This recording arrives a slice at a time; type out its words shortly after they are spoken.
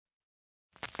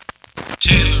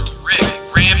Taylor, Rick,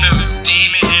 Rambo,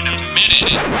 Damon in a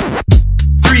minute.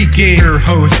 Three gator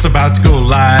hosts about to go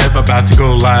live, about to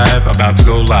go live, about to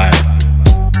go live.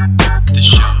 The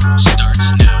show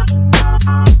starts now.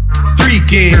 Three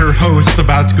gator hosts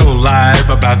about to go live,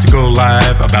 about to go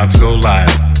live, about to go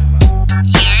live.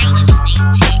 You're listening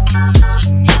to Echoes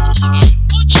of New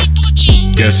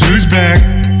Eden. Guess who's back?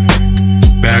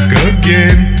 Back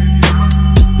again.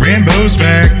 Rambo's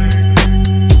back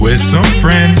with some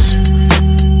friends.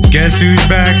 Guess who's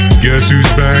back? Guess who's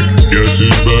back? Guess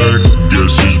who's back?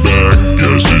 Guess who's back?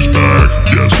 Guess who's back?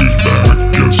 Guess who's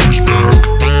back? Guess who's back?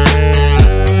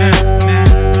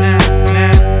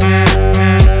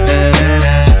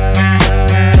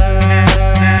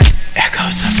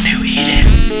 Echoes of New Eden.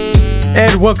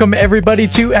 And welcome everybody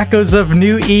to Echoes of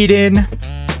New Eden.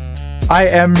 I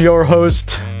am your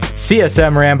host,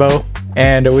 CSM Rambo,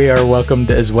 and we are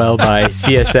welcomed as well by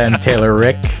CSM Taylor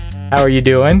Rick. How are you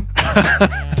doing?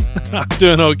 I'm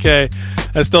doing okay.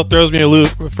 That still throws me a loop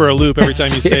every time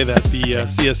you say that, the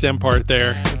CSM part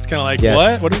there. It's kind of like,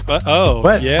 Yes. What? Oh,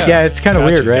 What? yeah. Yeah, it's kind of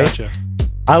weird, right? Gotcha.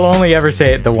 I'll only ever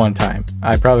say it the one time.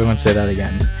 I probably won't say that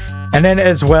again. And then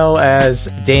as well as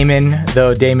Damon,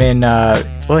 though Damon,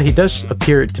 he does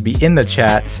appear to be in the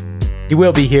chat. He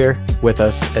will be here with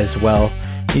us as well.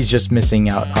 He's just missing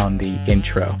out on the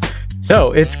intro.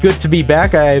 So it's good to be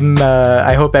back.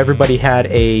 I hope everybody had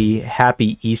a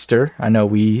happy Easter. I know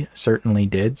we certainly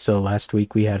did. So last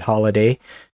week we had holiday,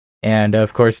 and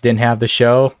of course didn't have the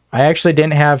show. I actually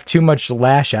didn't have too much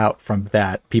lash out from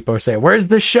that. People are saying, "Where's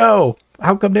the show?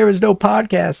 How come there was no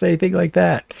podcast?" Anything like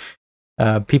that.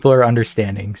 People are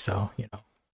understanding, so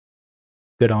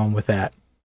good on with that.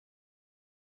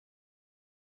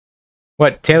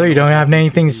 What, Taylor? You don't have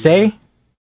anything to say?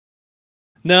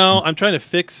 No, I'm trying to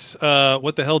fix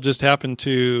what the hell just happened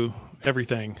to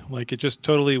everything. Like, it just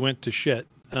totally went to shit.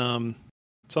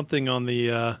 Something on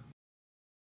the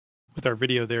with our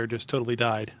video there just totally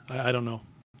died. I don't know.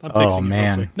 I'm fixing it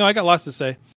real quick. No, I got lots to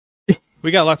say. We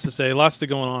got lots to say. Lots to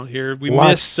going on here. We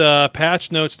missed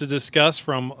patch notes to discuss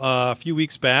from a few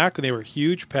weeks back. They were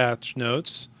huge patch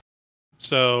notes.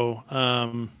 So,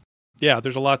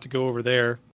 there's a lot to go over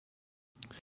there.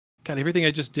 God, everything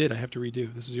I just did, I have to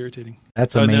redo. This is irritating.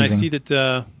 That's amazing. And then I see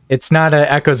that it's not an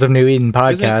Echoes of New Eden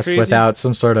podcast crazy? without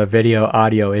some sort of video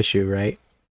audio issue, right?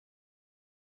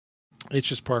 it's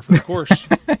just par for the course.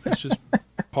 It's just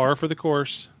par for the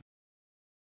course.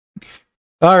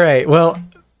 All right. Well,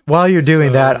 while you're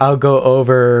doing that, I'll go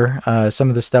over some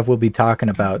of the stuff we'll be talking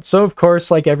about. So, of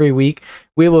course, like every week,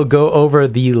 we will go over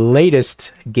the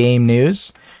latest game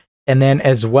news. And then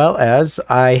as well as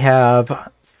I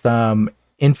have some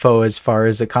info as far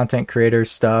as the content creator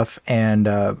stuff and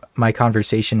my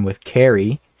conversation with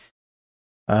Carrie.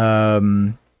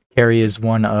 Carrie is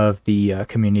one of the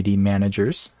community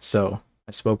managers, so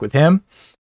I spoke with him.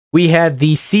 We had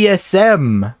the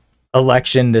CSM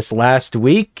election this last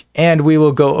week, and we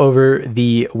will go over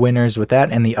the winners with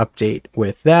that and the update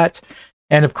with that.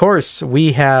 And of course,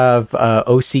 we have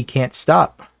OC Can't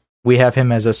Stop. We have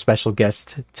him as a special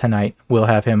guest tonight. We'll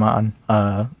have him on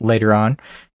later on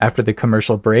after the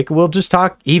commercial break. We'll just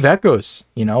talk Eve Echoes,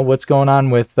 what's going on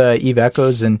with Eve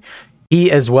Echoes. And he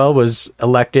as well was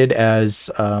elected as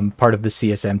part of the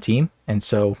CSM team. And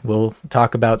so we'll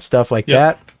talk about stuff like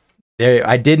that.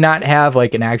 I did not have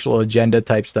like an actual agenda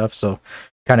type stuff, so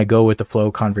kind of go with the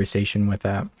flow conversation with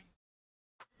that.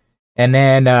 And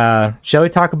then, shall we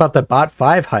talk about the Bot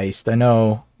 5 heist? I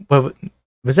know,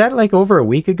 was that like over a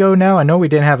week ago now? I know we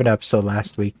didn't have an episode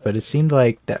last week, but it seemed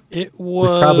like that it was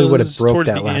we probably would have broke towards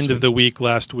that the last end week. of the week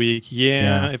last week.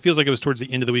 Yeah, it feels like it was towards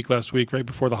the end of the week last week, right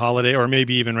before the holiday, or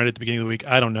maybe even right at the beginning of the week.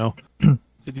 I don't know.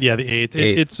 Yeah, the 8th.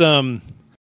 It's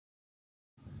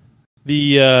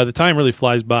the time really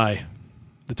flies by.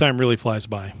 The time really flies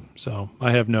by. So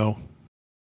I have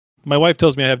my wife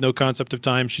tells me I have no concept of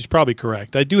time. She's probably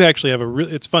correct. I do actually have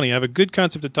it's funny. I have a good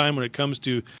concept of time when it comes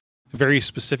to very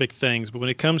specific things, but when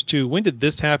it comes to when did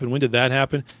this happen, when did that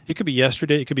happen, it could be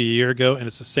yesterday, it could be a year ago, and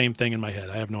it's the same thing in my head.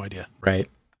 I have no idea. Right.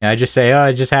 I just say,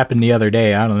 it just happened the other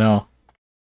day. I don't know.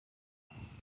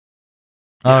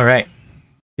 All right.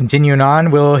 Continuing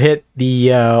on, we'll hit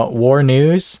the war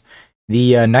news.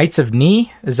 The Knights of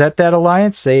Ni, is that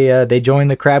alliance? They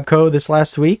joined the Crabco this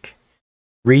last week.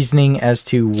 Reasoning as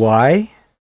to why.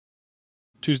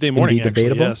 Tuesday morning, actually,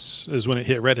 debatable. yes, is when it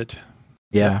hit Reddit.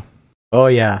 Yeah. Oh,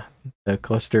 yeah. The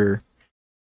cluster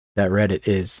that Reddit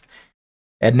is.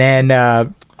 And then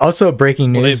also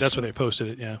breaking news. That's when they posted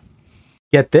it, yeah.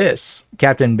 Get this.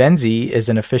 Captain Benzie is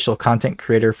an official content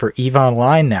creator for EVE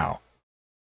Online now.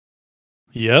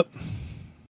 Yep.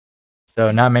 So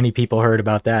not many people heard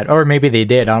about that, or maybe they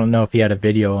did. I don't know if he had a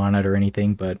video on it or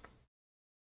anything, but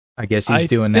I guess he's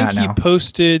doing that now. I think he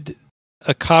posted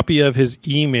a copy of his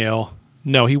email.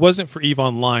 No, he wasn't for EVE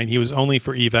Online. He was only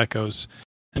for EVE Echoes.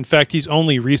 In fact, he's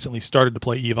only recently started to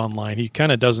play EVE Online. He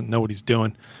kind of doesn't know what he's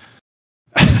doing.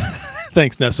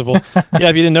 Thanks, Nessival. Yeah,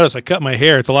 if you didn't notice, I cut my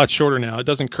hair. It's a lot shorter now. It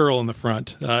doesn't curl in the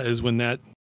front, is when that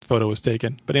photo was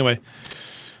taken. But anyway.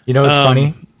 You know what's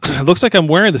funny? It looks like I'm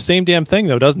wearing the same damn thing,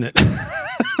 though, doesn't it?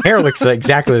 Hair looks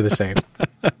exactly the same.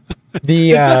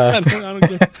 You know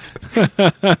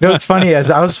what's funny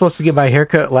is I was supposed to get my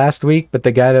haircut last week, but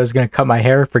the guy that was going to cut my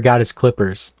hair forgot his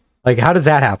clippers. Like, how does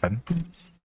that happen?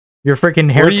 You're a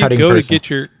freaking hair cutting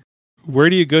person. Where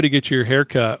do you go to get your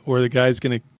haircut where the guy's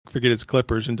going to forget his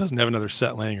clippers and doesn't have another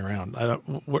set laying around?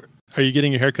 Are you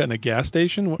getting your haircut in a gas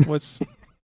station? What's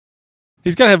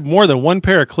He's got to have more than one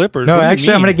pair of clippers. No,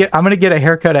 actually, I'm gonna get a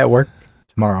haircut at work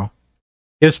tomorrow.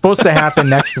 It was supposed to happen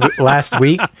last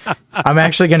week. I'm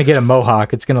actually gonna get a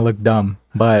mohawk. It's gonna look dumb,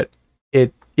 but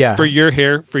for your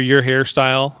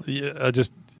hairstyle,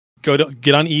 just get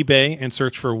on eBay and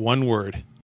search for one word,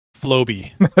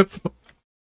 Floby.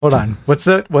 Hold on, what's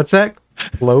that?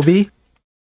 Floby?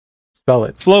 Spell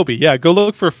it. Floby. Yeah, go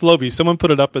look for Floby. Someone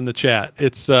put it up in the chat.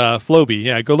 It's Floby.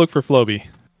 Yeah, go look for Floby.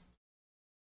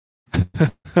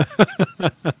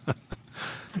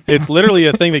 It's literally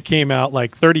a thing that came out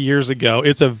like 30 years ago.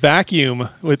 It's a vacuum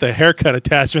with a haircut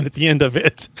attachment at the end of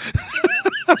it.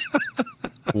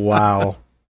 Wow.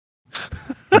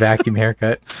 Vacuum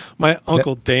haircut. My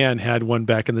Uncle Dan had one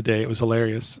back in the day. It was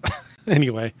hilarious.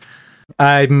 Anyway.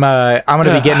 I'm going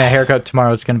to be getting a haircut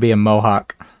tomorrow. It's going to be a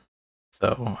mohawk.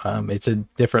 So it's a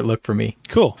different look for me.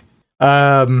 Cool.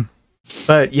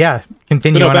 But yeah,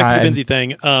 continue on. Back to the Vinzi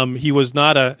thing. He was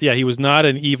not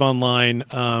an EVE Online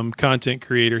content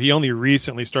creator. He only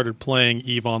recently started playing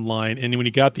EVE Online, and when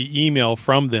he got the email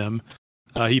from them,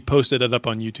 he posted it up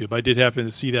on YouTube. I did happen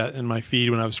to see that in my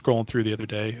feed when I was scrolling through the other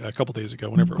day, a couple days ago,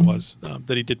 whenever it was,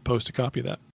 that he did post a copy of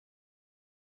that.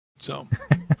 So,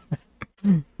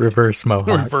 reverse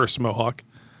mohawk.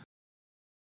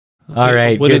 All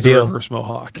right, what good is deal. A reverse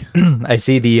mohawk? I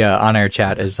see the on-air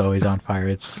chat is always on fire.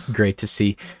 It's great to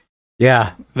see.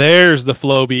 Yeah, there's the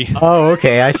Floby. Oh,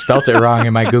 okay. I spelt it wrong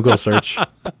in my Google search.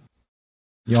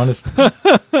 You want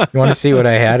to see what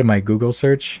I had in my Google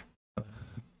search?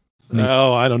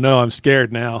 No, I don't know. I'm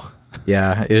scared now.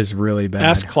 Yeah, it is really bad.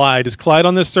 Ask Clyde. Is Clyde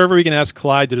on this server? We can ask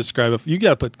Clyde to describe it. You got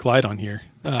to put Clyde on here.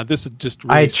 This is just.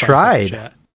 Really I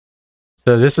tried.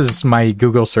 So this is my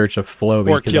Google search of Floby.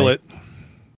 Or kill it.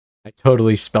 I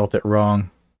totally spelt it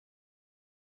wrong.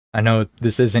 I know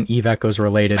this isn't EVE Echoes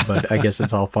related, but I guess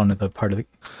it's all fun of the part of the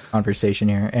conversation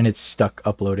here. And it's stuck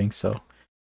uploading, so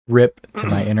rip to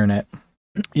my internet.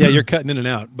 Yeah, you're cutting in and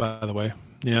out, by the way.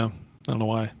 Yeah, I don't know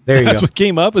why. There you go. That's what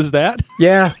came up, is that?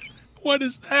 Yeah. What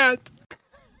is that?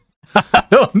 I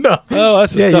don't know. Oh,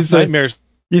 that's the stuff nightmares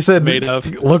you said made of.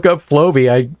 Look up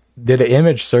Floby. I did an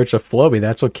image search of Floby.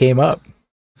 That's what came up.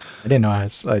 I didn't know I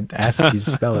asked you to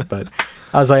spell it, but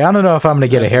I was like, I don't know if I'm going to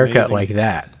get a haircut like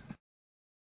that.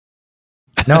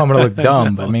 No, I'm going to look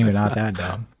dumb, but maybe not that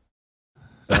dumb.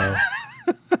 So,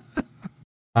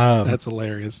 that's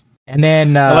hilarious. And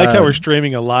then I like how we're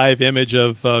streaming a live image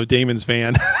of Damon's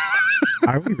van.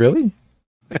 Are we really?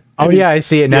 Oh yeah, I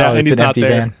see it now. Yeah, it's an empty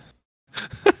van.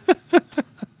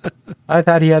 I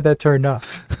thought he had that turned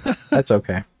off. That's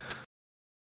okay.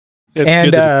 It's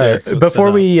and good that it's there, so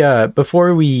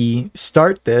before we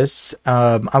start this,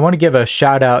 I want to give a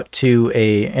shout out to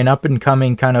an up and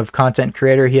coming kind of content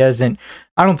creator.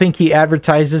 I don't think he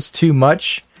advertises too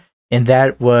much, and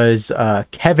that was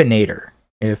Kevinator.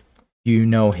 If you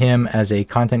know him as a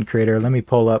content creator, let me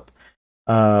pull up.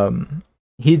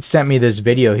 He'd sent me this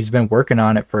video. He's been working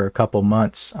on it for a couple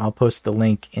months. I'll post the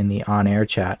link in the on-air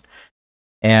chat,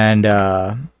 and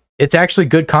it's actually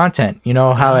good content. You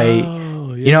know how I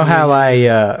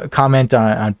comment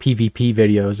on PvP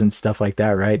videos and stuff like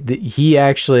that, right? He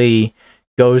actually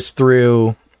goes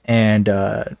through and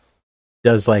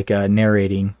does like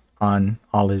narrating on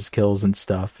all his kills and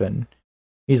stuff, and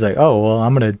he's like, "Oh, well,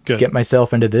 I'm gonna get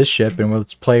myself into this ship and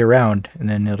let's play around," and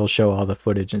then it'll show all the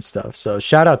footage and stuff. So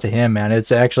shout out to him, man.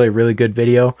 It's actually a really good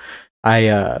video.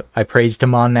 I praised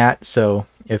him on that. So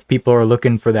if people are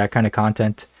looking for that kind of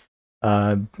content,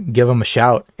 give him a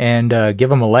shout and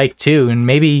give him a like too, and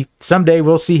maybe someday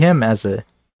we'll see him as a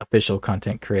official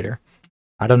content creator.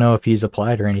 I don't know if he's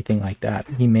applied or anything like that.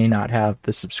 He may not have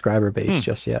the subscriber base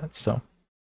just yet. So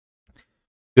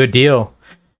good deal.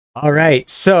 All right,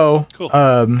 so cool.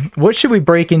 What should we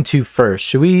break into first?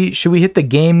 Should we hit the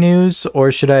game news,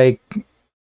 or should I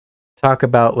talk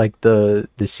about like the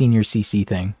senior CC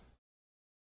thing?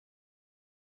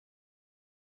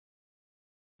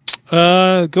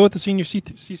 Go with the senior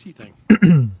CC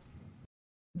thing.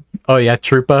 Oh yeah,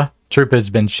 Trupa has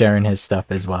been sharing his stuff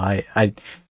as well. I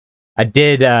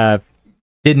did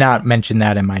not mention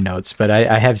that in my notes, but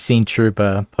I have seen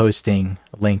Trupa posting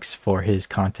links for his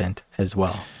content as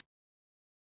well.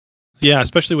 Yeah,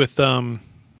 especially with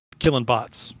killing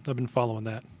bots. I've been following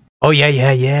that. Oh yeah.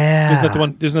 Isn't that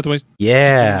the one?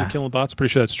 Yeah, killing bots.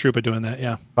 Pretty sure that's Trupa doing that.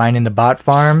 Yeah. finding the bot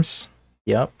farms.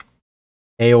 Yep.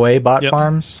 AOA bot Yep.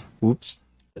 farms. Oops.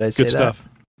 Did I say Good that? stuff.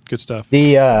 Good stuff.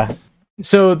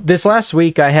 So this last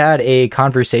week I had a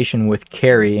conversation with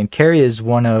Carrie, and Carrie is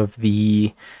one of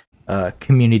the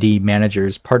community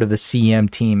managers, part of the CM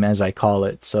team, as I call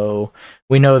it. So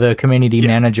we know the community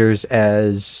managers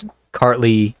as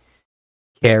Cartley,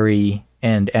 Carrie,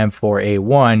 and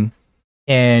M4A1,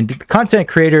 and the content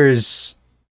creators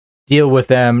deal with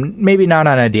them, maybe not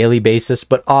on a daily basis,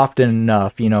 but often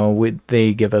enough.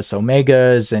 They give us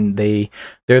omegas, and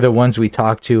they're the ones we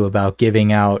talk to about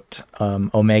giving out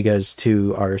omegas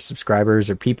to our subscribers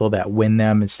or people that win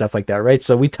them and stuff like that, right?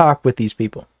 So we talk with these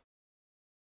people.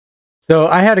 So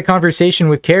I had a conversation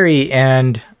with Carrie,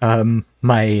 and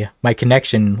my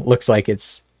connection looks like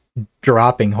it's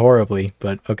dropping horribly,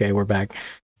 but okay, we're back.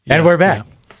 And we're back.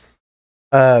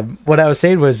 What I was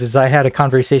saying is I had a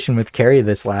conversation with Carrie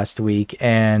this last week,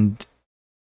 and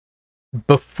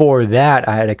before that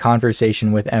I had a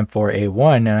conversation with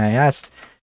M4A1, and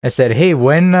I said, hey,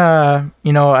 when I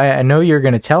know you're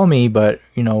going to tell me, but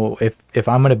if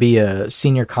I'm going to be a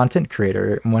senior content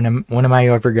creator, when am I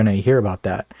ever going to hear about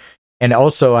that? And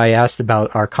also I asked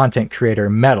about our content creator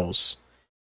medals.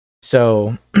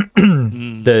 So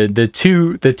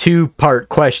the two part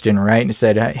question, right? And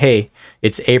said, hey,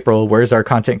 it's April, where's our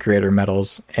content creator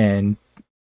medals? And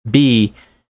B,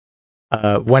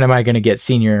 when am I going to get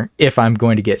senior, if I'm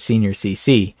going to get senior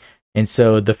CC? And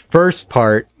so the first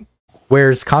part,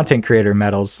 where's content creator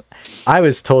medals? I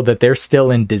was told that they're still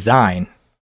in design,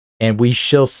 and we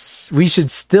should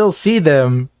still see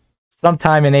them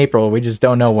sometime in April. We just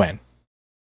don't know when.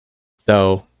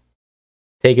 So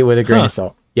take it with a grain of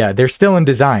salt. Yeah, they're still in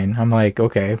design. I'm like,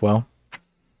 okay, well,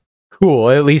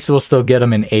 cool. At least we'll still get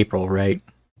them in April, right?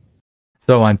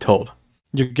 So I'm told.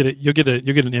 You'll get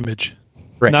an image.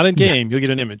 Right. Not in game. You'll get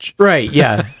an image. Right.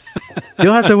 Yeah.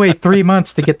 You'll have to wait 3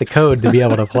 months to get the code to be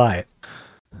able to apply it.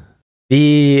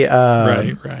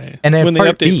 Right. And then when they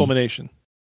part update B, Fulmination.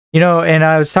 And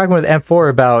I was talking with M4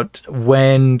 about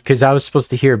because I was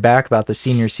supposed to hear back about the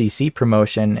senior CC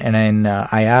promotion, and then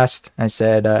I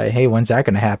said, hey, when's that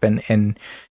going to happen? And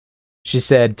she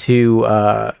said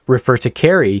to refer to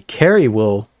Carrie. Carrie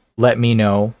will let me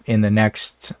know in the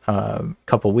next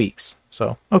couple weeks.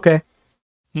 So, okay.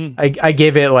 I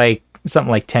gave it like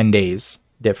something like 10 days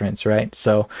difference, right?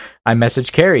 So I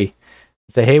messaged Carrie,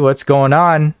 say, hey, what's going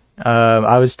on?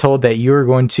 I was told that you were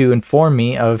going to inform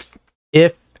me of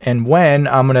if and when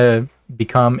I'm going to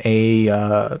become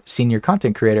a senior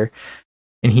content creator.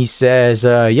 And he says,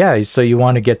 yeah, so you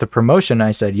want to get the promotion? I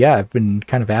said, yeah, I've been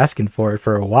kind of asking for it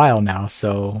for a while now.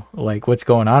 So, like, what's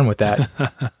going on with that?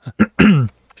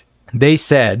 They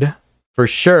said, for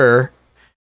sure,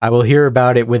 I will hear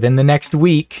about it within the next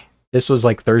week. This was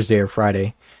like Thursday or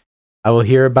Friday. I will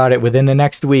hear about it within the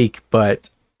next week, but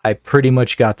I pretty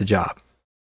much got the job.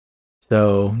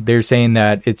 So they're saying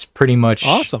that it's pretty much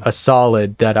awesome. A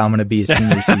solid that I'm going to be a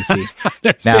senior CC.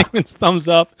 There's Damon's thumbs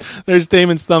up. There's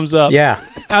Damon's thumbs up. Yeah.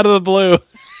 Out of the blue.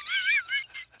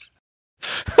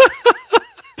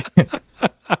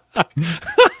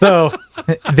 So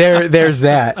there's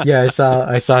that. Yeah,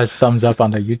 I saw his thumbs up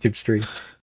on the YouTube stream.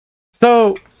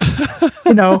 So,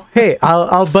 hey,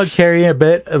 I'll bug Carrie a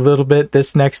little bit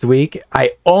this next week.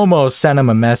 I almost sent him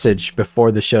a message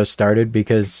before the show started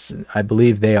because I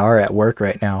believe they are at work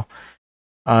right now.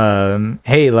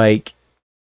 Hey, like,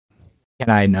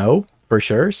 can I know for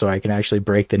sure so I can actually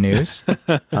break the news?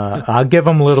 I'll give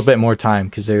them a little bit more time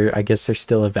because I guess they're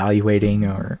still evaluating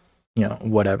or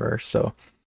whatever. So,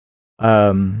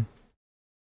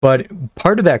 but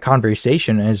part of that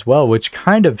conversation as well, which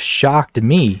kind of shocked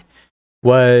me,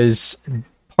 was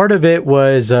part of it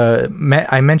was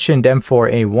I mentioned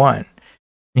M4A1,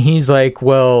 and he's like,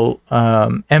 well,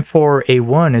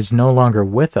 M4A1 is no longer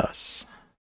with us.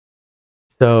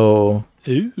 So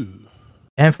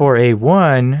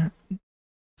M4A1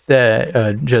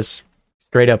 said just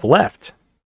straight up left,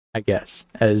 I guess,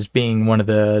 as being one of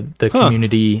the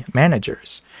community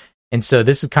managers. And so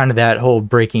this is kind of that whole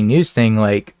breaking news thing,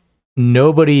 like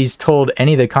nobody's told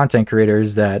any of the content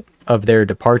creators that of their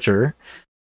departure.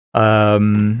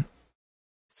 So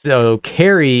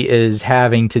Carrie is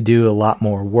having to do a lot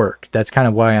more work. That's kind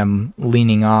of why I'm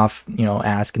leaning off,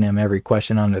 asking him every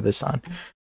question under the sun.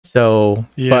 So,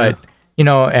 Yeah. but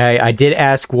I did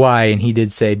ask why, and he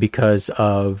did say because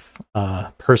of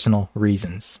personal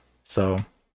reasons. So,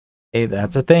 hey,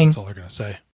 that's a thing. That's all they're gonna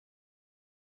say.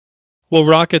 Well,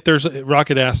 Rocket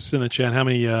asks in the chat how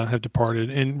many have departed,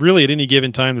 and really at any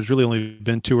given time, there's really only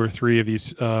been 2 or 3 of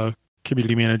these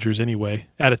community managers anyway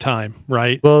at a time,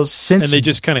 right? Well, And they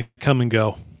just kind of come and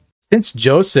go. since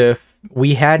Joseph,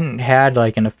 we hadn't had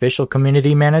like an official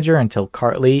community manager until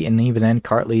Cartley, and even then,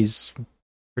 Cartley's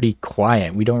pretty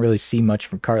quiet. We don't really see much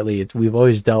from Cartley. We've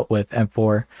always dealt with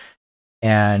M4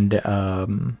 and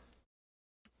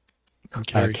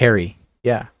Carrie.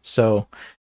 Yeah. So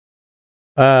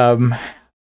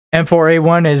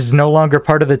M4A1 is no longer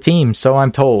part of the team, so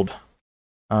I'm told.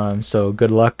 So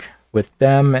good luck with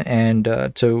them and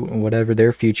to whatever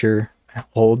their future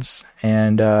holds.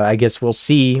 And I guess we'll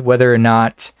see whether or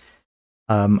not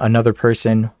another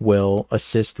person will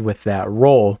assist with that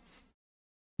role.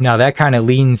 Now that kind of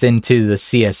leans into the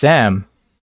CSM,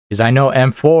 because I know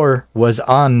M4 was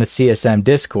on the CSM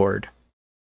Discord.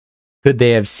 Could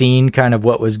they have seen kind of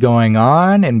what was going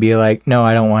on and be like, no,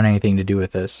 I don't want anything to do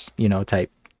with this,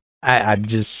 type. I'm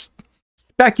just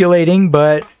speculating,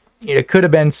 but it could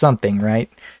have been something, right?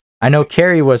 I know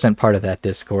Carrie wasn't part of that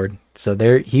Discord, so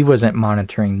he wasn't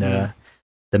monitoring the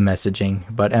messaging,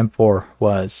 but M4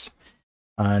 was.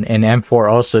 And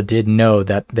M4 also did know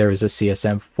that there was a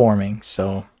CSM forming,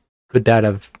 so could that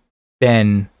have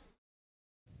been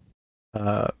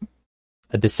a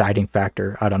deciding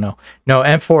factor? I don't know. No,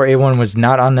 M4A1 was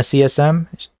not on the CSM.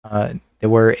 They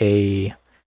were a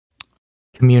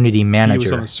community manager. He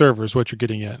was on the server is what you're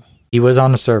getting at. He was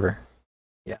on the server.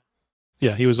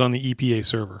 Yeah, he was on the EPA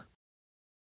server.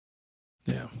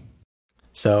 Yeah.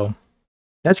 So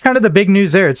that's kind of the big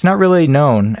news there. It's not really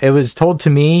known. It was told to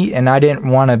me, and I didn't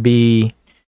want to be,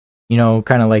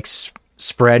 kind of like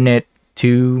spreading it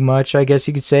too much, I guess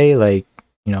you could say, like,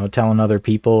 telling other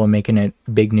people and making it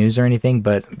big news or anything,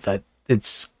 but that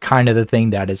it's kind of the thing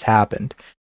that has happened.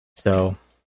 So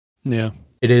yeah,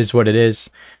 it is what it is.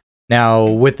 Now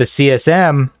with the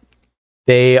CSM,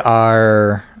 they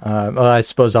are, well, I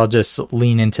suppose I'll just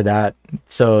lean into that.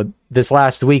 So this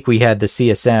last week we had the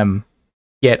CSM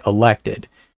get elected.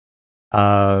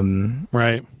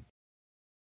 Right.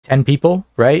 10 people,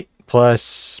 right?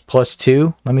 Plus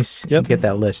 2. Let me get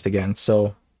that list again.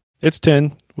 So it's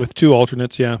 10 with 2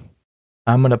 alternates. Yeah.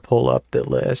 I'm going to pull up the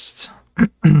list.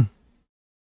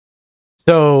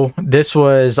 So this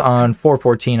was on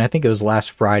 4/14. I think it was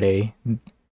last Friday.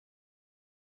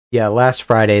 Yeah, last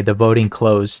Friday, the voting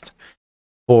closed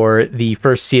for the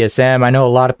first CSM. I know a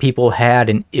lot of people had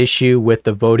an issue with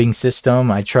the voting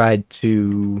system. I tried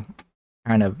to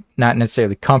kind of not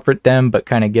necessarily comfort them, but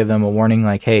kind of give them a warning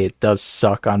like, hey, it does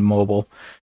suck on mobile.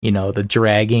 The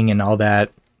dragging and all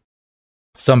that.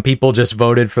 Some people just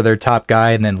voted for their top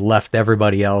guy and then left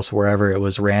everybody else wherever it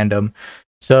was random.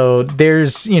 So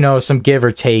there's, some give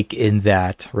or take in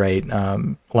that, right?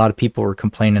 A lot of people were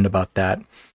complaining about that.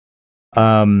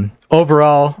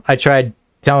 Overall, I tried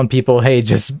telling people, hey,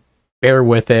 just bear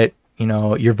with it.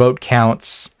 Your vote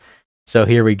counts. So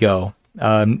here we go.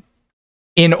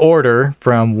 In order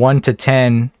from 1 to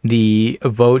 10, the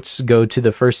votes go to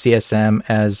the first CSM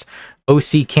as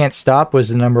OC Can't Stop was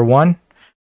the number 1.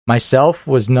 Myself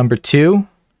was number 2.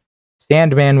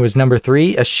 Sandman was number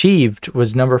 3. Achieved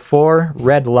was number 4.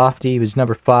 Red Lofty was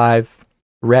number 5.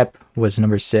 Rep was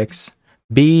number 6.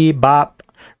 Bop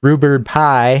Rhubarb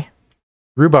Pie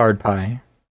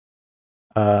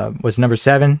was number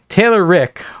 7. Taylor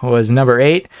Rick was number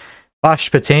 8.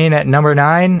 Bosch Patain at number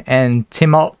 9. And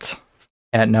Timalt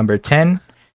at number 10.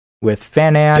 With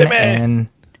Fanan and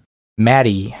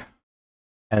Maddie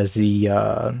as the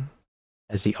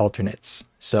alternates.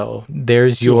 So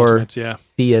there's your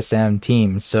CSM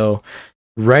team. So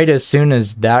right as soon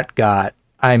as that got,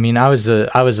 I was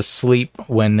asleep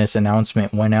when this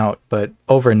announcement went out, but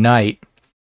overnight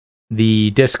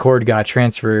the Discord got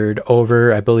transferred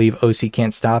over. I believe OC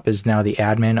Can't Stop is now the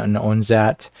admin and owns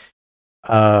that.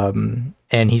 And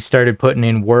he started putting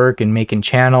in work and making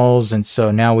channels, and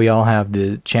so now we all have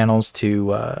the channels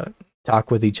to talk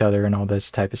with each other and all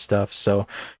this type of stuff. So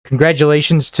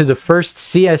congratulations to the first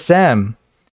CSM.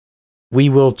 We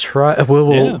will try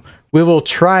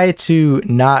to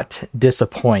not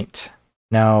disappoint.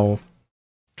 Now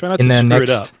try not to screw it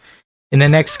up. In the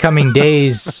next coming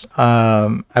days,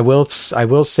 I will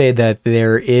say that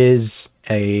there is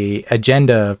a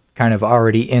agenda kind of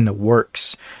already in the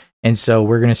works. And so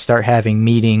we're going to start having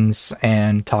meetings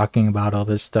and talking about all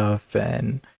this stuff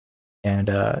and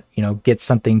get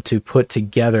something to put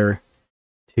together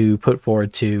to put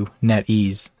forward to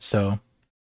NetEase. So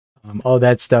All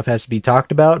that stuff has to be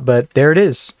talked about, but there it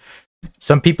is.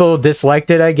 Some people disliked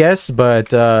it, I guess,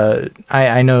 but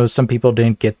I know some people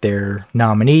didn't get their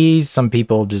nominees. Some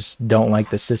people just don't like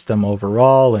the system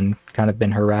overall and kind of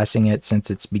been harassing it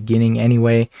since its beginning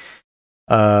anyway.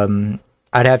 I'd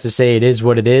have to say it is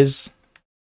what it is.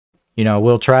 You know,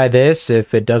 we'll try this.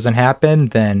 If it doesn't happen,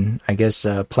 then I guess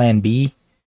plan B,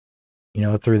 you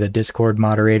know, through the Discord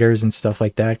moderators and stuff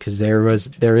like that, because there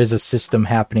is a system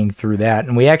happening through that.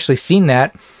 And we actually seen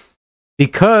that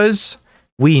because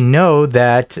we know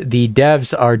that the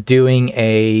devs are doing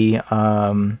a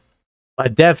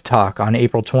dev talk on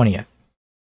April 20th.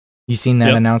 You seen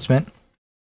that announcement?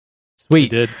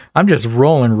 Sweet. I did. I'm just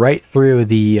rolling right through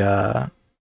the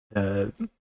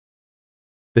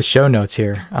show notes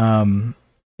here. And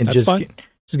That's fine.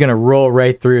 just gonna roll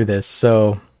right through this.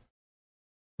 So,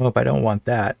 hope I don't want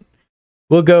that.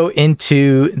 We'll go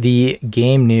into the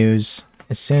game news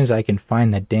as soon as I can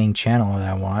find the dang channel that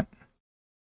I want.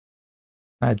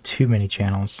 I had too many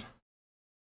channels.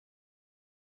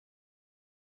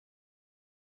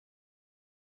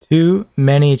 Too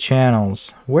many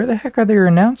channels. Where the heck are their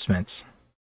announcements?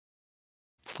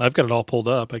 I've got it all pulled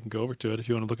up. I can go over to it if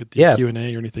you want to look at the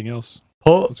Q&A or anything else.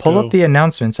 Pull up the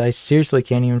announcements. I seriously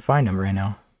can't even find them right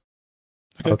now.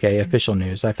 Okay, official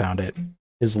news. I found it.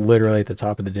 It's literally at the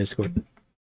top of the Discord.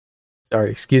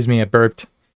 Sorry, excuse me, I burped.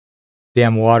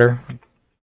 Damn water.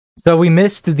 So we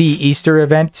missed the Easter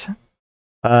event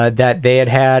that they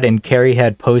had, and Carrie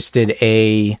had posted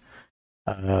a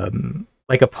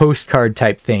like a postcard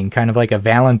type thing, kind of like a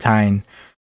Valentine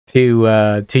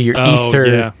to your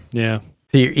Easter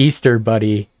to your Easter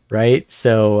buddy, right?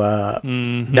 So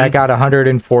that got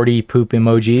 140 poop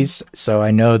emojis. So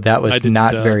I know that was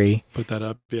not very put that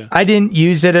up. Yeah, I didn't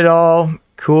use it at all.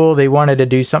 Cool. They wanted to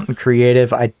do something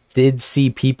creative. I did see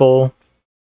people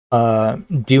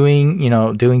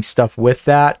doing stuff with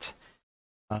that.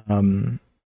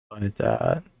 But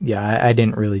I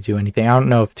didn't really do anything. I don't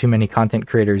know if too many content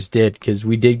creators did, because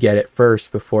we did get it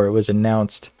first before it was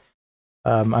announced.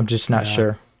 I'm just not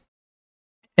sure.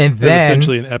 And then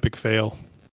essentially an epic fail.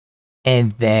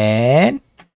 And then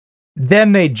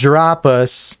they drop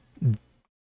us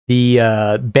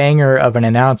the banger of an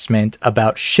announcement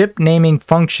about ship naming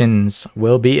functions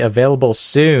will be available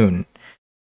soon.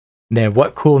 Then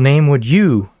what cool name would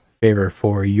you favor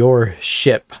for your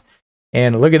ship?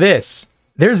 And look at this.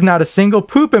 There's not a single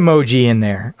poop emoji in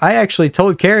there. I actually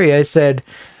told Carrie, I said,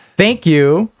 thank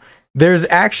you. There's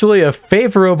actually a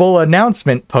favorable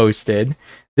announcement posted.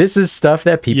 This is stuff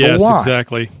that people want. Yes,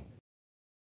 exactly.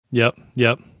 Yep.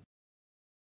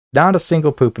 Not a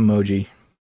single poop emoji.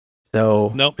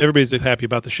 So nope, everybody's happy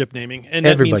about the ship naming, and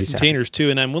that means containers too.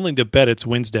 And I'm willing to bet it's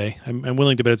Wednesday. I'm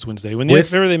willing to bet it's Wednesday.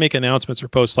 Whenever they make announcements or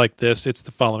posts like this, it's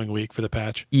the following week for the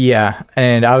patch. Yeah,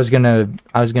 and I was gonna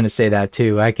say that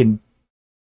too. I can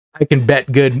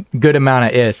bet good amount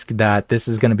of ISK that this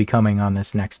is gonna be coming on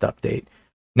this next update.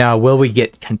 Now, will we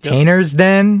get containers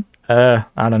then? I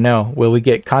don't know. Will we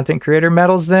get content creator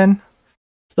medals then?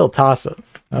 Still toss up.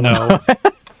 No.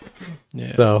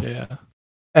 Yeah.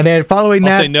 And then following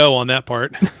that, I'll say no on that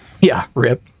part. Yeah,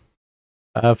 rip.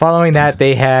 Following that,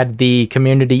 they had the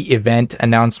community event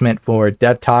announcement for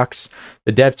Dev Talks.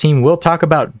 The dev team will talk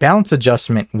about balance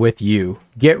adjustment with you.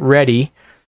 Get ready.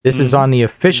 This is on the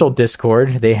official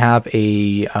Discord. They have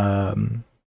a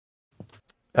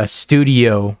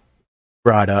studio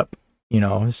brought up,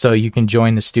 so you can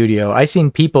join the studio. I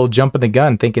seen people jumping the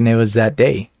gun thinking it was that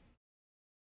day.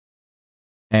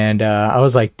 And I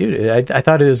was like, dude, I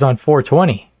thought it was on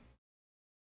 420.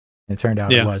 It turned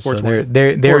out it was. So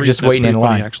they're just waiting in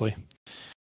line. Actually,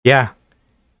 yeah.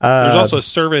 There's also a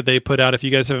survey they put out. If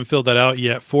you guys haven't filled that out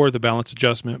yet for the balance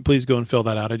adjustment, please go and fill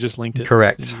that out. I just linked it.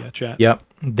 Correct. In the chat. Yep.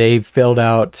 They filled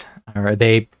out, or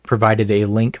they provided a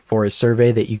link for a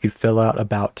survey that you could fill out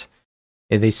about.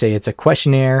 They say it's a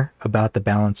questionnaire about the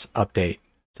balance update.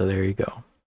 So there you go.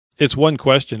 It's one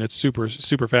question. It's super,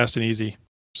 super fast and easy.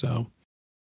 So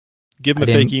give them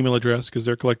a fake email address because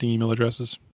they're collecting email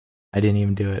addresses. I didn't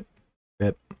even do it.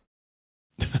 Rip.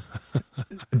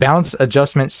 Balance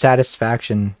adjustment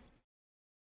satisfaction.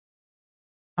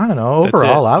 I don't know.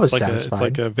 Overall, I was satisfied. It's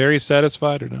like a very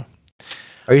satisfied or no?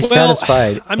 Are you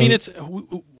satisfied? I mean,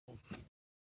 So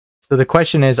the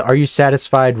question is, are you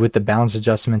satisfied with the balance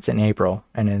adjustments in April?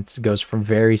 And it goes from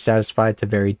very satisfied to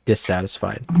very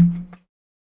dissatisfied.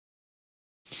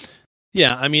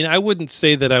 Yeah, I mean, I wouldn't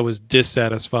say that I was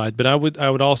dissatisfied, but I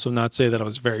would also not say that I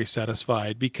was very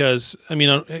satisfied because, I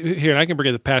mean, here, and I can bring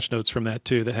in the patch notes from that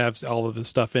too that have all of the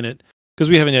stuff in it because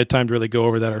we haven't had time to really go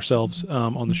over that ourselves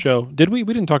on the show. Did we?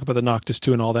 We didn't talk about the Noctis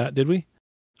 2 and all that, did we?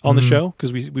 on the Mhm. show?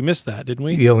 Because we missed that, didn't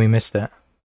we? Yeah, we missed that.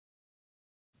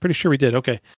 Pretty sure we did.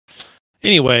 Okay.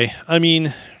 Anyway, I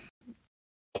mean,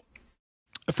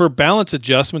 for balance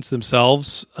adjustments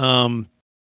themselves,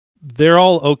 they're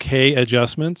all okay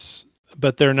adjustments,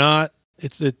 but they're not.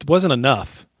 It wasn't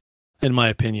enough, in my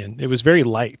opinion. It was very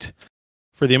light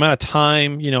for the amount of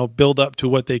time, build up to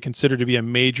what they consider to be a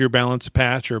major balance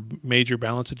patch or major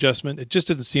balance adjustment. It just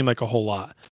didn't seem like a whole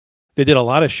lot. They did a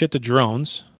lot of shit to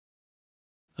drones.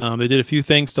 They did a few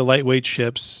things to lightweight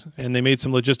ships, and they made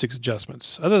some logistics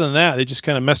adjustments. Other than that, they just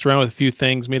kind of messed around with a few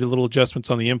things, made a little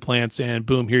adjustments on the implants, and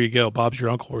boom, here you go. Bob's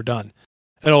your uncle. We're done.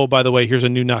 And oh, by the way, here's a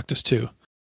new Noctis 2,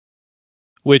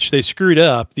 which they screwed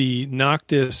up. The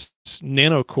Noctis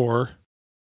nanocore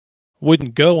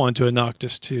wouldn't go onto a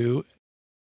Noctis 2.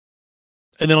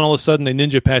 And then all of a sudden, they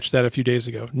ninja patched that a few days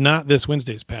ago. Not this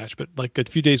Wednesday's patch, but like a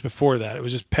few days before that. It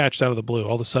was just patched out of the blue.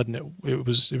 All of a sudden, it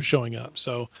was showing up.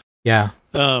 So Yeah.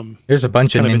 There's a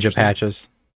bunch of kind of ninja interesting. patches.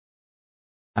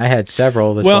 I had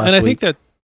several this Well, last and I week. think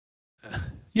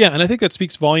that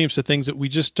speaks volumes to things that we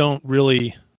just don't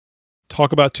really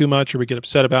talk about too much, or we get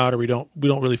upset about, or we don't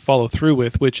really follow through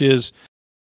with, which is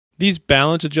these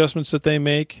balance adjustments that they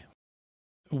make.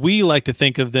 We like to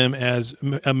think of them as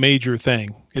a major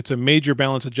thing. It's a major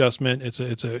balance adjustment. It's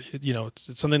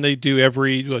something they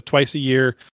do twice a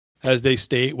year, as they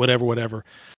state, whatever.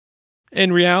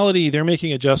 In reality, they're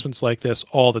making adjustments like this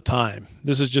all the time.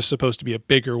 This is just supposed to be a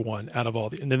bigger one out of all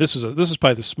the. And then this is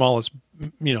probably the smallest,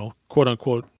 quote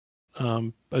unquote,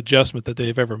 adjustment that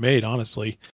they've ever made,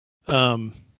 honestly.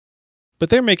 But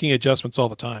they're making adjustments all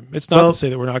the time. It's not to say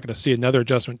that we're not going to see another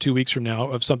adjustment 2 weeks from now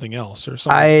of something else, or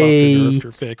something buffed or nerfed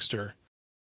or fixed. Or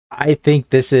I think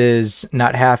this is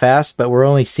not half-assed, but we're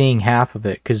only seeing half of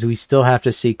it because we still have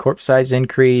to see corp size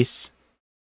increase,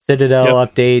 Citadel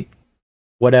update,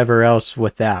 whatever else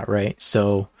with that, right?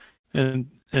 So, and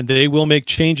they will make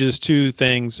changes to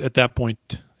things at that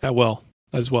point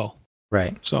as well.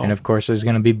 Right. So, and of course, there's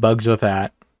going to be bugs with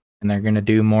that, and they're going to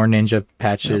do more ninja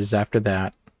patches after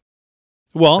that.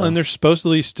 Well, and they're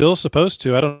still supposed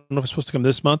to. I don't know if it's supposed to come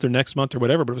this month or next month or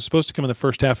whatever, but it was supposed to come in the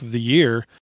first half of the year.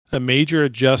 A major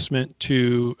adjustment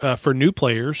to for new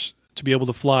players to be able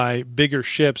to fly bigger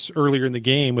ships earlier in the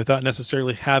game without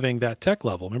necessarily having that tech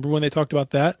level. Remember when they talked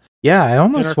about that? Yeah, I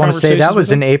almost want to say that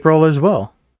was in April as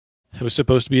well. It was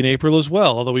supposed to be in April as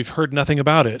well, although we've heard nothing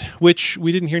about it, which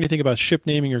we didn't hear anything about ship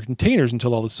naming or containers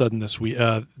until all of a sudden this week,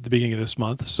 the beginning of this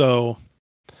month. So,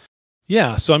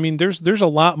 yeah, so I mean, there's a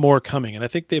lot more coming, and I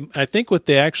think what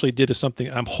they actually did is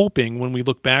something. I'm hoping when we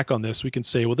look back on this, we can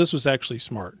say, well, this was actually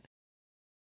smart,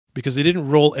 because they didn't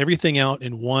roll everything out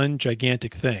in one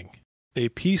gigantic thing. They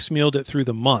piecemealed it through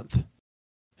the month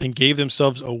and gave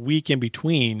themselves a week in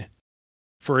between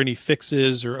for any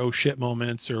fixes or oh shit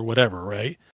moments or whatever,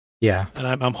 right? Yeah. And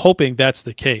I'm hoping that's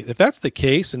the case. If that's the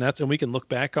case, and we can look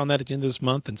back on that at the end of this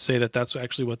month and say that that's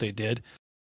actually what they did,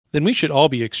 then we should all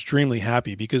be extremely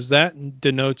happy, because that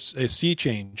denotes a sea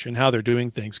change in how they're doing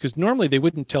things. Because normally they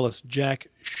wouldn't tell us jack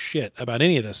shit about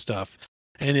any of this stuff,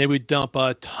 and they would dump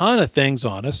a ton of things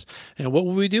on us. And what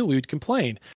would we do? We would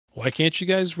complain. Why can't you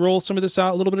guys roll some of this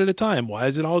out a little bit at a time? Why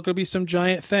is it all going to be some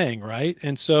giant thing, right?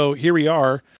 And so here we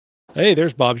are. Hey,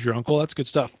 there's Bob's your uncle. That's good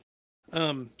stuff.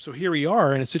 So here we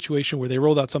are in a situation where they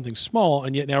rolled out something small,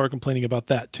 and yet now we're complaining about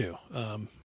that too.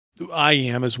 I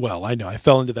am as well. I know I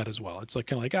fell into that as well. It's like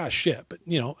kind of like, shit, but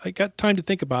I got time to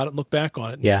think about it and look back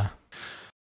on it. Yeah.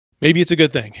 Maybe it's a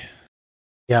good thing.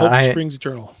 Yeah. Hope springs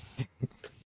eternal.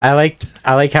 I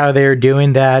like how they're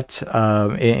doing that,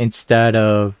 instead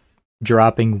of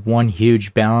dropping one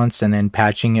huge balance and then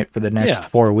patching it for the next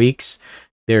 4 weeks.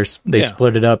 They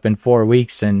split it up in 4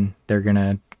 weeks, and they're going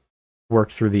to work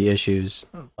through the issues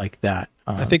like that.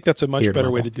 I think that's a much better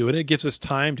level way to do it. It gives us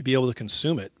time to be able to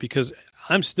consume it, because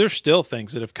there's still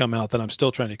things that have come out that I'm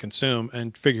still trying to consume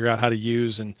and figure out how to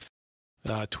use and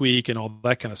tweak and all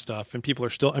that kind of stuff. And people are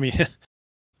still, I mean,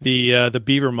 the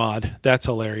beaver mod, that's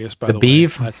hilarious, by the way.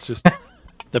 Beav? That's just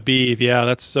the beav. Yeah,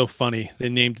 that's so funny. They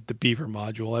named it the beaver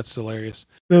module. That's hilarious.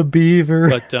 The beaver.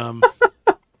 But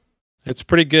it's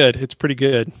pretty good. It's pretty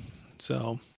good.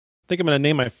 So I think I'm going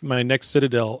to name my next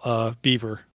Citadel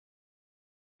Beaver.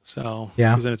 So,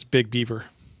 yeah, because then it's Big Beaver.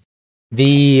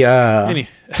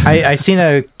 I seen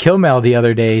a kill mail the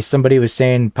other day. Somebody was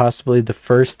saying possibly the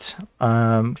first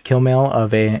kill mail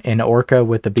of an orca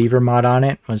with the beaver mod on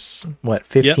it was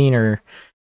 15 or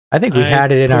I think we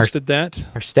had it in our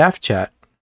staff chat.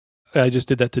 I just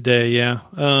did that today, yeah.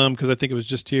 Because I think it was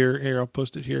just here. Here, I'll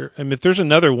post it here. And if there's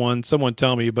another one, someone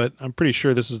tell me, but I'm pretty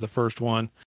sure this is the first one.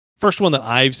 First one that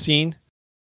I've seen.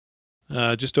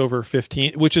 Just over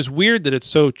 15, which is weird that it's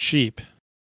so cheap,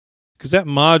 because that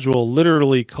module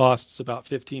literally costs about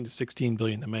 15 to 16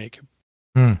 billion to make.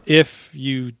 If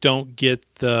you don't get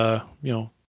the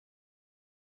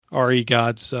RE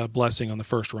God's blessing on the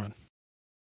first run,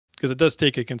 because it does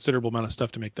take a considerable amount of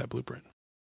stuff to make that blueprint.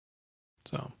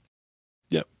 So,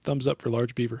 yep, thumbs up for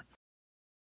Large Beaver.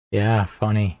 Yeah,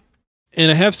 funny.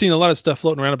 And I have seen a lot of stuff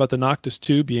floating around about the Noctis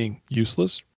 2 being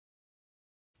useless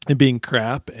and being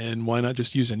crap, and why not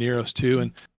just use a Neros 2?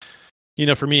 And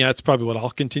for me, that's probably what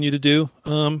I'll continue to do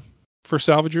for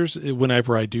salvagers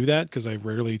whenever I do that, because I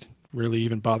rarely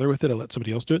even bother with it. I let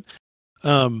somebody else do it.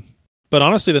 But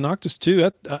honestly, the Noctis 2,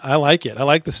 I like it. I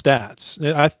like the stats.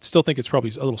 I still think it's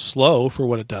probably a little slow for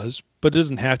what it does, but it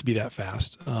doesn't have to be that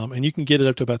fast. And you can get it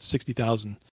up to about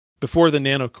 60,000 before the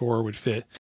nano core would fit.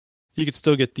 You could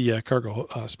still get the cargo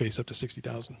space up to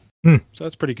 60,000. So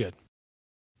that's pretty good.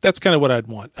 That's kind of what I'd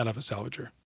want out of a salvager.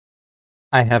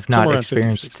 I have not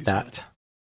experienced that.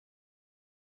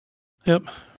 Yep.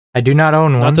 I do not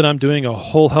own one. Not that I'm doing a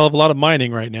whole hell of a lot of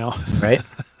mining right now. Right.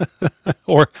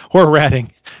 or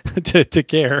ratting to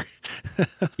care.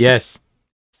 Yes.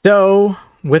 So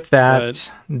with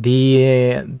that,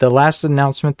 the last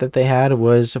announcement that they had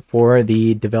was for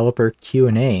the developer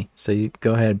Q&A. So you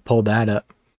go ahead and pull that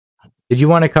up. Did you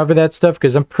want to cover that stuff?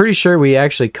 Because I'm pretty sure we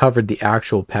actually covered the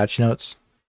actual patch notes.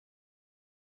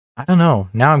 I don't know.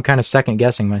 Now I'm kind of second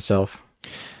guessing myself.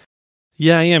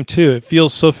 Yeah, I am too. It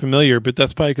feels so familiar, but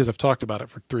that's probably because I've talked about it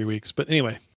for 3 weeks. But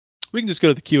anyway, we can just go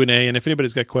to the Q&A, and if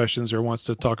anybody's got questions or wants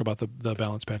to talk about the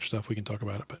balance patch stuff, we can talk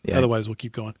about it. But otherwise, we'll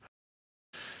keep going.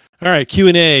 All right,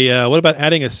 Q&A. What about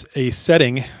adding a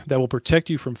setting that will protect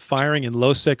you from firing in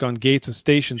low sec on gates and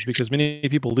stations? Because many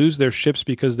people lose their ships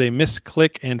because they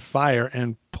misclick and fire,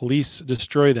 and police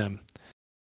destroy them.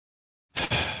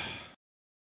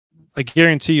 I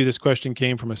guarantee you this question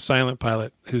came from a silent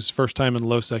pilot whose first time in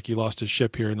low sec he lost his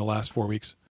ship here in the last 4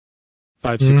 weeks.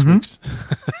 5-6 weeks.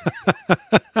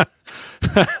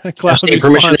 Just need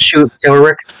permission to shoot, Taylor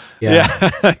Rick.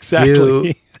 Yeah,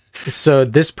 exactly. So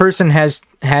this person has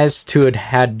to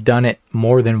had done it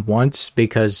more than once,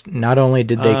 because not only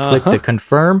did they click the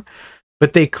confirm,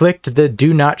 but they clicked the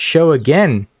do not show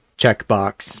again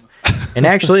checkbox and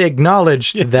actually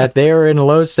acknowledged that they are in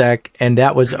low sec and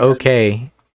that was okay.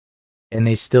 And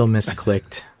they still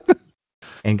misclicked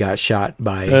and got shot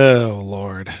by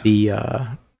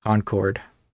the Concorde.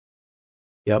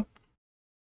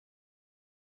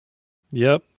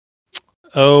 Yep.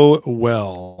 Oh,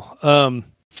 well.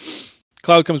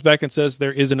 Cloud comes back and says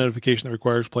there is a notification that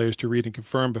requires players to read and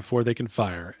confirm before they can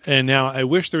fire. And now I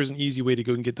wish there was an easy way to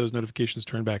go and get those notifications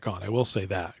turned back on. I will say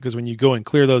that, because when you go and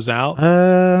clear those out,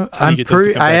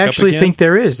 I actually think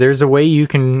there is. There's a way you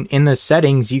can, in the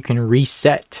settings, you can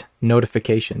reset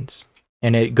notifications.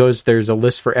 And it goes, there's a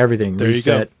list for everything. There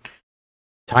reset you go.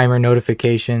 Timer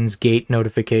notifications, gate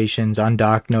notifications,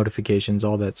 undock notifications,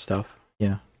 all that stuff.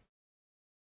 Yeah.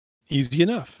 Easy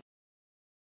enough.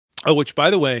 Oh, which, by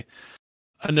the way,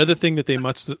 another thing that they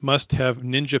must have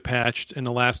ninja patched in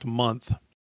the last month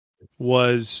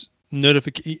was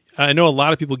I know a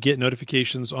lot of people get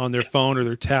notifications on their phone or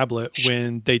their tablet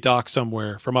when they dock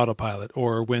somewhere from autopilot,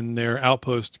 or when their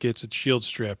outpost gets its shield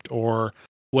stripped, or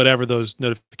whatever those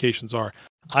notifications are.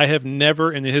 I have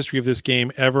never in the history of this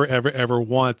game ever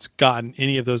once gotten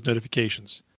any of those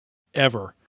notifications.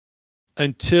 Ever.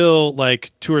 Until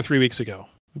like 2 or 3 weeks ago.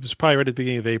 It was probably right at the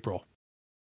beginning of April.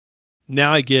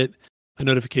 Now I get a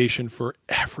notification for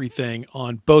everything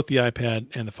on both the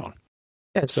iPad and the phone.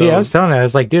 Yeah, see, I was telling you, I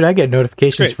was like, dude, I get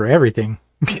notifications for everything.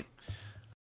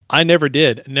 I never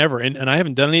did. Never. And I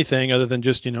haven't done anything other than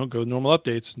just, go normal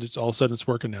updates. And all of a sudden it's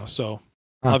working now. So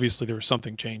obviously there was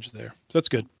something changed there. So that's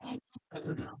good.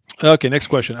 Okay, next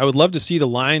question. I would love to see the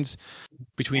lines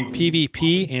between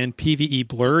PvP and PvE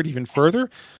blurred even further.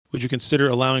 Would you consider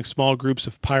allowing small groups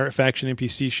of pirate faction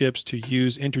NPC ships to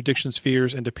use interdiction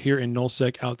spheres and appear in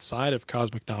nullsec outside of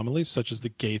cosmic anomalies, such as the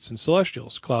Gates and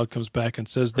Celestials? Cloud comes back and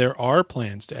says there are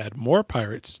plans to add more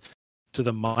pirates to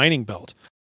the mining belt.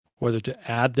 Whether to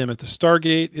add them at the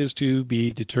Stargate is to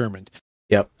be determined.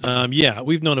 Yep. Yeah,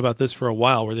 we've known about this for a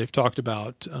while, where they've talked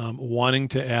about wanting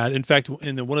to add. In fact,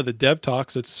 in one of the dev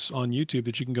talks that's on YouTube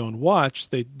that you can go and watch,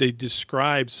 they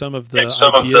describe some of the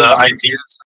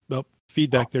ideas. Well,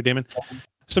 feedback there, Damon.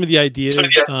 Some of the ideas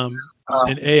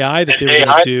and AI that they were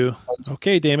going to do.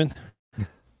 Okay, Damon,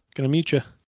 gonna mute you.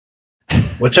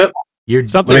 What's up? You're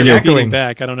feeding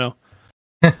back. I don't know.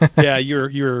 Yeah,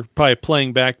 you're probably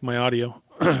playing back my audio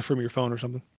from your phone or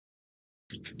something.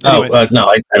 Anyway. No,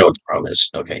 I know what the problem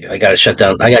is. Okay, I got to shut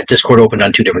down. I got Discord open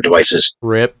on 2 different devices.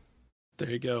 RIP. There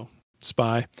you go.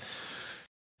 Spy.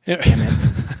 Damn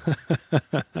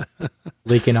it.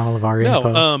 Leaking all of our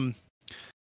info.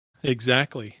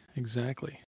 Exactly.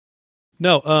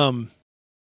 No,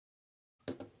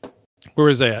 where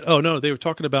was I at? Oh no, they were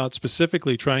talking about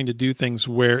specifically trying to do things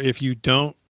where if you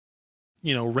don't,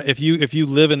 if you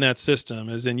live in that system,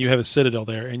 as in you have a citadel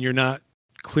there, and you're not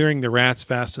clearing the rats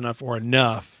fast enough or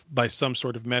enough by some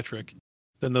sort of metric,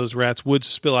 then those rats would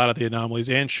spill out of the anomalies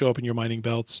and show up in your mining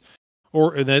belts.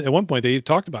 Or and then at one point they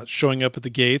talked about showing up at the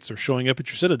gates or showing up at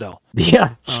your citadel.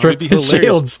 Yeah, strip it'd the be hilarious.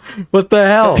 shields. What the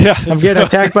hell? Yeah. I'm getting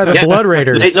attacked by the Yeah. Blood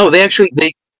Raiders.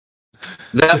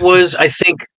 That was, I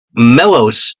think,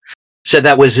 Melos said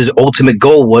that was his ultimate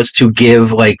goal, was to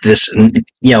give like this,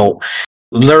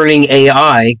 learning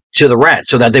AI to the rats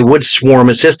so that they would swarm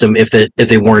a system if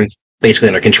they weren't basically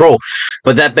under control.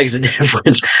 But that begs the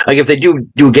difference. Like if they do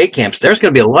gate camps, there's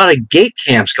going to be a lot of gate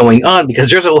camps going on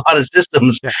because there's a lot of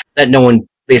systems that no one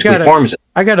basically farms it.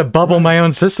 I got to bubble my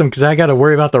own system because I got to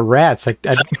worry about the rats.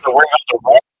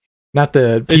 Not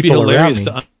the It'd be people around hilarious me.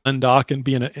 to undock and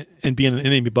be in an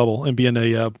enemy bubble and be in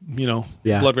a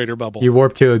Blood Raider bubble. You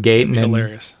warp to a gate and then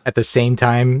hilarious. at the same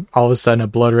time, all of a sudden a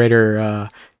Blood Raider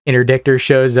interdictor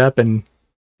shows up and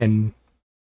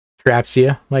traps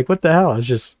you. Like, what the hell? I was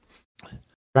just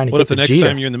trying to What get if the next Vegeta.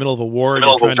 time you're in the middle of a war and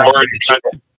you're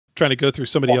trying to go through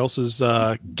somebody else's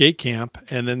gate camp,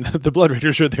 and then the Blood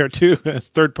Raiders are there too as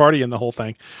third party in the whole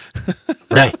thing?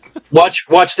 Right. Watch.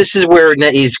 This is where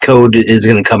NetEase code is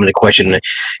going to come into question.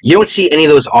 You don't see any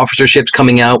of those officer ships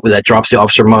coming out that drops the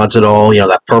officer mods at all.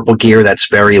 That purple gear that's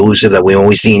very elusive that we've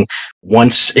only seen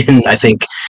once in, I think,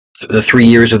 the 3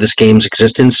 years of this game's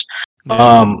existence.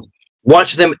 Yeah.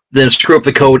 Watch them then screw up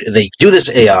the code. They do this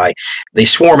AI. They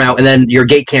swarm out, and then your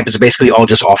gate camp is basically all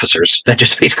just officers that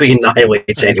just basically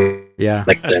annihilates anyone. Yeah.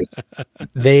 Like that.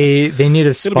 They need to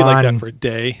It'll be like that spawn. for a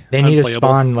day. They need to Unplayable.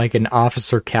 spawn like an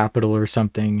officer capital or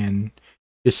something and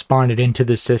just spawn it into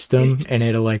the system, and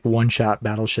it'll like one shot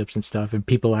battleships and stuff. And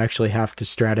people actually have to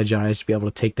strategize to be able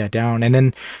to take that down. And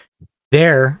then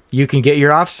there you can get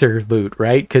your officer loot,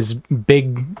 right? Because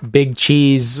big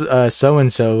cheese so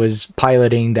and so is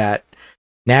piloting that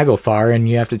Naglfar, and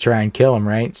you have to try and kill him,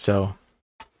 right? So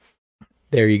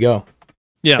there you go.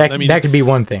 Yeah, that could be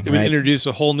one thing. It would right? introduce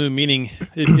a whole new meaning.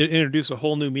 It introduce a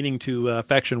whole new meaning to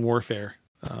faction warfare.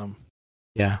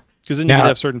 Yeah, because then you could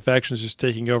have certain factions just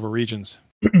taking over regions.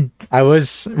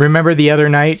 Remember the other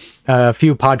night, a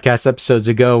few podcast episodes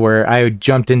ago, where I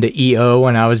jumped into EO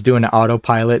and I was doing an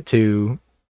autopilot to.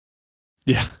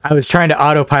 Yeah, I was trying to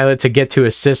autopilot to get to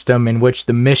a system in which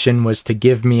the mission was to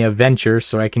give me a venture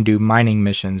so I can do mining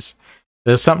missions.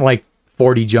 There's something like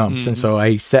 40 jumps, and so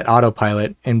I set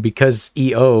autopilot, and because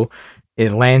EO,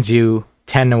 it lands you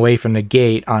 10 away from the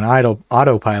gate on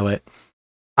autopilot,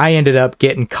 I ended up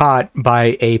getting caught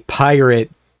by a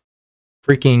pirate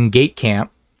freaking gate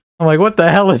camp. I'm like, what the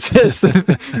hell is this?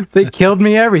 They killed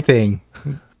me, everything.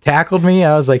 Tackled me,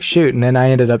 I was like, shoot, and then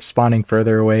I ended up spawning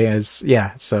further away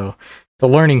so it's a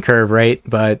learning curve, right?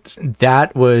 But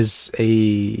that was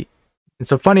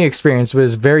it's a funny experience. It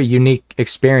was a very unique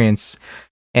experience.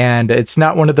 And it's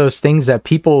not one of those things that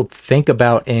people think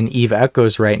about in Eve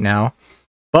Echoes right now.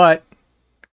 But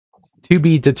to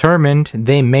be determined,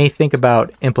 they may think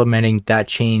about implementing that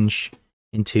change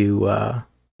into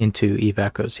Eve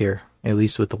Echoes here, at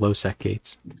least with the low sec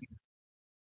gates.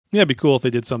 Yeah, it'd be cool if they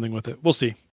did something with it. We'll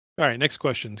see. All right, next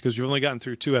question, because you've only gotten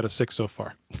through 2 out of 6 so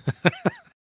far.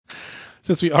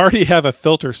 Since we already have a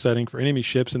filter setting for enemy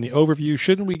ships in the overview,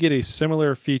 shouldn't we get a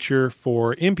similar feature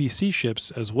for NPC ships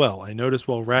as well? I noticed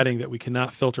while ratting that we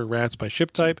cannot filter rats by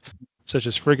ship type, such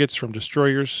as frigates from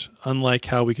destroyers, unlike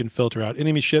how we can filter out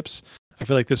enemy ships. I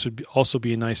feel like this would also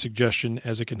be a nice suggestion,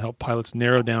 as it can help pilots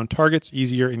narrow down targets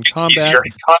easier in combat.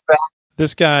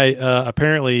 This guy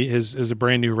apparently is a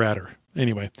brand new ratter.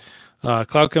 Anyway,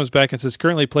 Cloud comes back and says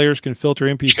currently players can filter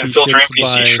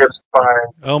NPC ships by...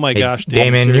 Oh my gosh,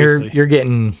 Damon, you're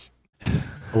getting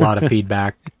a lot of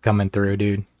feedback coming through,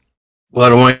 dude.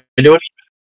 What am I doing?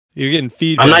 You're getting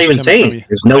feedback. I'm not even saying.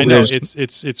 There's no. I know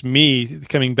it's me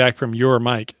coming back from your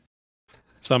mic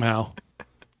somehow.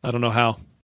 I don't know how.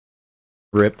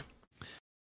 Rip.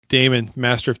 Damon,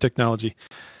 master of technology.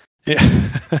 Yeah.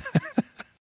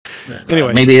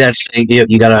 Anyway, maybe that's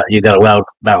you got a loud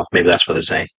mouth. Maybe that's what they're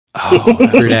saying. Oh,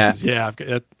 that's yeah,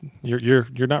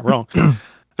 you're not wrong.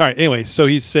 All right. Anyway, so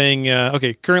he's saying,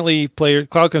 okay, currently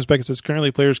Cloud comes back and says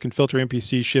currently players can filter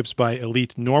NPC ships by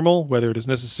elite normal. Whether it is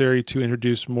necessary to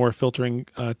introduce more filtering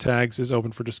tags is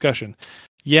open for discussion.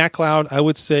 Yeah, Cloud, I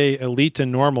would say elite to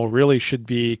normal really should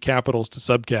be capitals to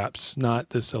subcaps, not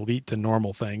this elite to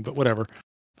normal thing. But whatever,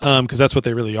 because that's what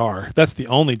they really are. That's the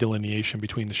only delineation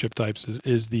between the ship types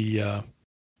is the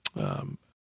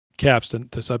caps to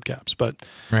subcaps. But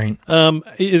Right.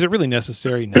 is it really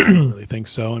necessary? No, I don't really think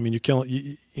so. I mean, you're killing.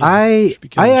 You know, I you should be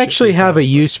killing shit actually pretty have a fast, but-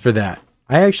 use for that.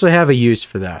 I actually have a use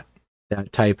for that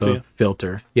type Do of you?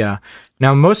 filter. Yeah.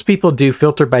 Now most people do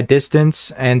filter by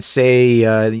distance and say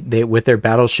they with their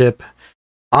battleship.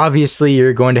 Obviously,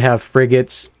 you're going to have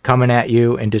frigates coming at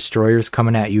you and destroyers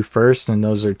coming at you first, and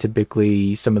those are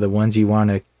typically some of the ones you want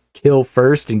to kill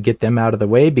first and get them out of the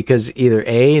way, because either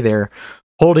A, they're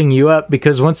holding you up,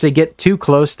 because once they get too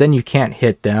close, then you can't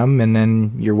hit them, and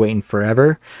then you're waiting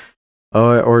forever.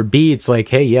 Or B, it's like,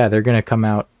 hey, yeah, they're gonna come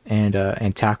out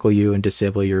and tackle you and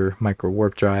disable your micro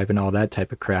warp drive and all that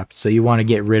type of crap. So you want to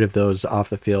get rid of those off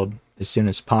the field as soon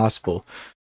as possible.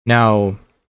 Now,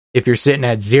 if you're sitting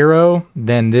at 0,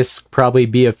 then this probably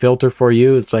be a filter for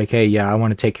you. It's like, hey, yeah, I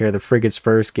want to take care of the frigates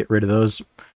first, get rid of those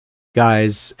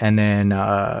guys, and then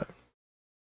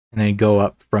go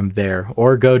up from there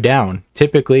or go down.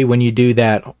 Typically, when you do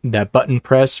that button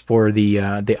press for the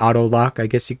auto lock, I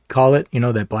guess you could call it,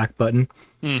 that black button.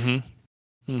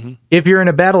 If you're in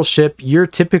a battleship, you're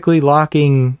typically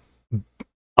locking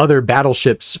other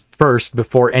battleships first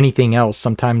before anything else,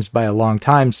 sometimes by a long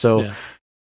time. So Yeah.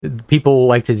 people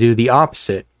like to do the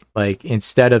opposite. Like,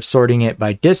 instead of sorting it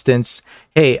by distance,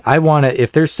 hey, I want to,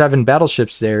 if there's 7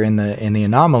 battleships there in the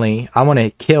anomaly, I want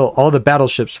to kill all the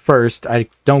battleships first. I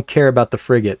don't care about the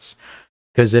frigates,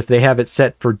 because if they have it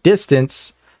set for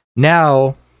distance,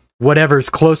 now whatever's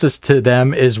closest to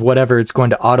them is whatever it's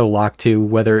going to auto lock to,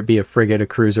 whether it be a frigate, a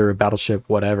cruiser, a battleship,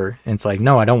 whatever. And it's like,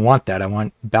 no, I don't want that. I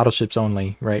want battleships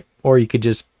only, right? Or you could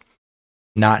just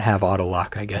not have auto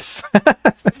lock, I guess.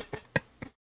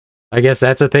 I guess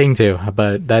that's a thing too,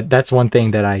 but that's one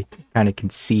thing that I kind of can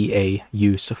see a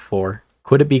use for.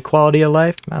 Could it be quality of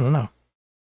life? I don't know.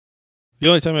 The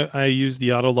only time I use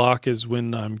the auto lock is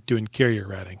when I'm doing carrier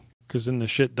ratting, because then the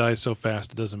shit dies so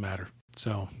fast it doesn't matter.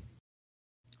 So,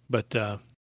 but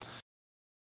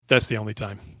that's the only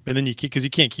time. And then because you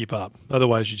can't keep up.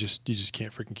 Otherwise, you just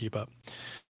can't freaking keep up.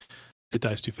 It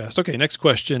dies too fast. Okay, next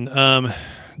question.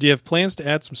 Do you have plans to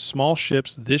add some small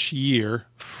ships this year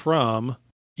from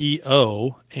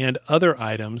EO and other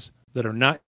items that are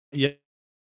not yet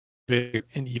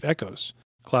in Eve Echoes?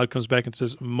 Cloud comes back and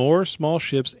says more small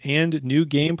ships and new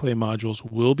gameplay modules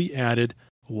will be added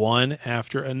one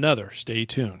after another. Stay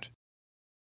tuned.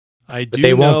 I do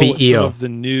they won't know be what EO. some of the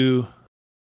new.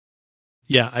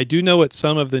 Yeah, I do know what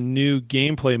some of the new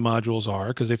gameplay modules are,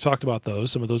 because they've talked about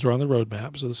those. Some of those are on the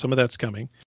roadmap, so some of that's coming.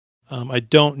 I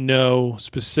don't know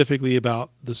specifically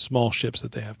about the small ships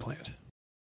that they have planned.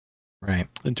 Right.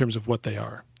 In terms of what they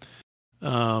are.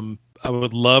 I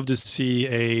would love to see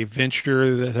a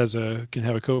Venture that can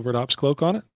have a covert ops cloak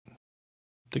on it.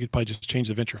 They could probably just change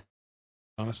the Venture,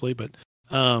 honestly, but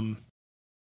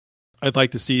I'd like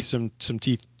to see some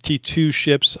T2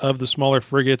 ships of the smaller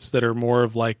frigates that are more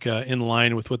of like in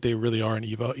line with what they really are in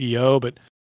EO, but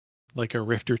like a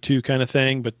Rifter 2 kind of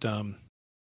thing, but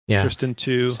Yeah. Tristan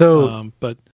 2. So,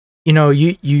 but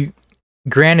you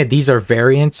granted, these are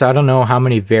variants. I don't know how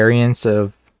many variants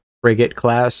of frigate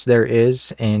class there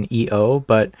is in EO,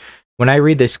 but when I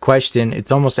read this question, it's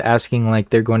almost asking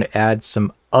like they're going to add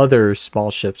some other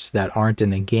small ships that aren't in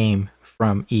the game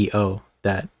from EO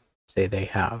that say they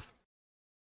have.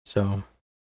 So,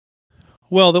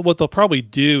 well, what they'll probably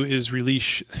do is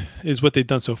is what they've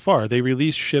done so far. They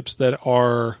release ships that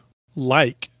are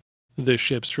like the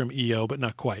ships from EO, but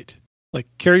not quite. Like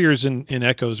carriers in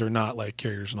Echoes are not like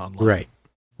carriers in Online. right.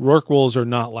 Rorquals are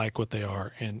not like what they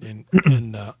are in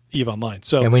EVE Online.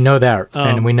 So, And we know that,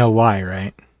 and we know why,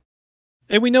 right?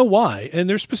 and we know why, and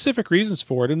there's specific reasons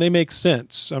for it, and they make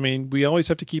sense. I mean, we always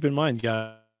have to keep in mind,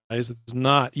 guys, that it's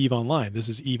not EVE Online. This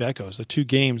is EVE Echoes. The two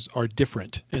games are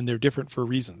different, and they're different for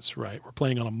reasons, right? We're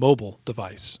playing on a mobile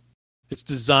device. It's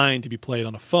designed to be played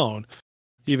on a phone,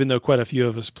 even though quite a few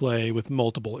of us play with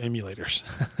multiple emulators.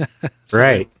 So,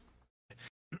 Right.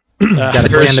 Gotta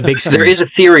play on the big screen. There is a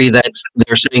theory that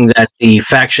they're saying that the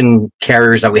faction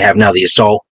carriers that we have now, the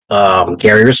assault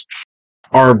carriers,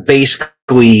 are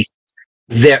basically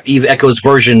their Eve Echo's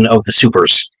version of the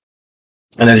supers,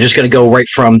 and they're just going to go right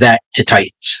from that to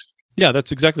Titans. Yeah,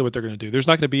 that's exactly what they're going to do. There's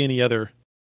not going to be any other.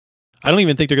 I don't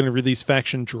even think they're going to release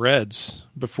faction dreads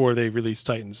before they release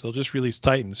Titans. They'll just release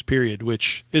Titans, period,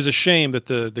 which is a shame that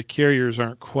the carriers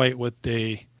aren't quite what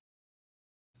they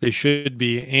should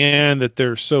be, and that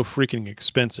they're so freaking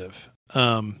expensive.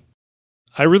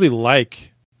 I really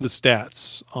like the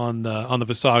stats on the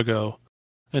Visago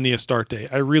and the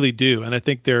Astarte. I really do, and I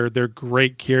think they're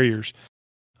great carriers.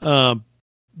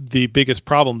 The biggest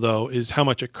problem, though, is how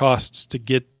much it costs to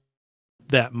get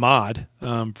that mod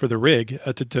for the rig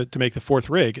to make the fourth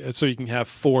rig, so you can have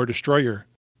 4 destroyer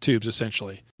tubes,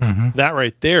 essentially. Mhm. That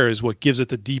right there is what gives it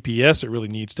the DPS it really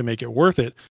needs to make it worth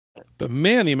it. But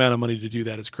man, the amount of money to do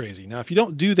that is crazy. Now, if you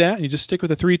don't do that and you just stick with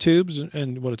the 3 tubes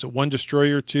and what it's a 1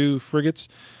 destroyer, 2 frigates,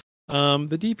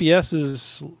 the DPS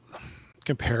is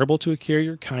comparable to a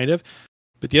carrier, kind of,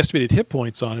 but the estimated hit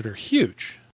points on it are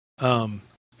huge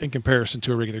in comparison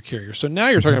to a regular carrier. So now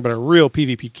you're talking about a real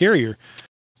PvP carrier,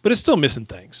 but it's still missing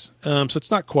things. So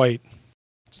it's not quite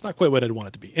what I'd want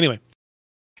it to be. Anyway,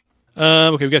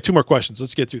 okay, we got 2 more questions.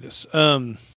 Let's get through this.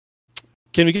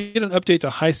 Can we get an update to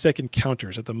high-sec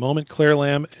encounters? At the moment, Claire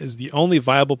Lamb is the only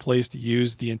viable place to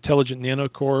use the intelligent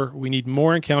nanocore. We need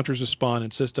more encounters to spawn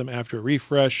in system after a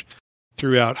refresh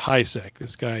throughout high-sec.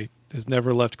 This guy has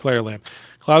never left Claire Lamb.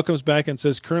 Cloud comes back and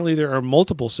says, currently there are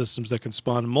multiple systems that can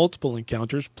spawn multiple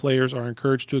encounters. Players are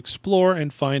encouraged to explore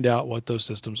and find out what those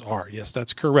systems are. Yes,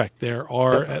 that's correct. There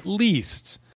are at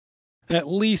least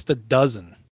a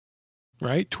dozen,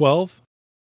 right? 12?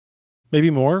 Maybe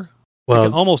more? I can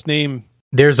Well, almost name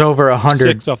there's over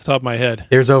 100. 6 off the top of my head.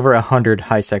 There's over 100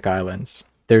 high-sec islands.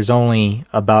 There's only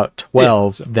about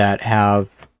 12 so- that have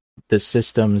the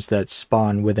systems that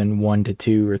spawn within 1 to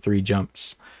 2 or 3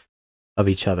 jumps of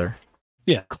each other.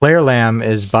 Yeah. Claire Lamb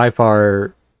is by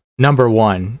far number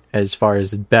 1 as far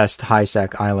as best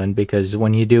high-sec island, because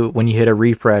when you hit a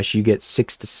refresh, you get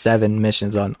 6 to 7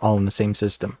 missions on all in the same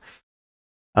system.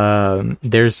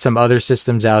 There's some other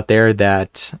systems out there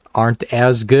that aren't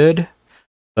as good,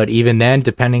 but even then,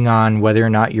 depending on whether or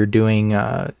not you're doing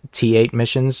T8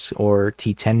 missions or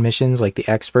T10 missions like the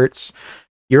experts,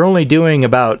 you're only doing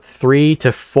about 3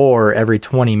 to 4 every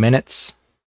 20 minutes.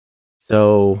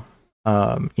 So,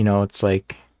 it's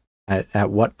like, at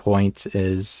what point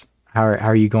is how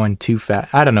are you going too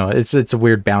fast? I don't know. It's a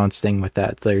weird balance thing with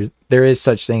that. There is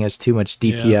such thing as too much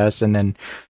DPS, and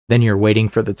then you're waiting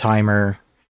for the timer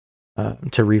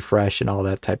to refresh and all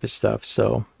that type of stuff.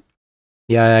 So,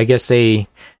 yeah, I guess they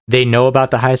know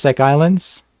about the high-sec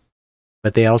islands,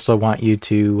 but they also want you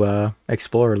to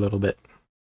explore a little bit.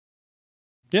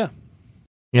 Yeah.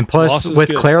 And plus, Loss is with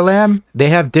good. Claire Lamb, they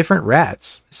have different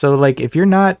rats. So, like, if you're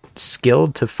not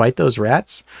skilled to fight those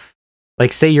rats,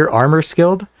 like, say you're armor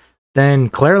skilled, then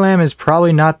Claire Lamb is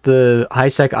probably not the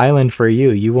high-sec island for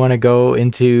you. You want to go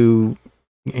into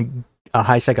a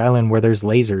high-sec island where there's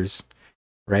lasers,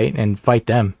 right? And fight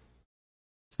them.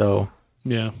 So,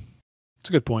 Yeah. It's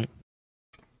a good point.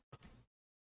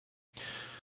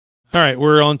 All right,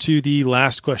 we're on to the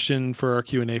last question for our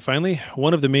Q&A finally.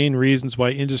 One of the main reasons why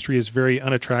industry is very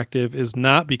unattractive is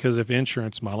not because of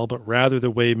insurance model, but rather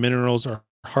the way minerals are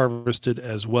harvested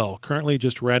as well. Currently,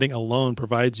 just ratting alone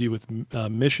provides you with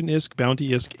mission ISK, bounty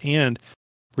ISK, and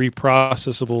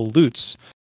reprocessable loots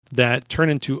that turn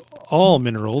into all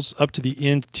minerals up to the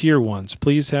end tier ones.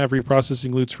 Please have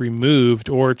reprocessing loots removed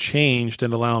or changed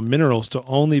and allow minerals to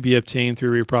only be obtained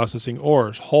through reprocessing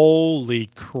ores. Holy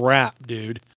crap,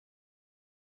 dude.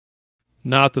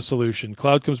 Not the solution.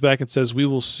 Cloud comes back and says, we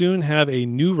will soon have a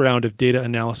new round of data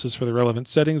analysis for the relevant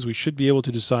settings. We should be able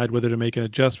to decide whether to make an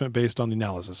adjustment based on the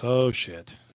analysis. Oh,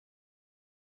 shit.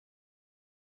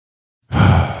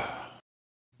 I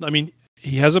mean,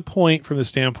 he has a point from the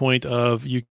standpoint of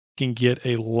you can get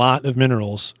a lot of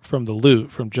minerals from the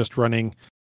loot from just running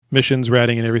missions,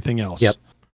 ratting, and everything else. Yep.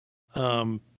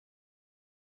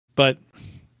 But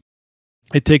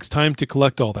it takes time to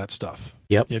collect all that stuff.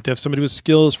 Yep. You have to have somebody with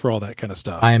skills for all that kind of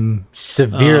stuff. I'm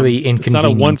severely inconvenienced. It's not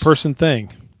a one-person thing.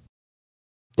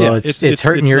 Well, it's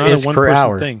hurting your not a ISK per one-person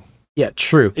hour. thing. Yeah,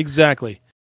 true. Exactly.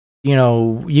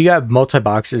 You got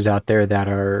multi-boxers out there that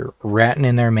are ratting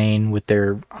in their main with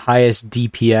their highest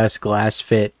DPS glass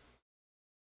fit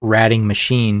ratting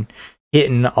machine,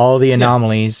 hitting all the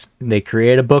anomalies. They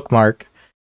create a bookmark,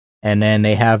 and then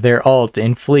they have their alt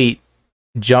in fleet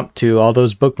jump to all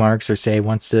those bookmarks, or say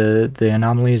once the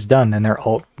anomaly is done, then their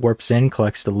alt warps in,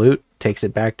 collects the loot, takes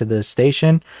it back to the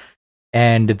station,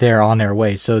 and they're on their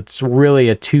way. So it's really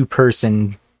a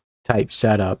 2-person type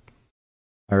setup,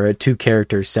 or a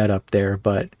 2-character setup there.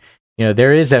 But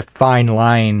there is a fine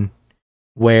line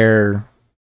where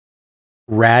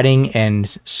ratting and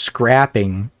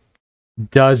scrapping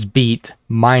does beat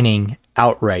mining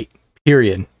outright,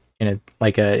 period. It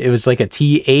was like a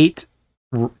T8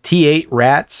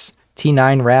 rats,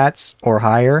 T9 rats or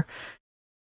higher.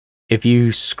 If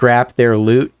you scrap their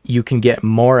loot, you can get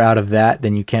more out of that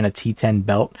than you can a T10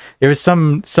 belt. There was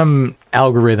some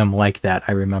algorithm like that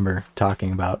I remember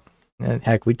talking about.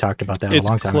 Heck, we talked about that a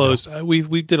long time close. ago.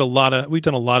 We've done a lot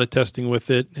of testing with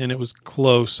it, and it was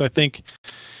close. I think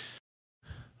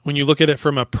when you look at it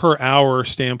from a per hour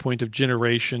standpoint of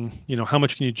generation, how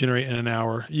much can you generate in an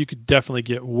hour? You could definitely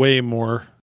get way more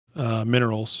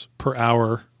minerals per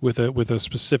hour with a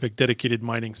specific dedicated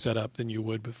mining setup than you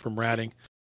would from ratting.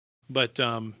 But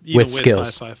even with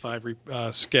skills.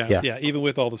 555 scav, yeah, even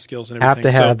with all the skills and Have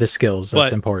everything, to have the skills.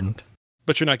 That's important.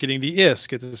 But you're not getting the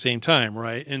ISK at the same time,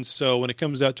 right? And so when it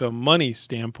comes out to a money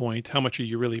standpoint, how much are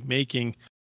you really making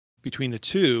between the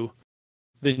two?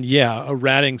 Then yeah, a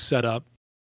ratting setup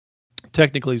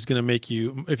technically is going to make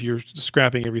you, if you're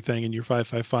scrapping everything and you're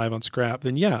 555 on scrap,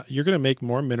 then yeah, you're going to make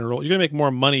more mineral. You're going to make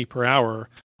more money per hour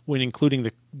when including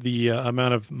the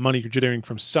amount of money you're generating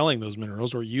from selling those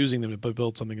minerals or using them to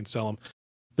build something and sell them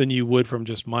than you would from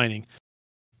just mining,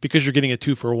 because you're getting a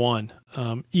 2-for-1.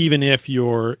 Even if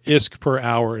your ISK per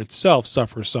hour itself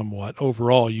suffers somewhat,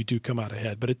 overall you do come out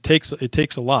ahead. But it takes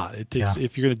a lot. It takes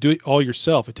if you're going to do it all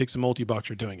yourself, it takes a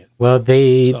multi-boxer doing it. Well,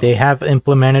 they have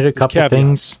implemented a couple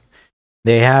things.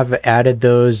 They have added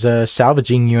those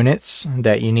salvaging units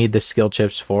that you need the skill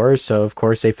chips for. So, of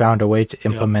course, they found a way to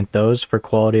implement those for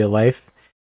quality of life.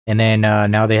 And then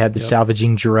now they have the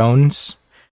salvaging drones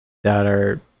that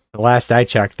are, the last I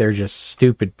checked, they're just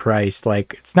stupid priced.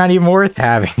 Like, it's not even worth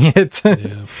having it.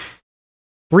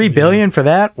 $3 billion for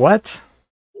that? What?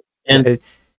 And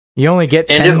you only get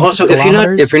 10 and also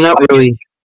kilometers? if you're not really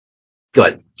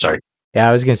good, sorry. Yeah,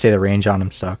 I was gonna say the range on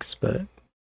them sucks, but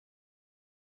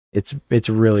it's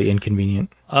really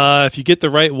inconvenient. If you get the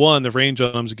right one, the range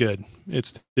on them's good.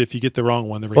 It's if you get the wrong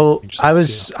one, the range. Well,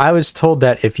 I was told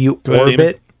that if you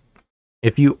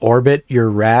orbit your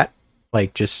rat,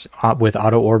 like just with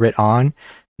auto orbit on,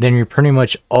 then you're pretty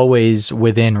much always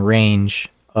within range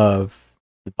of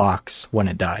the box when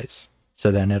it dies.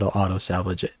 So then it'll auto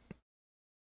salvage it.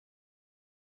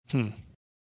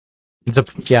 It's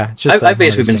just I've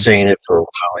basically been saying it for a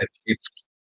while.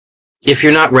 If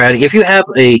you're not ratting, if you have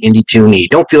a Indy 2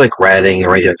 need, don't feel like ratting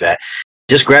or anything like that.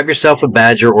 Just grab yourself a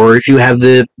Badger, or if you have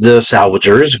the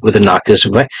salvagers with a Noctis,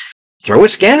 throw a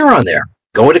scanner on there.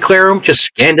 Go into Clarum, just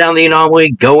scan down the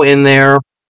anomaly, go in there,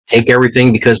 take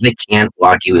everything, because they can't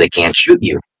block you, they can't shoot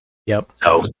you. Yep.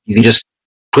 So you can just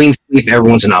clean sweep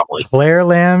everyone's anomaly. Flare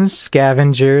Lamb's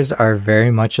scavengers are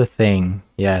very much a thing.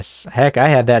 Yes. Heck, I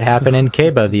had that happen in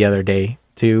Keba the other day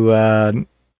to an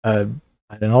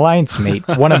alliance mate.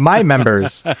 One of my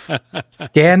members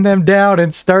scanned them down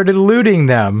and started looting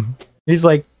them. He's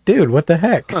like, dude, what the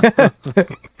heck?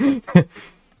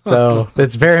 So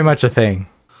it's very much a thing.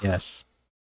 Yes.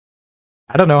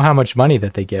 I don't know how much money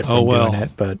that they get from doing it,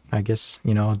 but I guess,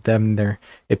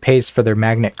 it pays for their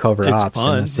magnet cover it's ops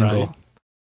fun, in a single. right?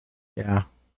 Yeah.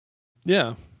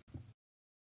 Yeah.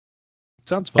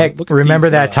 Sounds fun. Heck, remember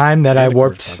that time that I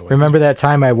warped? Remember that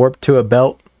time I warped to a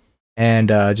belt and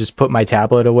just put my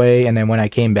tablet away, and then when I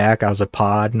came back, I was a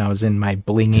pod and I was in my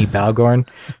blingy Balgorn.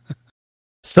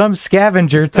 Some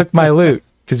scavenger took my loot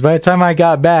because by the time I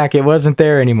got back, it wasn't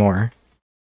there anymore.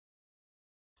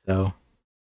 So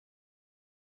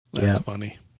that's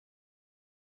funny.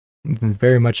 It's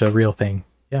very much a real thing.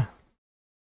 Yeah.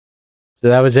 So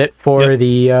that was it for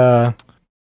the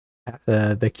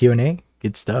Q&A.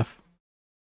 Good stuff.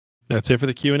 That's it for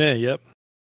the Q&A. Yep.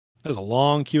 That was a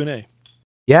long Q&A.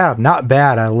 Yeah, not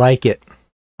bad. I like it.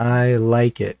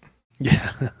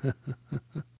 Yeah.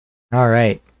 All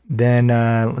right. Then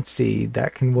let's see.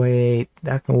 That can wait.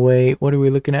 What are we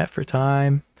looking at for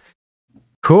time?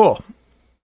 Cool.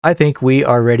 I think we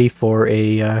are ready for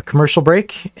a commercial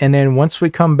break. And then once we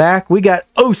come back, we got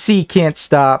OC Can't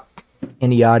Stop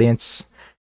in the audience.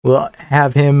 We'll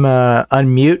have him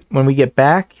unmute when we get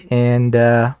back and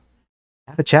have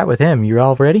a chat with him. You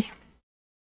all ready?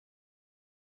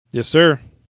 Yes, sir.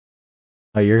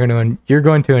 Oh, you're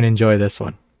going to enjoy this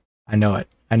one. I know it.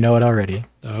 I know it already.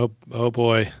 Oh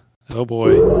boy. Oh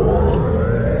boy.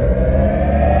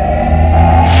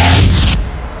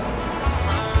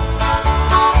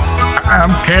 I'm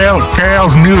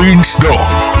Cal's New Eden Store.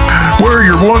 We're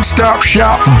your one-stop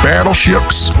shop for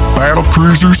battleships, battle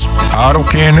cruisers,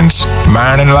 autocannons,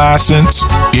 mining license,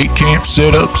 gate camp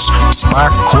setups,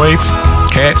 spike quaif,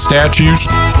 cat statues,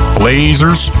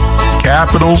 lasers,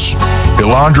 capitals,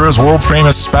 Elandra's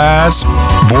world-famous spies,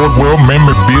 Void World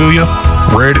memorabilia,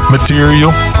 Reddit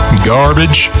material,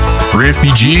 garbage,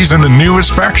 refugees, and the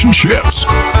newest faction ships.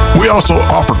 We also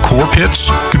offer core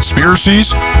kits,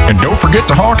 conspiracies, and don't forget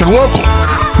to honk and local.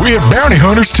 We have bounty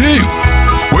hunters too.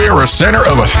 We are a center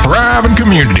of a thriving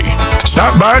community.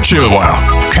 Stop by and chill a while.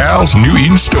 Cal's New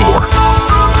Eden Store.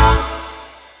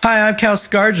 Hi, I'm Cal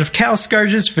Scarge of Cal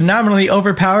Scarge's phenomenally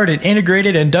overpowered and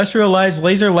integrated industrialized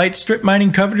laser light strip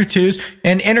mining Covenant 2s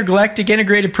and intergalactic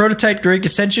integrated prototype Drake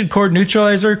Ascension Core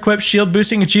neutralizer equipped shield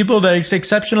boosting achievable that is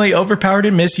exceptionally overpowered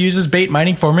and misuses bait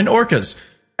mining foreman orcas.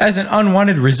 As an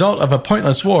unwanted result of a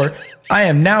pointless war, I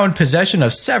am now in possession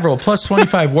of several plus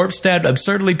 25 warp stabbed,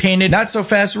 absurdly painted, not so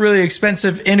fast, really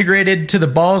expensive, integrated to the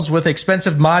balls with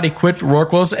expensive mod equipped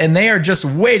Rorquals, and they are just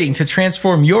waiting to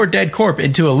transform your dead corp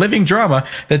into a living drama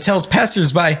that tells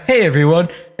passersby, hey everyone,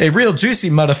 a real juicy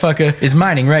motherfucker is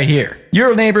mining right here.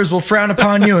 Your neighbors will frown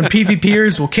upon you and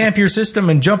PvPers will camp your system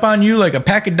and jump on you like a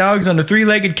pack of dogs on a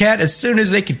three-legged cat as soon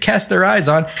as they could cast their eyes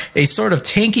on a sort of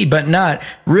tanky but not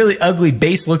really ugly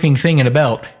base-looking thing in a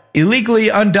belt. Illegally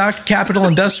undocked capital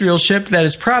industrial ship that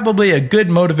is probably a good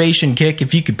motivation kick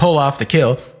if you could pull off the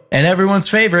kill. And everyone's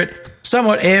favorite,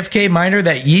 somewhat AFK miner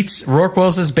that yeets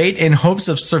Rorquals as bait in hopes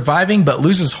of surviving but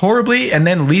loses horribly and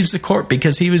then leaves the corp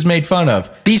because he was made fun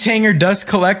of. These hanger dust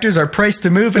collectors are priced to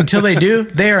move until they do.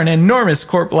 They are an enormous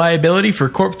corp liability for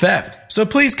corp theft. So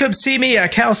please come see me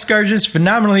at Cal Scarge's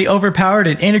phenomenally overpowered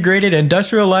and integrated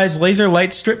industrialized laser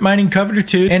light strip mining coveter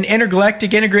 2 and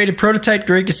intergalactic integrated prototype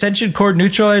Drake Ascension core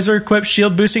neutralizer equipped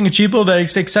shield boosting achievable that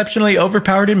is exceptionally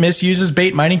overpowered and misuses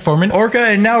bait mining form an Orca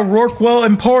and now Rorqual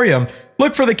Emporium.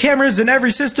 Look for the cameras in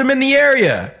every system in the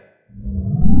area.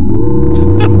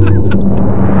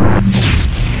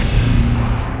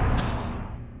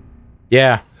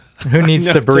 Yeah. Who needs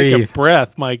to breathe? Take a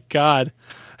breath. My God.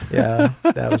 Yeah,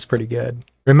 that was pretty good.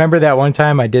 Remember that one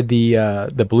time I did the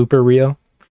blooper reel?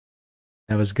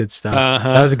 That was good stuff.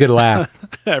 Uh-huh. That was a good laugh.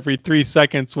 Every 3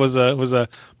 seconds was a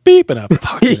beep and a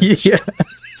fuck. Yeah.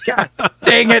 God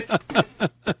dang it.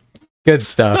 Good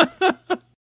stuff.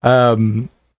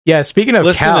 Yeah, speaking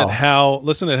of Cal.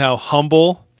 Listen to how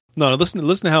humble. No, listen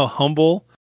to how humble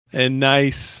and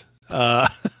nice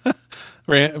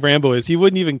Rambo is. He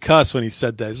wouldn't even cuss when he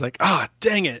said that. He's like,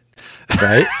 dang it.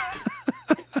 Right?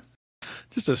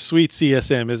 Just a sweet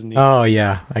CSM, isn't he? Oh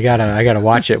yeah, I gotta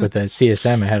watch it with the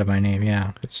CSM ahead of my name.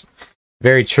 Yeah, it's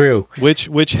very true.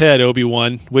 Which head,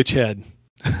 Obi-Wan? Which head?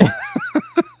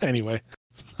 Anyway,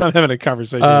 I'm having a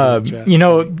conversation. With the chat. You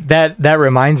know that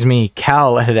reminds me.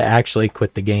 Cal had actually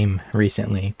quit the game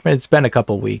recently. It's been a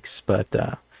couple weeks, but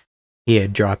he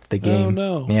had dropped the game.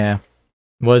 Oh no! Yeah,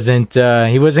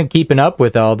 he wasn't keeping up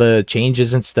with all the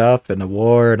changes and stuff and the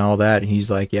war and all that. He's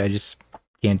like, yeah, I just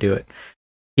can't do it.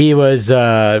 He was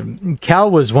Cal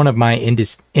was one of my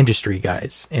industry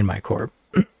guys in my corp.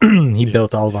 He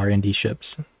built all of our indie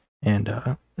ships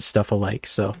and stuff alike.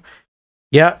 So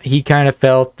yeah, he kind of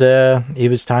felt it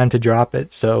was time to drop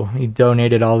it. So he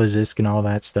donated all his ISK and all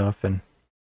that stuff, and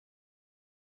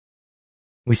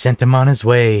we sent him on his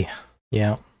way.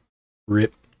 Yeah,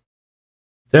 rip.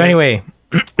 So anyway,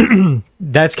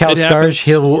 that's Cal Scarge.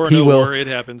 It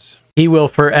happens. He will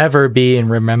forever be in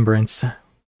remembrance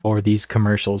for these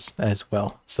commercials as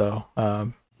well. So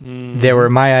they were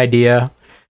my idea.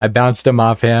 I bounced them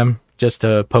off him just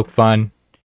to poke fun,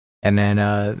 and then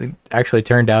it actually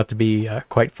turned out to be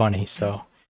quite funny. So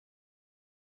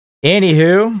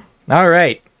anywho, all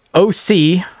right,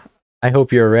 OC, I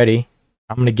hope you're ready.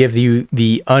 I'm going to give you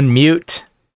the unmute,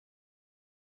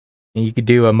 and you could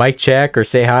do a mic check or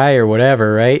say hi or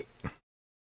whatever, right?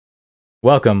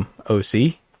 Welcome,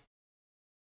 OC.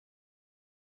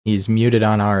 He's muted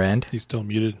on our end. He's still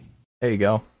muted. There you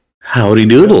go. Howdy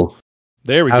doodle.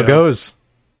 There we go. How goes?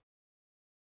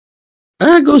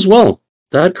 It goes well.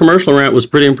 That commercial rant was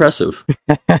pretty impressive.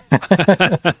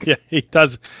 Yeah, he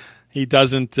does. He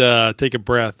doesn't take a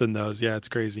breath in those. Yeah, it's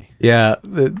crazy. Yeah,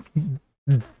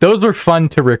 those were fun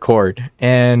to record,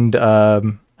 and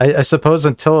I suppose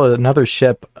until another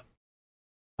ship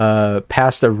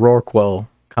past a Rorqual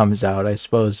comes out, I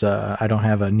suppose I don't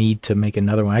have a need to make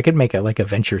another one. I could make it like a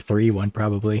Venture 3 one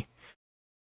probably,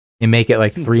 and make it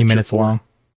like 3 minutes long.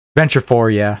 Venture 4,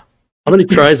 yeah. How many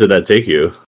tries did that take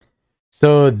you?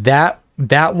 So that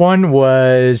one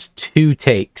was 2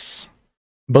 takes.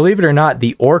 Believe it or not,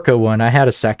 the Orca one, I had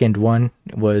a second one.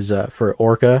 It was for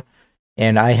Orca,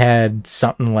 and I had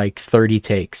something like 30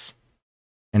 takes.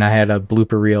 And I had a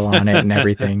blooper reel on it and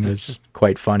everything. It was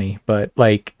quite funny. But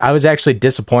like, I was actually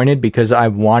disappointed because I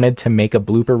wanted to make a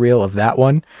blooper reel of that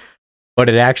one, but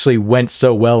it actually went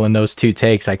so well in those 2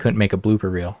 takes, I couldn't make a blooper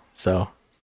reel. So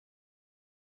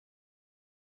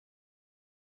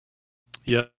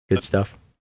yeah, good stuff.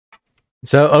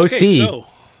 So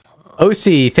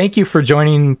OC, thank you for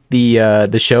joining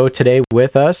the show today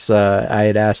with us. I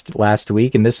had asked last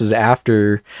week, and this was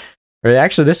after. Or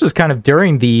actually, this was kind of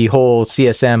during the whole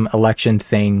CSM election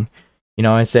thing. You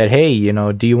know, I said, hey, you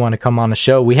know, do you want to come on the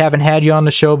show? We haven't had you on the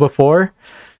show before.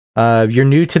 You're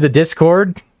new to the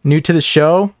Discord, new to the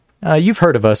show. You've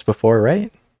heard of us before,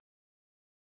 right?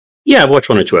 Yeah, I've watched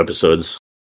 1 or 2 episodes.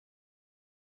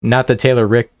 Not the Taylor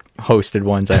Rick hosted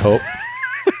ones, I hope.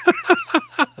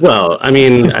 Well, I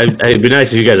mean, it'd be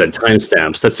nice if you guys had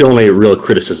timestamps. That's the only real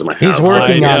criticism I have. He's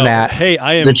working I on know. that. Hey,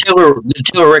 I am The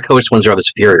two Rick host ones are the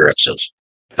superior episodes.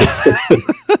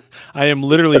 I am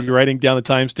literally writing down the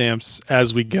timestamps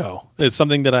as we go. It's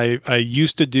something that I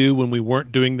used to do when we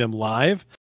weren't doing them live.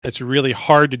 It's really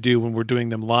hard to do when we're doing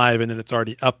them live and then it's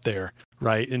already up there,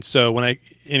 right? And so when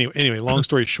anyway, long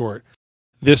story short,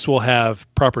 this will have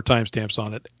proper timestamps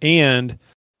on it, and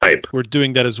Type. we're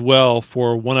doing that as well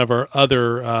for one of our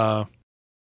other I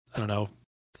don't know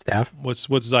Staff. what's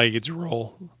Zygid's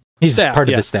role. He's Staff, part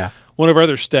of yeah. the staff. One of our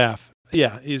other staff.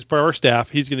 Yeah, he's part of our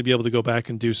staff. He's going to be able to go back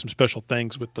and do some special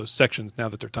things with those sections now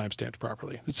that they're timestamped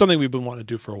properly. It's something we've been wanting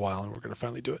to do for a while, and we're going to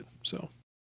finally do it. So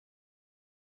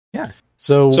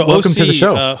So welcome OC, to the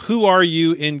show. Who are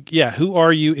you in? Yeah, who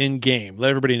are you in game? Let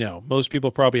everybody know. Most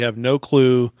people probably have no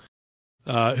clue.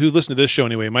 Who listen to this show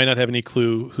anyway might not have any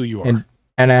clue who you are.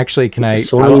 And actually, can I?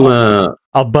 So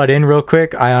I'll butt in real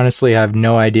quick. I honestly have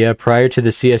no idea. Prior to the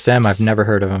CSM, I've never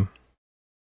heard of him.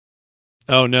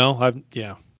 Oh no,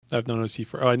 I've known OC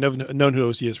for. I've known who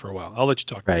OC is for a while. I'll let you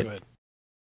talk. Right. Go ahead.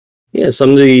 Yes,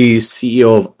 I'm the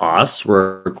CEO of OS.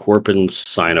 We're a corp in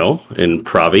Sino in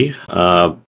Pravi.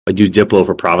 I do Diplo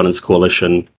for Providence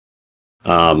Coalition.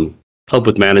 Help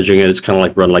with managing it. It's kind of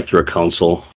like run like through a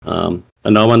council. And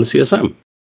now I'm on the CSM.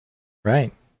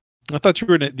 Right. I thought you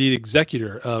were the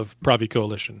executor of Pravi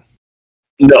Coalition.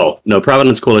 No,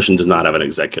 Providence Coalition does not have an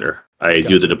executor. I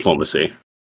do the diplomacy.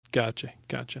 Gotcha.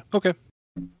 Okay.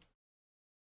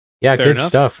 Yeah, Fair good enough.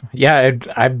 stuff. Yeah,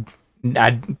 I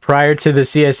prior to the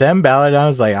CSM ballot, I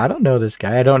was like, I don't know this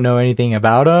guy. I don't know anything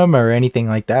about him or anything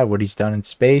like that. What he's done in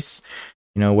space,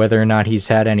 whether or not he's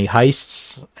had any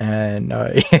heists and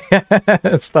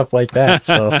stuff like that.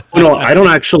 So I don't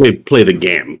actually play the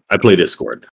game. I play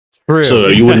Discord. true. So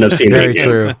you wouldn't have seen Very the game.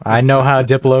 true. I know how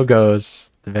Diplo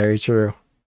goes. Very true.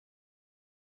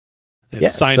 It's Yeah,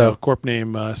 Sino, so- corp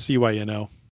name CYNO.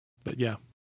 But yeah.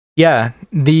 Yeah,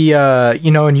 the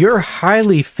and you're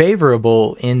highly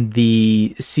favorable in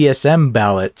the CSM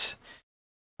ballot.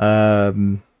 I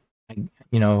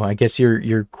guess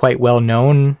you're quite well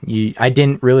known. I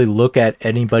didn't really look at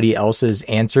anybody else's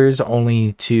answers,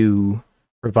 only to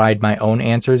provide my own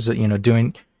answers.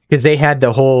 Doing because they had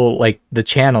the whole the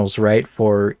channels right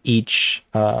for each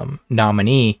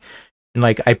nominee, and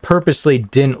I purposely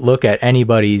didn't look at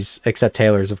anybody's except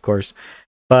Taylor's, of course,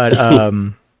 but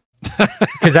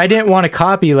because I didn't want to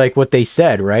copy what they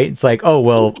said, right? It's oh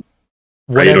well,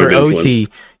 whatever Right, OC,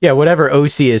 influenced. whatever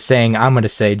OC is saying, I'm going to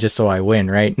say just so I win,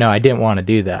 right? No, I didn't want to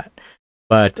do that,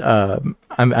 but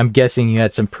I'm guessing you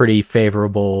had some pretty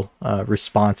favorable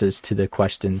responses to the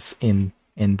questions in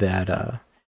that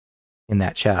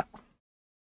chat.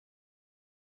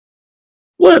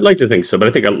 Well, I'd like to think so, but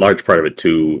I think a large part of it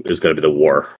too is going to be the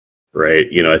war, right?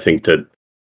 I think that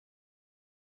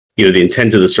the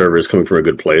intent of the server is coming from a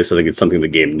good place. I think it's something the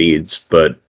game needs,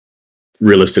 but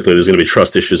realistically, there's going to be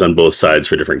trust issues on both sides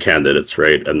for different candidates,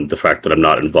 right? And the fact that I'm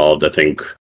not involved, I think,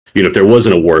 if there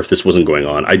wasn't a war, if this wasn't going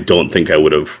on, I don't think I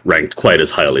would have ranked quite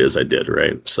as highly as I did,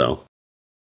 right? So,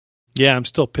 Yeah, I'm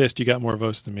still pissed you got more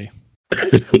votes than me.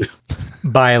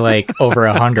 By over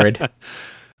 100.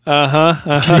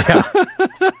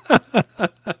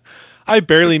 I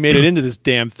barely made it into this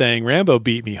damn thing. Rambo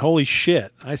beat me. Holy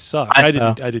shit. I suck. I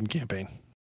didn't campaign.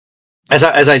 As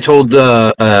I told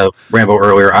Rambo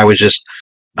earlier, I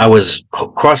was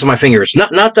crossing my fingers.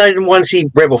 Not that I didn't want to see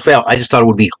Rambo fail. I just thought it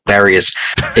would be hilarious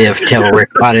if Taylor Rick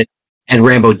got it and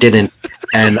Rambo didn't,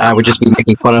 and I would just be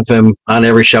making fun of him on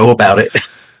every show about it.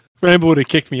 Rambo would have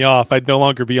kicked me off. I'd no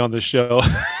longer be on this show.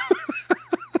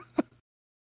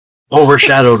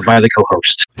 Overshadowed by the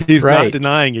co-host. He's Right. not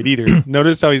denying it either.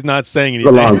 Notice how he's not saying a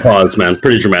anything. long pause, man.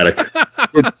 Pretty dramatic.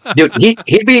 Dude,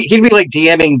 he'd be like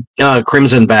DMing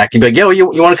Crimson back. He'd be like, "Yo, you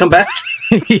want to come back?"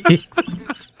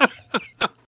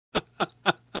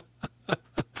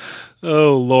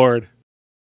 Oh Lord.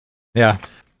 Yeah.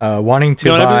 Wanting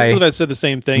to I buy. believe I said the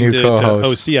same thing new to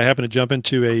co-host. OC. I happened to jump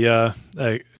into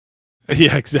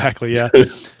yeah, exactly. Yeah.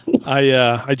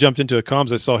 I jumped into a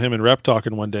comms. I saw him and Rep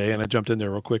talking one day, and I jumped in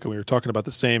there real quick, and we were talking about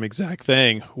the same exact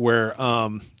thing. Where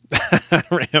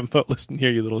Rambo, listen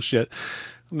here, you little shit.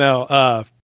 No,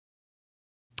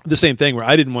 the same thing where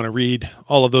I didn't want to read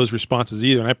all of those responses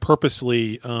either, and I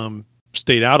purposely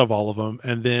stayed out of all of them.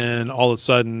 And then all of a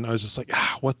sudden, I was just like,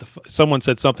 what the? Someone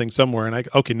said something somewhere, and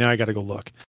okay, now I got to go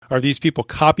look. Are these people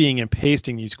copying and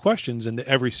pasting these questions into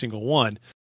every single one?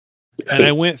 And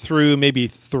I went through maybe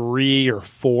 3 or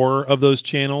 4 of those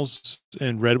channels,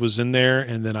 and Red was in there,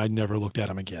 and then I never looked at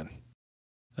him again.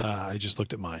 I just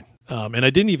looked at mine. And I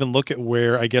didn't even look at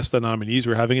where I guess the nominees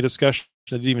were having a discussion.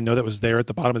 I didn't even know that was there at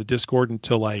the bottom of the Discord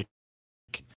until like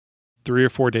 3 or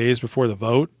 4 days before the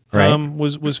vote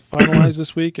was finalized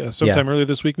this week. Sometime earlier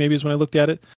this week, maybe is when I looked at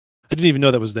it. I didn't even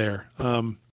know that was there.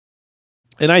 And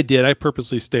I did. I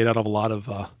purposely stayed out of a lot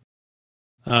of.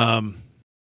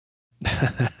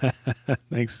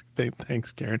 Thanks,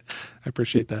 Karen. I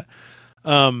appreciate that.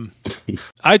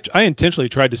 I intentionally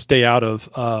tried to stay out of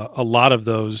a lot of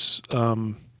those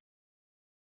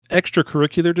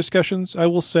extracurricular discussions. I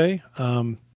will say,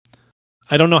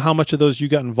 I don't know how much of those you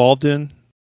got involved in,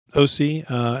 OC,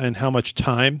 and how much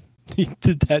time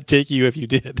did that take you if you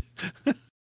did.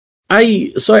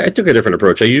 I took a different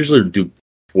approach. I usually do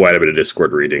quite a bit of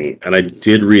Discord reading, and I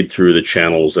did read through the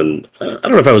channels, and I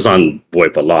don't know if I was on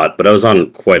VoIP a lot, but I was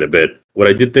on quite a bit. What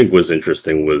I did think was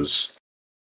interesting was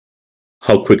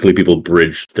how quickly people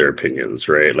bridged their opinions,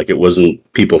 right? Like, it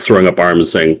wasn't people throwing up arms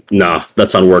saying, nah,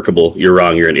 that's unworkable, you're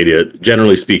wrong, you're an idiot.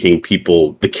 Generally speaking,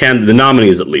 people, the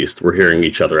nominees at least, were hearing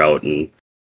each other out and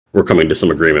were coming to some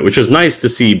agreement, which was nice to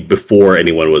see before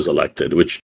anyone was elected,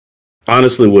 which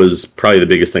honestly was probably the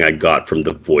biggest thing I got from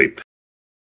the VoIP,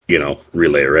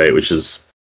 relay, right? Which is,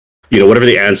 whatever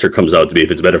the answer comes out to be,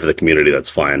 if it's better for the community, that's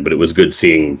fine. But it was good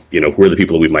seeing, who are the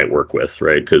people we might work with,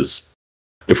 right? Because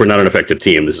if we're not an effective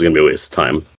team, this is going to be a waste of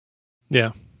time.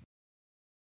 Yeah.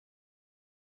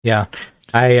 Yeah.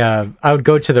 I would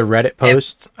go to the Reddit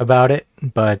post about it,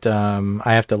 but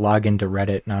I have to log into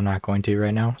Reddit, and I'm not going to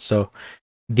right now. So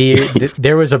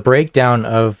there was a breakdown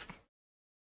of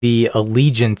the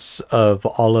allegiance of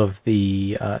all of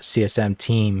the CSM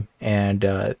team, and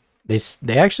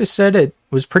they actually said it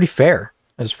was pretty fair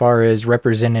as far as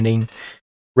representing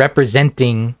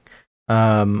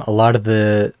a lot of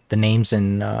the names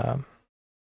in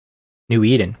New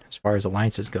Eden as far as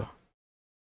alliances go.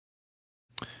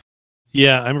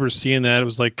 Yeah, I remember seeing that. It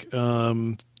was like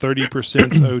 30%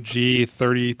 OG,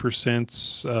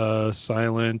 30%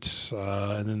 silent,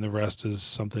 and then the rest is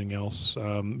something else.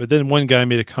 But then one guy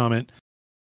made a comment.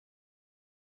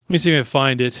 Let me see if I can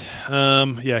find it.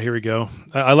 Yeah, here we go.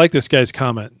 I like this guy's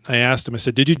comment. I asked him, I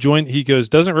said, did you join? He goes,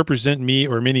 doesn't represent me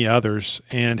or many others,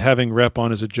 and having rep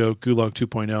on as a joke, Gulag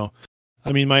 2.0.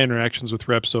 I mean, my interactions with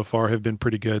rep so far have been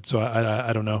pretty good, so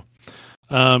I don't know.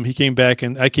 I came back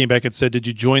and said, did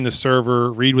you join the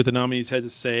server, read what the nominees had to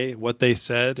say, what they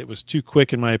said? It was too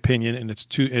quick in my opinion, and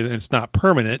it's not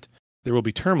permanent. There will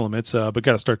be term limits, but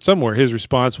got to start somewhere. His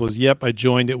response was, yep, I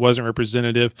joined. It wasn't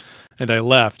representative, and I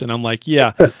left. And I'm like,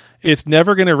 yeah, it's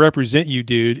never going to represent you,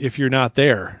 dude, if you're not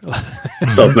there.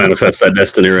 Self-manifest that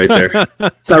destiny right there.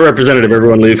 It's not representative.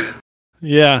 Everyone leave.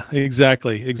 Yeah,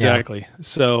 exactly. Yeah.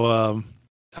 So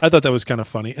I thought that was kind of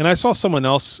funny. And I saw someone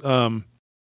else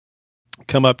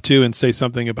come up to and say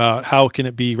something about how can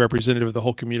it be representative of the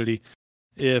whole community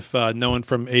if no one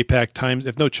from APAC times,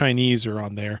 if no Chinese are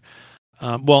on there.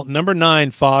 Well, number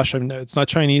 9, Fosh, it's not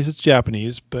Chinese, it's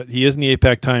Japanese, but he is in the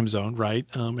APAC time zone, right?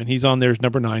 And he's on there as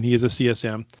number 9. He is a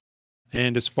CSM.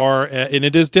 And and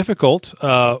it is difficult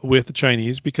with the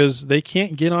Chinese because they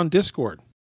can't get on Discord.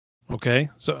 Okay,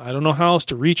 so I don't know how else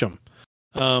to reach them.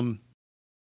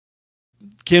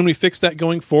 Can we fix that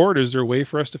going forward? Is there a way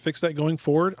for us to fix that going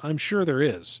forward? I'm sure there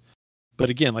is.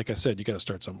 But again, like I said, you got to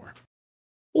start somewhere.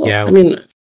 Well, yeah, I mean,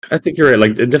 I think you're right.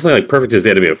 Like, definitely, like, perfect is the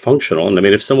enemy of functional. And I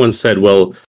mean, if someone said,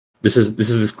 "Well, this is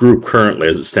this group currently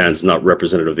as it stands, not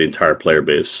representative of the entire player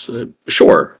base,"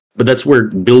 sure, but that's where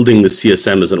building the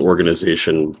CSM as an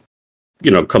organization,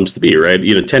 comes to be, right?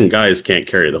 10 guys can't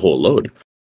carry the whole load.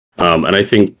 And I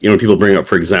think people bring up,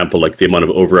 for example, like the amount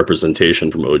of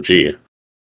overrepresentation from OG.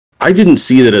 I didn't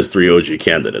see that as 3 OG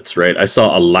candidates, right? I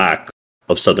saw a lack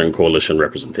of Southern Coalition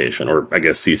representation, or I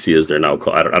guess CC is there now.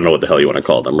 I don't know what the hell you want to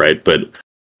call them, right? But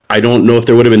I don't know if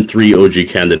there would have been 3 OG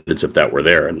candidates if that were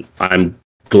there. And I'm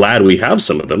glad we have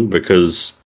some of them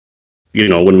because,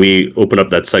 when we open up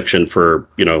that section for,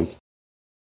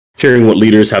 hearing what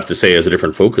leaders have to say as a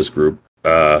different focus group,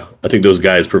 I think those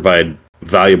guys provide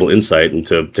valuable insight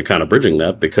into kind of bridging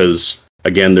that because,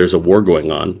 again, there's a war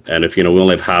going on. And if, we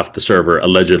only have half the server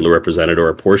allegedly represented or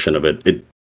a portion of it,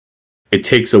 it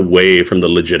takes away from the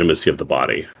legitimacy of the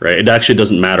body, right? It actually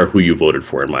doesn't matter who you voted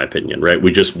for, in my opinion, right?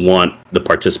 We just want the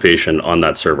participation on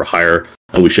that server higher,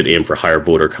 and we should aim for higher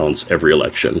voter counts every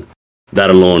election. That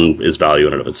alone is value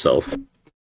in and of itself.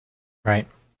 Right.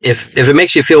 If it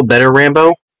makes you feel better,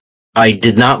 Rambo, I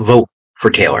did not vote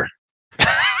for Taylor.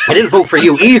 I didn't vote for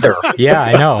you either. Yeah,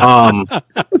 I know.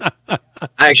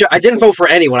 I didn't vote for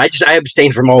anyone. I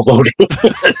abstained from all voting.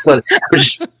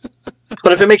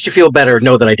 But if it makes you feel better,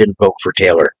 know that I didn't vote for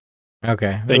Taylor.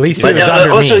 Okay. Thank At least you. it was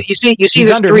under also, me. you see, He's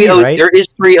there's under 3 me, right? There is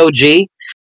 3 OG,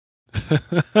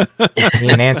 He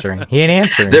ain't answering. He ain't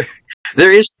answering.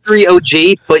 There is 3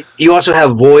 OG, but you also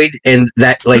have Void, and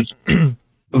that like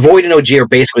Void and OG are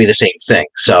basically the same thing.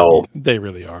 So They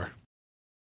really are.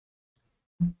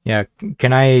 Yeah,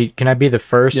 can I be the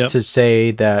first Yep. to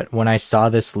say that when I saw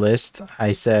this list,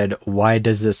 I said, "Why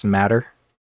does this matter?"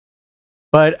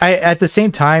 But at the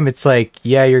same time, it's like,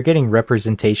 yeah, you're getting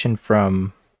representation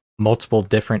from multiple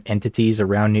different entities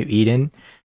around New Eden,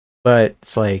 but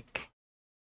it's like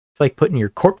putting your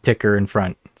corp ticker in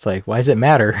front. It's like, why does it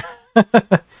matter?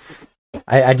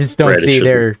 I just don't Right, it see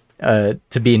shouldn't. there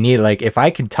to be a need. Like, if I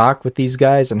could talk with these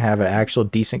guys and have an actual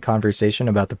decent conversation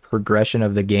about the progression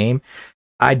of the game,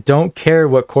 I don't care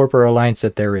what corp or alliance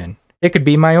that they're in. It could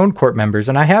be my own corp members,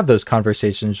 and I have those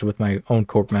conversations with my own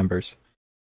corp members.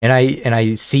 And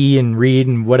I see and read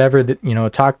and whatever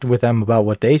that, talk with them about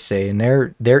what they say and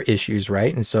their issues,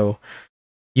 right? And so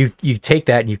you take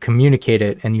that and you communicate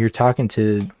it, and you're talking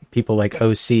to people like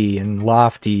OC and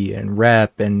Lofty and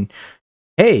Rep, and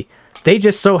hey, they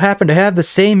just so happen to have the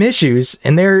same issues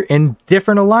and they're in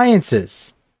different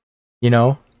alliances,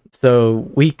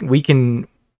 so we can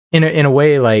in a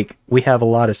way, like, we have a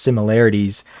lot of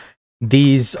similarities.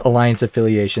 These alliance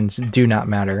affiliations do not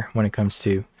matter when it comes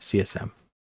to CSM.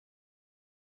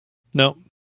 No.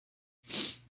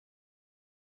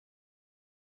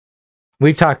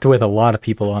 We've talked with a lot of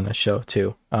people on the show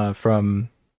too, from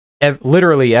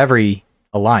literally every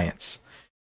alliance.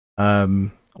 A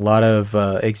lot of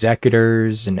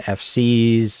executors and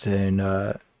FCs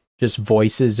and just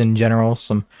voices in general.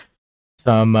 Some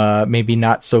maybe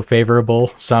not so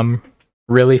favorable, some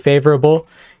really favorable.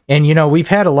 And, we've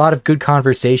had a lot of good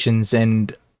conversations,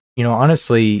 and,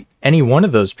 honestly, any one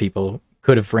of those people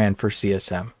could have ran for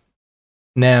CSM.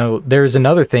 Now, there's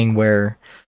another thing where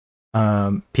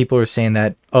people are saying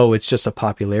that, oh, it's just a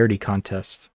popularity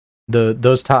contest.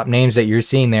 Those top names that you're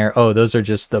seeing there, oh, those are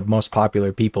just the most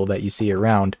popular people that you see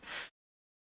around.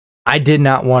 I did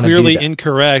not want to do Clearly that.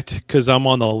 incorrect, because I'm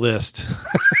on the list.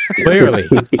 Clearly.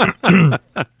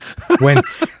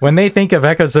 when they think of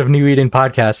Echoes of New Eden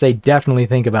podcast, they definitely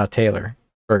think about Taylor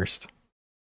first.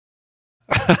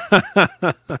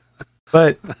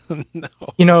 But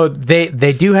No.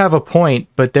 they do have a point,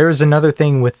 but there's another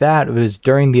thing with that. It was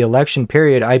during the election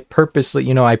period, I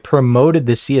purposely, I promoted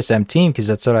the CSM team because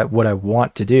that's what I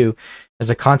want to do.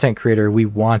 As a content creator, we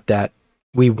want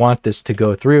this to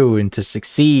go through and to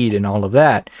succeed and all of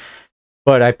that.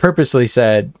 But I purposely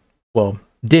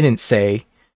didn't say,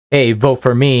 hey, vote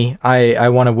for me. I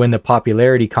want to win the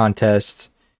popularity contest.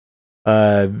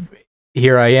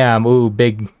 Here I am. Ooh,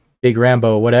 big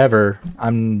Rambo, whatever.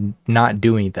 I'm not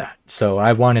doing that. So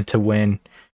I wanted to win,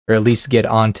 or at least get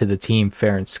onto the team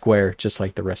fair and square, just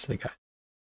like the rest of the guys.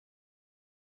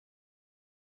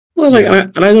 Well, I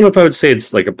don't know if I would say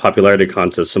it's like a popularity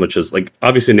contest so much as, like,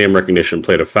 obviously name recognition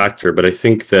played a factor, but I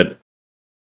think that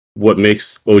what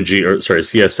makes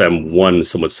CSM 1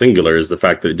 somewhat singular is the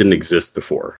fact that it didn't exist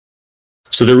before.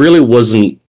 So there really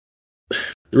wasn't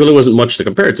much to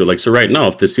compare it to. Like, so right now,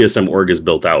 if the CSM org is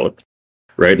built out,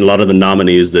 right, and a lot of the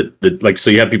nominees that like, so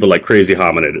you have people like Crazy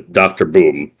Hominid, Dr.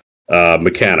 Boom,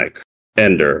 Mechanic,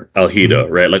 Ender, Alhida,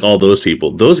 right? Like, all those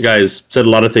people. Those guys said a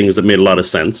lot of things that made a lot of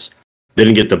sense. They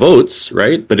didn't get the votes,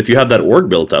 right? But if you have that org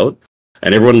built out,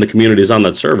 and everyone in the community is on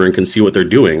that server and can see what they're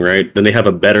doing, right, then they have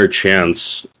a better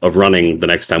chance of running the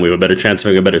next time. We have a better chance of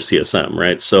having a better CSM,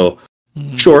 right? So,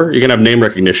 sure, you can have name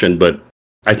recognition, but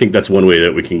I think that's one way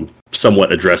that we can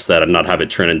somewhat address that and not have it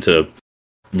turn into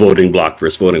voting block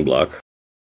versus voting block.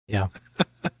 Yeah.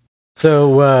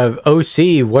 So,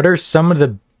 OC, what are some of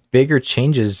the bigger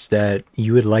changes that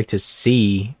you would like to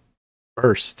see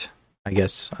first? I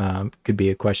guess could be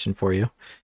a question for you.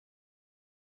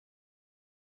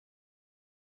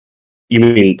 You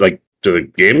mean like to the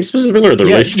game specifically, or the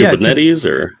relationship with NetEase,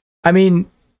 or? I mean,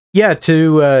 yeah,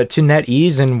 to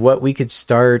NetEase and what we could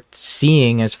start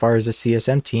seeing as far as the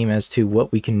CSM team as to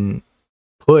what we can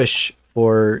push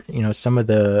for, some of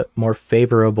the more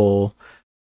favorable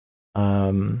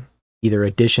either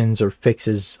additions or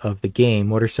fixes of the game.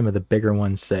 What are some of the bigger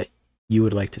ones that you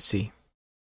would like to see?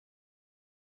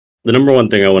 The number one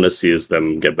thing I want to see is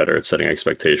them get better at setting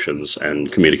expectations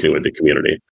and communicating with the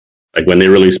community. Like, when they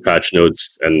release patch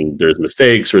notes and there's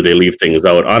mistakes or they leave things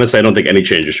out, honestly, I don't think any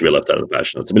changes should be left out of the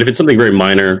patch notes. I mean, if it's something very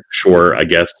minor, sure, I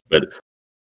guess, but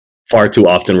far too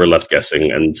often we're left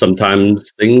guessing, and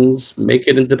sometimes things make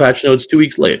it into patch notes 2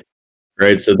 weeks late,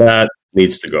 right? So that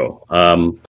needs to go.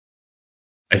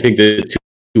 I think that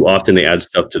too often they add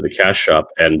stuff to the cash shop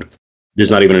and there's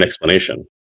not even an explanation,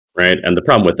 right? And the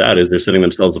problem with that is they're setting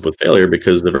themselves up with failure,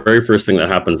 because the very first thing that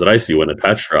happens that I see when a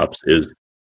patch drops is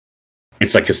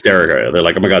it's like hysterical. They're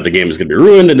like, oh my god, the game is going to be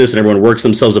ruined and this, and everyone works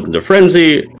themselves up into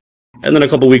frenzy. And then a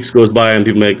couple weeks goes by and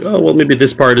people make, oh, well, maybe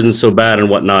this part isn't so bad and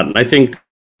whatnot. And I think,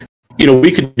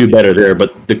 we could do better there,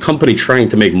 but the company trying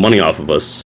to make money off of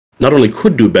us not only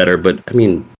could do better, but I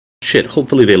mean, shit,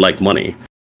 hopefully they like money,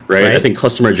 right? I think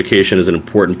customer education is an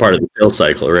important part of the sales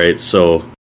cycle, right? So,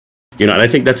 and I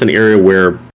think that's an area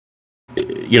where,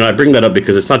 I bring that up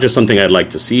because it's not just something I'd like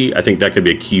to see. I think that could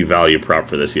be a key value prop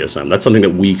for the CSM. That's something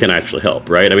that we can actually help,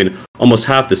 right? I mean, almost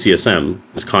half the CSM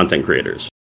is content creators.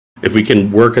 If we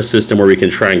can work a system where we can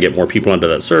try and get more people onto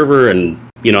that server, and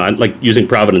like using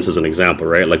Providence as an example,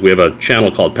 right? Like we have a channel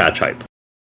called Patch Hype.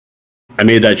 I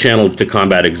made that channel to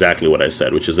combat exactly what I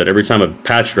said, which is that every time a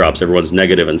patch drops, everyone's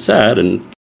negative and sad, and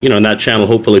in that channel,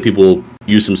 hopefully people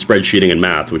use some spreadsheeting and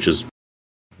math, which is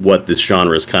what this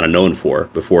genre is kind of known for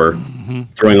before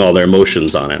throwing all their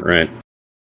emotions on it, right?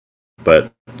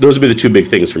 But those would be the two big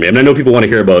things for me. I mean, I know people want to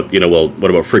hear about, well, what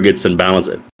about frigates and balance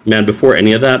it? Man, before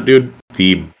any of that, dude,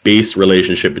 the base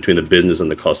relationship between the business and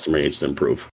the customer needs to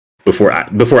improve before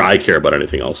I care about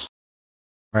anything else.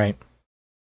 Right.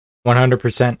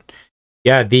 100%.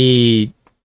 Yeah,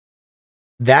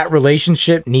 that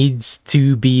relationship needs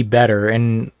to be better.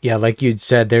 And yeah, like you'd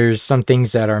said, there's some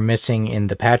things that are missing in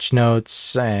the patch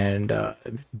notes and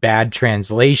bad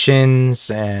translations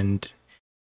and,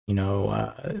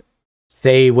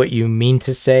 say what you mean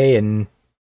to say and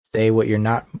say what you're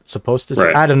not supposed to say.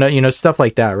 Right. I don't know, stuff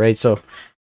like that, right? So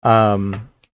that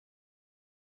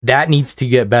needs to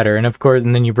get better. And of course,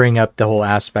 and then you bring up the whole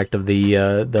aspect of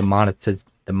the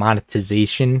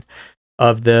monetization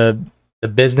of the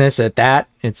business at that.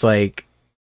 It's like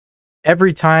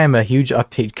every time a huge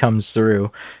update comes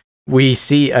through, we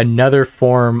see another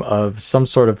form of some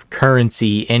sort of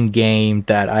currency in game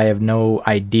that I have no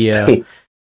idea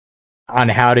on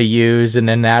how to use, and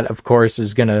then that of course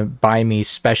is going to buy me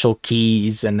special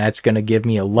keys, and that's going to give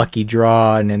me a lucky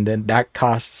draw, and then that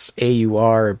costs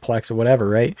AUR or Plex or whatever,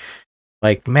 right?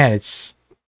 Like, man,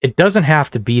 it doesn't have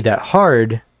to be that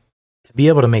hard to be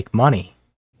able to make money.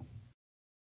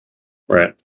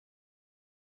 Right.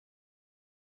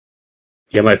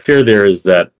 Yeah, my fear there is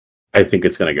that I think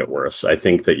it's going to get worse. I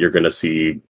think that you're going to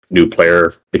see new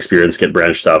player experience get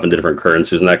branched off into different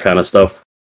currencies and that kind of stuff.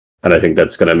 And I think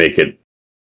that's going to make it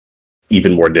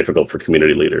even more difficult for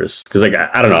community leaders. Because, like,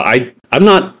 I don't know. I'm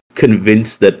not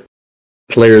convinced that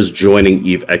players joining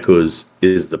Eve Echoes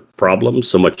is the problem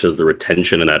so much as the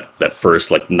retention in that first,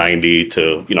 like, 90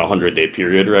 to 100-day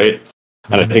period, right?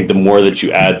 And I think the more that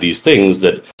you add these things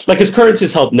that, like, as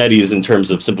currencies help netties in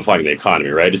terms of simplifying the economy,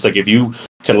 right? It's like if you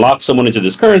can lock someone into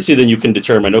this currency, then you can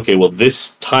determine, okay, well,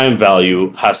 this time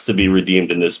value has to be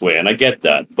redeemed in this way. And I get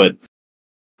that, but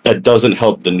that doesn't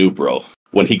help the new bro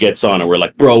when he gets on and we're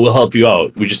like, bro, we'll help you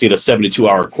out. We just need a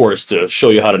 72-hour course to show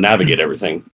you how to navigate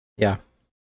everything. Yeah.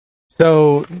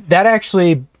 So that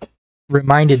actually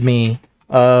reminded me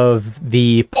of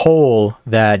the poll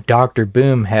that Dr.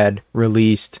 Boom had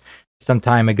released some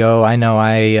time ago. I know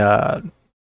I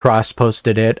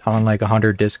cross-posted it on like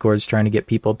 100 Discords trying to get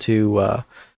people to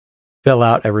fill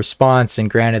out a response, and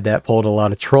granted that pulled a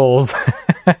lot of trolls.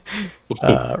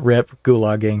 Rip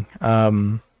gulagging.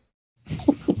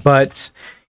 But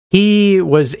he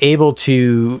was able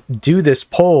to do this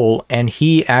poll, and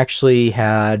he actually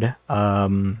had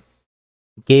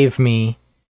gave me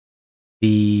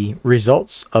the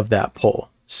results of that poll.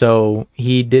 So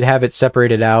he did have it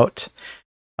separated out.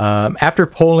 After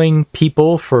polling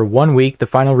people for 1 week, the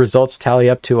final results tally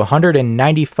up to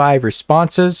 195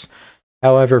 responses.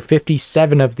 However,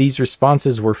 57 of these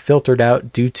responses were filtered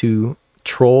out due to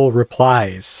troll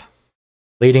replies,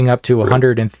 leading up to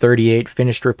 138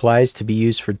 finished replies to be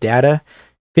used for data.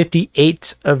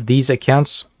 58 of these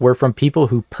accounts were from people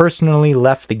who personally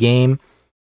left the game,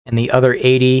 and the other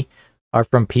 80 are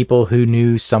from people who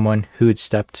knew someone who had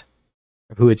stopped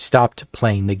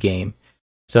playing the game.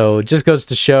 So it just goes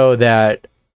to show that,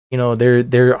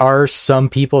 there are some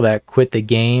people that quit the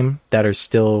game that are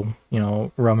still,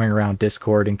 roaming around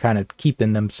Discord and kind of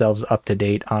keeping themselves up to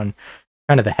date on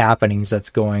kind of the happenings that's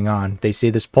going on. They see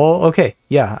this poll, okay,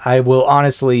 yeah, I will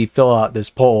honestly fill out this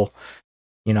poll,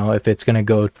 if it's going to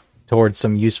go towards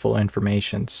some useful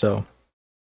information. So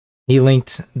he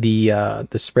linked the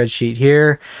spreadsheet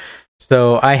here.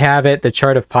 So I have it, the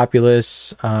chart of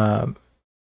populace of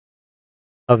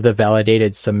the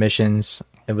validated submissions.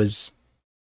 It was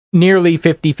nearly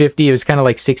 50-50. It was kind of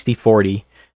like 60-40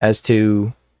 as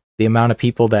to the amount of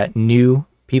people that knew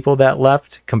people that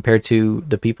left compared to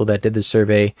the people that did the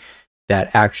survey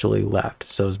that actually left.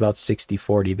 So it was about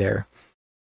 60-40 there.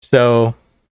 So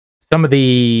some of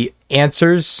the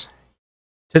answers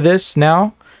to this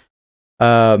now.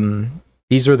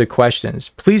 these were the questions.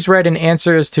 Please write an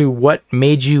answer as to what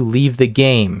made you leave the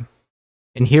game.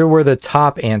 And here were the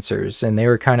top answers, and they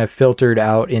were kind of filtered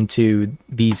out into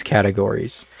these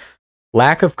categories.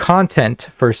 Lack of content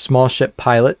for small ship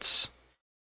pilots.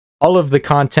 All of the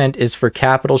content is for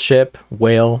capital ship,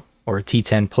 whale, or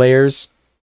T10 players.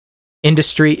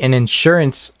 Industry and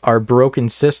insurance are broken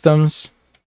systems.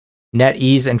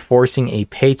 NetEase enforcing a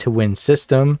pay-to-win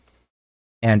system.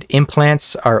 And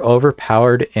implants are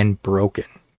overpowered and broken.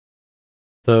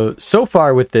 So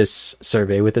far with this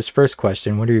survey, with this first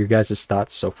question, what are your guys'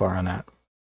 thoughts so far on that?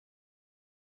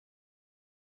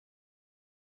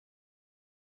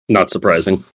 Not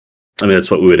surprising. I mean, that's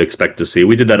what we would expect to see.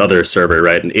 We did that other survey,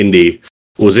 right? And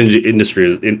what was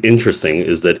industry interesting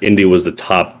is that indie was the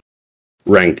top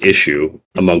ranked issue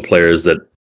among players that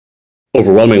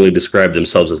overwhelmingly described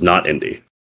themselves as not indie.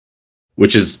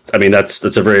 Which is, I mean, that's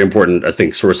a very important, I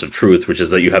think, source of truth, which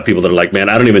is that you have people that are like, man,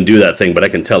 I don't even do that thing, but I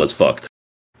can tell it's fucked.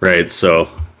 Right? So.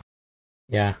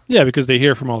 Yeah. Yeah, because they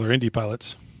hear from all their indie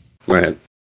pilots. Right.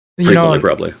 Frequently,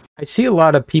 Probably. I see a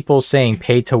lot of people saying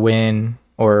pay to win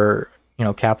or,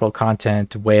 capital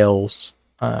content, whales.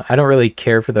 I don't really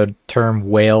care for the term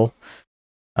whale.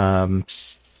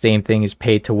 Same thing as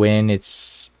pay to win.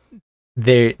 It's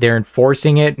they're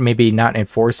enforcing it, maybe not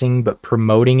enforcing, but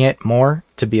promoting it more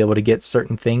to be able to get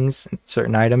certain things,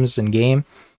 certain items in game.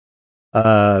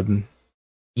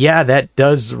 Yeah, that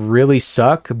does really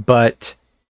suck, but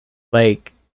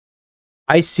like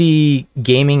I see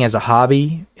gaming as a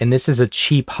hobby, and this is a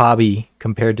cheap hobby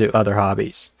compared to other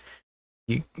hobbies.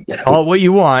 You call it what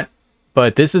you want,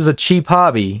 but this is a cheap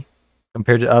hobby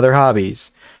compared to other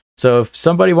hobbies. So if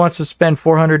somebody wants to spend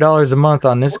 $400 a month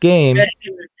on this game,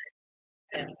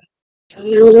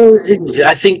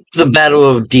 I think the Battle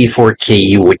of D4K,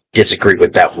 you would disagree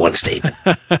with that one statement.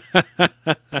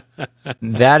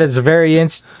 that is a very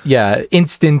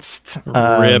instanced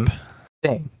Rip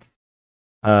thing.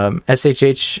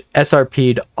 SHH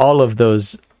SRP'd all of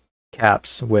those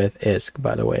caps with ISK,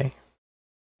 by the way.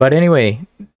 But anyway,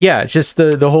 yeah, it's just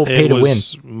the whole pay to win. It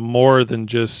was more than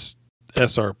just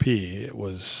SRP. It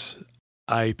was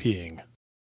IPing.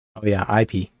 Oh yeah,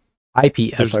 IP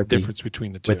There's SRP a difference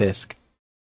between the two. with ISK.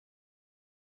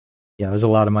 Yeah, it was a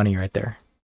lot of money right there.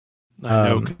 I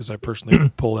know because I personally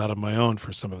pulled out of my own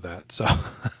for some of that. So,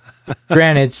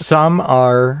 granted, some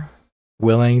are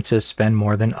willing to spend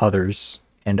more than others,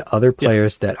 and other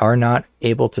players that are not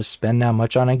able to spend that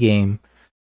much on a game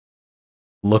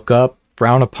look up,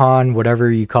 frown upon,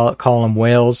 whatever you call them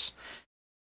whales.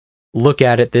 Look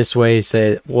at it this way,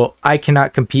 say, well, I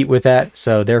cannot compete with that,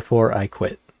 so therefore I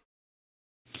quit.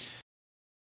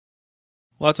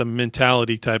 well, that's a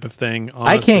mentality type of thing.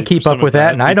 I can't keep up with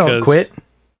that, and I don't quit.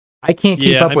 I can't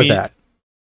keep up with that.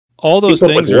 All those Keep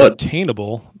up things with are what?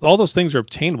 obtainable. All those things are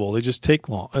obtainable. They just take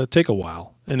a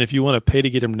while. And if you want to pay to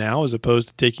get them now, as opposed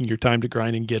to taking your time to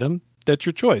grind and get them, that's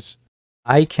your choice.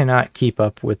 I cannot keep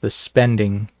up with the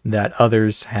spending that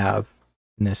others have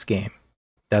in this game.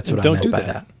 That's And what I don't meant do by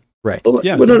that. that. Right.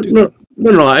 Yeah, Well, don't do that.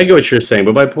 no. I get what you're saying,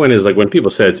 but my point is, like, when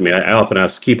people say it to me, I often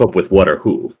ask, keep up with what or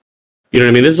who? You know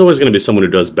what I mean? There's always going to be someone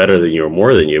who does better than you or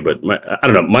more than you, but I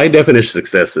don't know. My definition of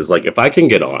success is, like, if I can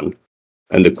get on,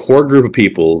 and the core group of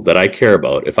people that I care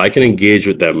about, if I can engage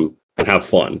with them and have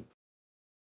fun,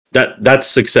 that's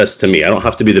success to me. I don't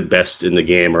have to be the best in the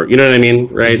game, or, you know what I mean?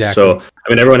 Right? Exactly. So, I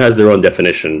mean, everyone has their own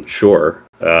definition, sure.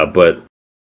 But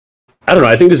I don't know.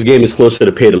 I think this game is closer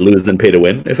to pay to lose than pay to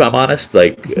win, if I'm honest.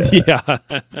 Like, Yeah.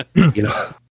 you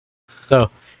know. So,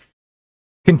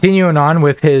 continuing on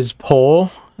with his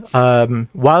poll,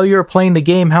 while you were playing the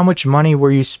game, how much money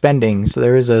were you spending? So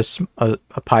there is a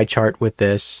pie chart with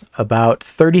this. About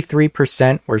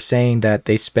 33% were saying that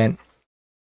they spent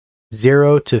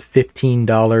 $0 to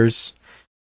 $15.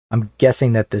 I'm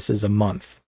guessing that this is a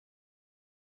month.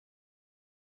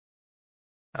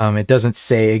 It doesn't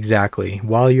say exactly.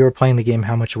 While you were playing the game,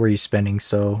 how much were you spending?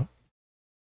 So,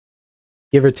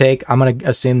 give or take, I'm going to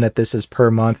assume that this is per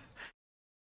month.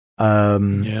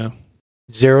 Yeah.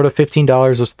 $0 to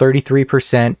 $15 was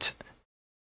 33%.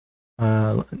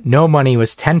 No money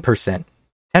was 10%.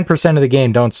 10% of the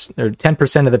game or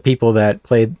 10% of the people that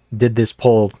did this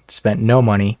poll spent no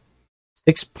money.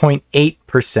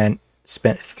 6.8%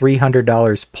 spent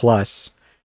 $300 plus.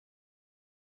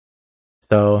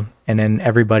 So, and then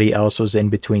everybody else was in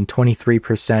between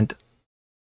 23%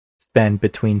 spend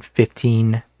between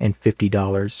 $15 and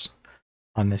 $50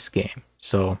 on this game.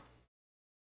 So,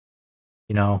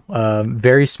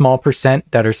 very small percent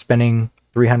that are spending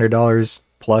 $300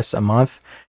 plus a month.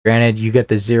 Granted, you get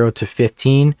the 0 to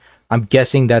 15. I'm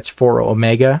guessing that's for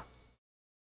Omega.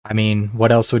 I mean,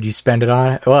 what else would you spend it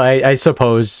on? Well, I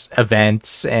suppose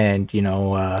events and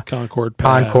Concord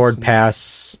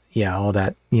Pass, yeah, all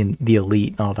that, the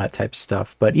Elite and all that type of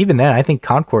stuff. But even then, I think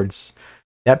Concord's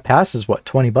that pass is what,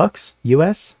 $20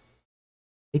 US?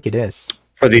 I think it is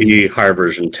for the higher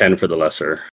version, 10 for the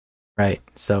lesser. Right.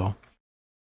 So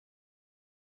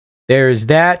there's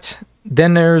that.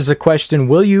 Then there's a question: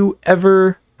 will you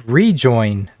ever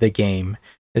rejoin the game?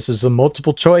 This is a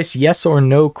multiple choice yes or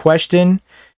no question.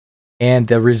 And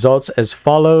the results as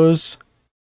follows.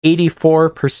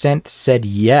 84% said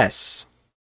yes.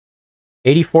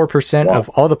 84% of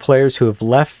all the players who have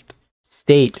left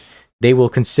state they will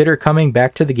consider coming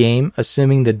back to the game,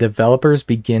 assuming the developers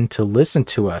begin to listen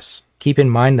to us. Keep in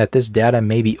mind that this data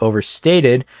may be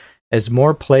overstated, as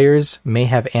more players may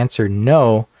have answered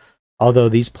no, although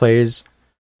these players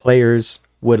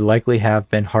would likely have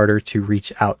been harder to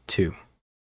reach out to.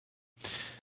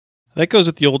 That goes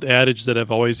with the old adage that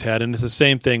I've always had, and it's the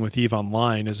same thing with EVE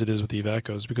Online as it is with EVE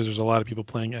Echoes, because there's a lot of people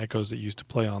playing Echoes that used to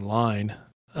play online.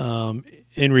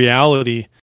 In reality,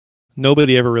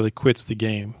 nobody ever really quits the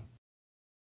game.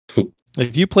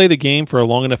 If you play the game for a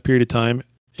long enough period of time,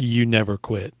 you never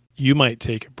quit. You might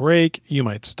take a break, you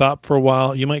might stop for a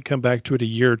while, you might come back to it a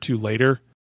year or two later.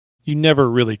 You never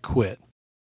really quit.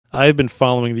 I've been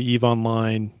following the EVE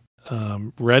Online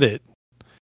Reddit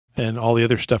and all the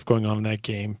other stuff going on in that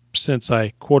game since I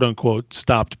quote unquote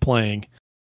stopped playing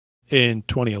in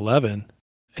 2011,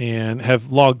 and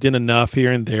have logged in enough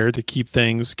here and there to keep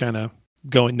things kind of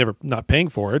going, not paying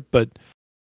for it, but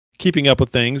keeping up with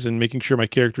things and making sure my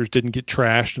characters didn't get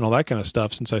trashed and all that kind of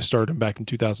stuff since I started them back in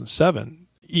 2007,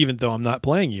 even though I'm not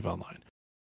playing EVE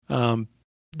Online.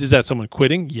 Is that someone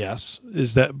quitting? Yes.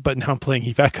 But now I'm playing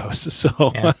EVE Echoes.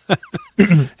 So, Yeah.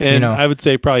 and I would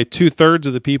say probably 2/3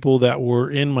 of the people that were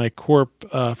in my corp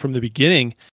from the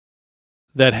beginning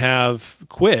that have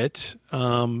quit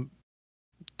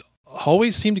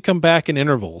always seem to come back in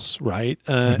intervals, right?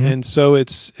 And so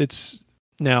it's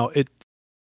now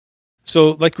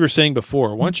so like we were saying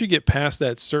before, once you get past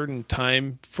that certain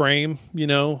time frame,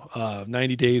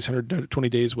 90 days, 120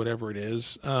 days, whatever it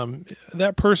is,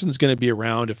 that person's going to be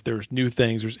around if there's new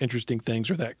things, there's interesting things,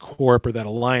 or that corp or that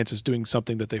alliance is doing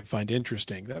something that they find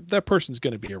interesting. That person's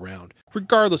going to be around,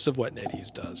 regardless of what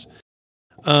NetEase does,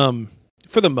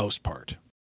 for the most part.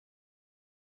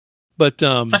 But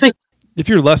I think if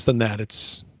you're less than that,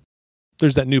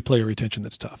 there's that new player retention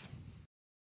that's tough.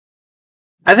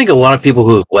 I think a lot of people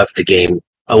who have left the game,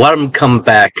 a lot of them come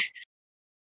back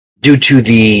due to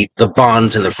the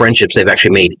bonds and the friendships they've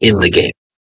actually made in the game.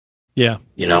 Yeah.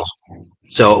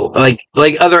 So like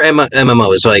other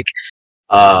MMOs,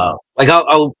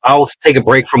 I'll take a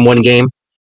break from one game,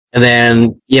 and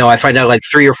then I find out like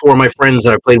 3 or 4 of my friends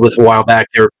that I played with a while back,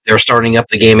 they're starting up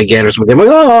the game again or something. I'm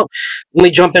like, oh, let me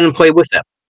jump in and play with them.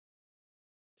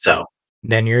 So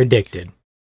then you're addicted.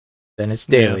 Then it's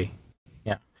daily.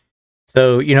 Yeah.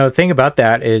 So, the thing about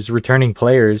that is returning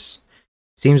players.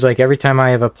 Seems like every time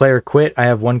I have a player quit, I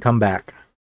have one come back.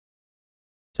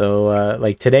 So,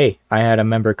 like today, I had a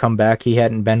member come back. He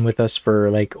hadn't been with us for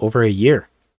like over a year.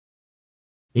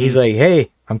 He's like,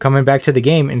 hey, I'm coming back to the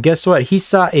game. And guess what? He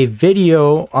saw a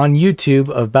video on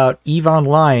YouTube about EVE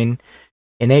Online,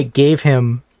 and it gave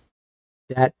him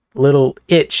that little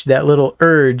itch, that little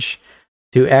urge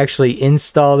to actually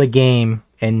install the game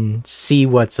and see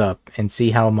what's up and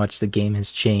see how much the game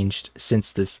has changed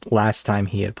since this last time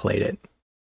he had played it.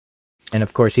 And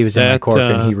of course, he was in my corp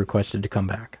and he requested to come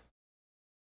back.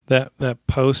 That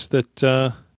post that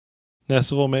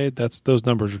Nessiville made, those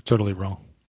numbers are totally wrong.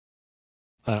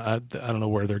 I don't know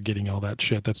where they're getting all that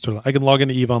shit. That's totally. I can log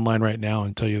into EVE Online right now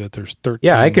and tell you that there's 13.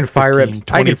 Yeah, I can fire 15,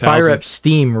 up. I can fire up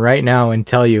Steam right now and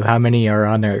tell you how many are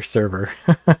on their server.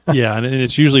 Yeah, and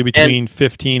it's usually between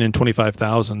 15 and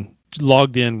 25,000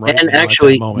 logged in right and now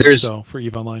actually, at that moment. there's So for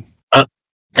EVE Online.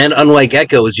 And unlike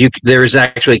Echoes, there's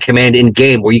actually a command in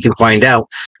game where you can find out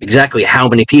exactly how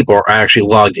many people are actually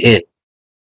logged in.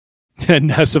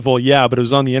 Nessiville, yeah, but it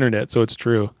was on the internet, so it's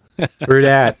true. True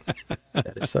that.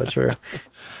 That is so true.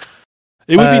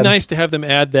 It would be nice to have them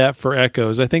add that for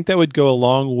Echoes. I think that would go a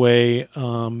long way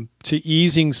to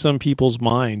easing some people's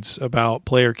minds about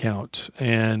player count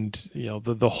and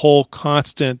the whole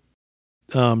constant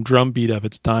drumbeat of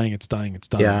it's dying.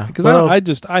 Yeah, because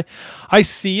I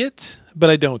see it, but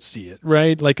I don't see it,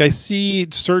 right? Like I see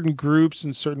certain groups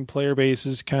and certain player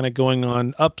bases kind of going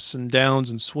on ups and downs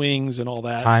and swings and all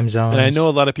that. Time zones. And I know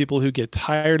a lot of people who get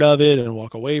tired of it and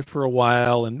walk away for a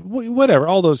while and whatever,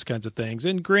 all those kinds of things.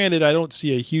 And granted, I don't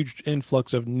see a huge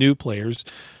influx of new players.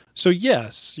 So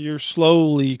yes, you're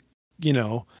slowly,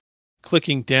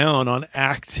 clicking down on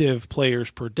active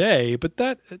players per day, but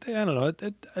that I don't know.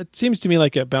 It seems to me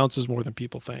like it bounces more than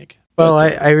people think. Well,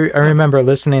 But, I remember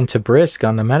listening to Brisk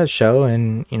on the Meta Show,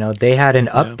 and they had an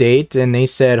update, and they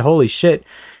said, "Holy shit,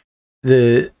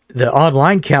 the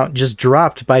online count just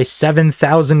dropped by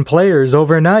 7,000 players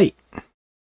overnight."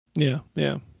 Yeah.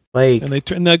 Like,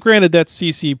 And now, granted, that's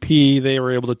CCP. They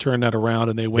were able to turn that around,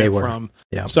 and they went from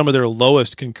some of their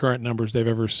lowest concurrent numbers they've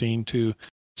ever seen to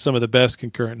some of the best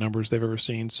concurrent numbers they've ever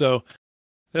seen. So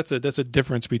that's a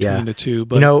difference between the two.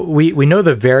 But we know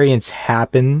the variance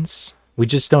happens. We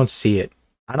just don't see it.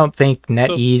 I don't think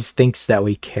NetEase thinks that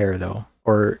we care, though,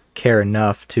 or care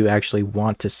enough to actually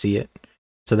want to see it.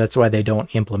 So that's why they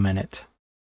don't implement it.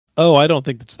 Oh, I don't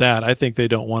think it's that. I think they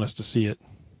don't want us to see it.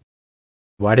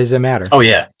 Why does it matter? Oh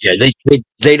yeah.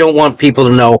 They don't want people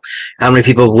to know how many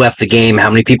people have left the game, how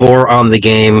many people are on the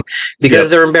game, because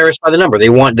they're embarrassed by the number. They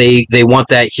want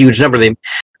that huge number.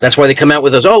 That's why they come out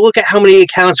with those. Oh, look at how many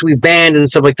accounts we banned and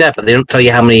stuff like that. But they don't tell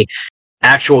you how many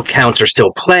actual accounts are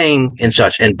still playing and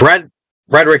such. And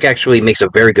Bradrick actually makes a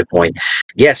very good point.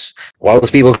 Yes, a lot of those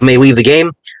people may leave the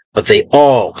game, but they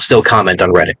all still comment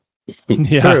on Reddit.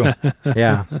 Yeah. True.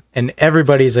 Yeah. And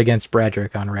everybody's against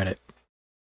Bradrick on Reddit.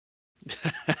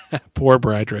 Poor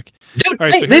Bradrick. Dude, All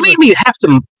right, they made me have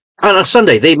to on a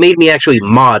Sunday. They made me actually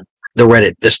mod the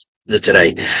Reddit this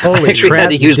today. Holy I actually crap, had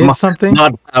to you use did something?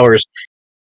 mod powers.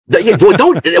 Yeah, well,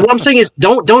 don't. What I'm saying is,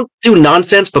 don't do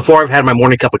nonsense before I've had my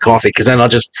morning cup of coffee, because then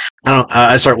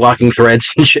I start locking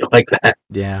threads and shit like that.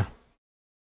 Yeah.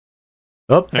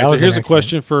 Oh, All that right, so was here's an a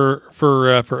question for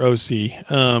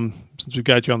OC. Since we've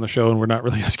got you on the show and we're not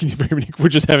really asking you very many, we're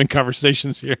just having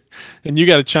conversations here, and you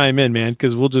got to chime in, man,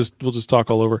 because we'll just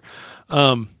talk all over.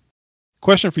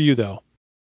 Question for you though: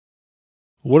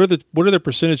 what are the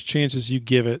percentage chances you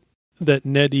give it that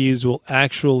NetEase will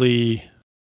actually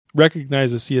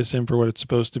recognize the CSM for what it's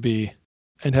supposed to be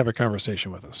and have a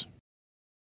conversation with us?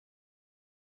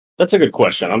 That's a good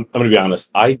question. I'm going to be honest.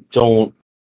 I don't.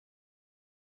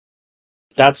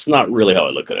 That's not really how I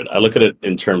look at it. I look at it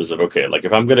in terms of, okay, like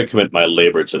if I'm going to commit my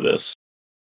labor to this,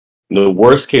 the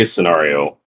worst case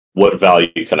scenario, what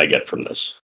value can I get from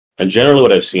this? And generally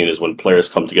what I've seen is when players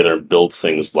come together and build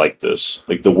things like this,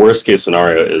 like the worst case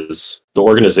scenario is the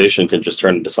organization can just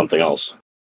turn into something else.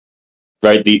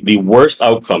 Right? The worst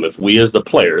outcome, if we as the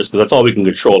players, because that's all we can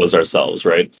control is ourselves,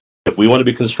 right? If we want to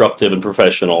be constructive and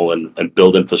professional and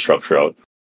build infrastructure out,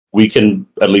 we can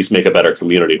at least make a better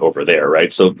community over there,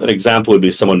 right? So an example would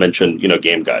be someone mentioned,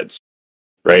 game guides,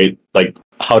 right? Like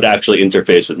how to actually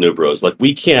interface with New Bros. Like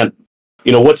we can't,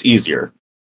 what's easier?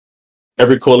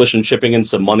 Every coalition chipping in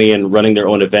some money and running their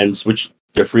own events, which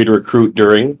they're free to recruit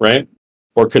during, right?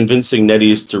 Or convincing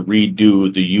NetEase to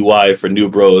redo the UI for New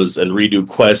Bros and redo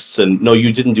quests and no,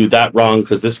 you didn't do that wrong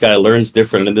because this guy learns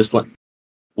different and this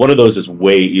one of those is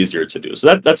way easier to do.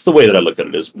 So that's the way that I look at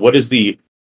it, is what is the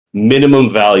minimum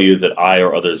value that I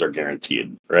or others are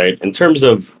guaranteed, right? In terms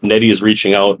of NetEase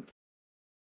reaching out,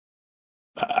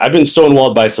 I've been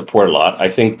stonewalled by support a lot. I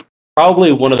think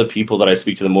probably one of the people that I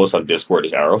speak to the most on Discord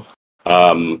is Arrow.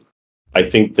 I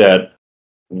think that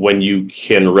when you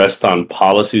can rest on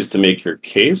policies to make your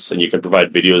case and you can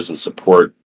provide videos and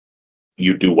support,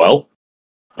 you do well.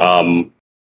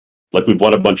 Like we've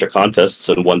won a bunch of contests,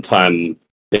 and one time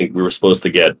I think we were supposed to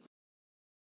get,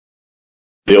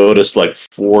 they owed us like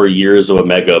 4 years of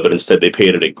Omega, but instead they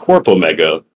paid it a Corp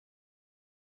Omega.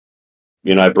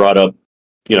 I brought up,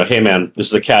 hey man, this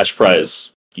is a cash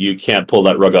prize. You can't pull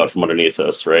that rug out from underneath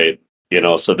us, right?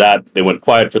 So that they went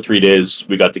quiet for 3 days.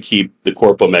 We got to keep the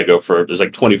Corp Omega there's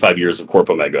like 25 years of Corp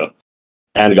Omega,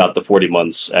 and got the 40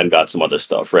 months and got some other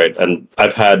stuff, right? And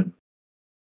I've had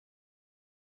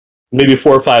maybe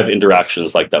 4 or 5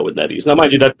 interactions like that with NetEase. Now,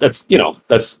 mind you,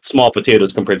 that's small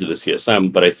potatoes compared to the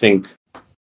CSM, but I think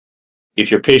if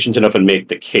you're patient enough and make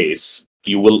the case,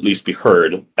 you will at least be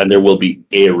heard, and there will be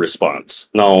a response.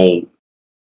 Now,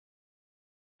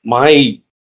 my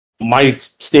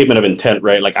statement of intent,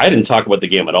 right? Like I didn't talk about the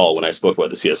game at all when I spoke about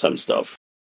the CSM stuff,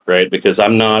 right? Because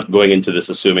I'm not going into this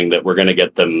assuming that we're going to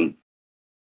get them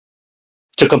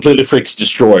to completely fix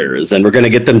destroyers and we're going to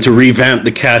get them to revamp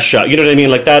the cash shot. You know what I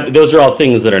mean? Like that. Those are all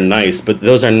things that are nice, but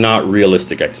those are not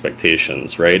realistic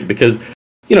expectations, right? Because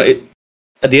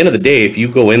at the end of the day, if you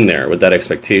go in there with that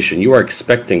expectation, you are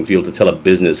expecting to be able to tell a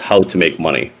business how to make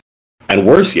money, and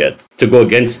worse yet, to go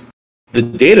against the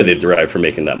data they've derived from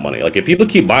making that money. Like if people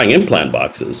keep buying implant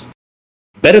boxes,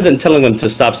 better than telling them to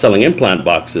stop selling implant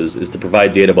boxes is to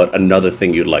provide data about another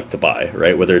thing you'd like to buy,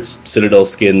 right? Whether it's Citadel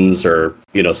skins or,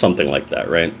 something like that,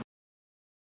 right?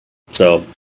 So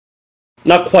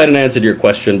not quite an answer to your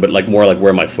question, but like more like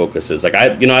where my focus is. Like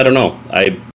I don't know.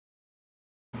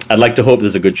 I'd like to hope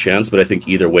there's a good chance, but I think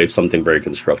either way, something very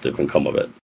constructive can come of it.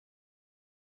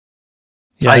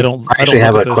 Yeah, I don't. I actually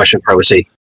have a question for OC.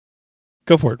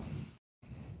 Go for it.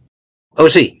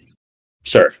 OC,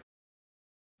 Sir.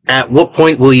 at what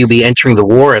point will you be entering the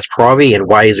war as Provi, and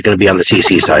why is it going to be on the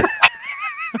CC side?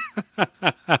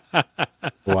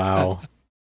 Wow.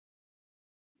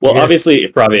 Well, Yes. obviously,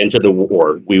 if Pravi entered the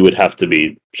war, we would have to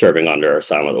be serving under our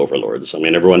silent overlords. I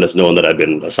mean, everyone has known that I've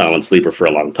been a silent sleeper for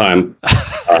a long time.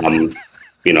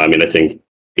 You know, I mean, I think,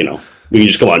 you know, we can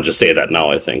just come on and just say that now,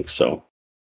 I think, so.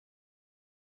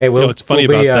 Hey, You know, what's funny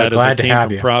we'll about be, that is glad it to came have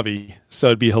from you. Pravi, so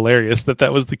it'd be hilarious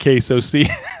that was the case,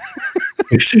 OC.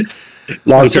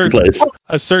 Long-term plays.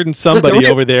 A certain somebody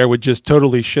over there would just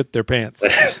totally shit their pants.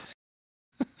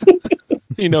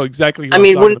 You know exactly what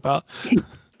I'm talking about.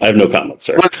 I have no comments,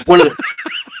 sir. One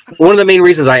of the main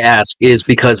reasons I ask is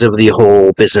because of the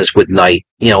whole business with Knight.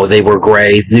 You know, they were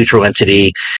gray, neutral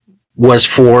entity, was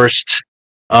forced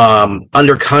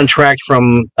under contract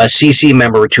from a CC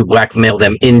member to blackmail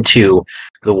them into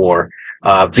the war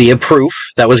via proof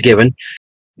that was given.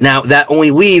 Now, that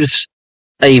only leaves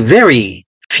a very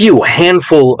few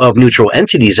handful of neutral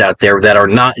entities out there that are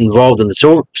not involved in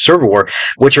the server war,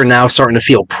 which are now starting to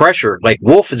feel pressure. Like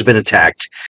Wolf has been attacked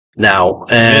now,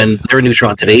 and they're a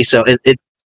neutral entity. So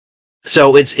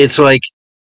it's like,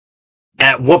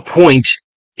 at what point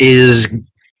is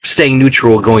staying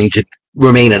neutral going to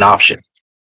remain an option?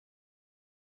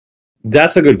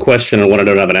 That's a good question and one I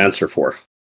don't have an answer for.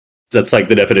 That's like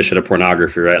the definition of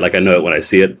pornography, right? Like, I know it when I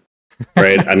see it,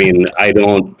 right? I mean,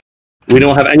 we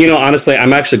don't have, and you know, honestly,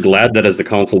 I'm actually glad that as the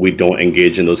council, we don't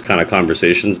engage in those kind of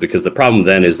conversations, because the problem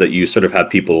then is that you sort of have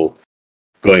people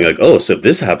going like, oh, so if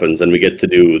this happens, then we get to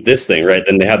do this thing, right?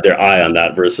 Then they have their eye on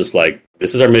that versus like,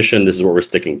 this is our mission, this is what we're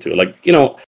sticking to. Like, you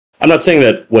know, I'm not saying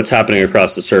that what's happening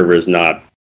across the server is not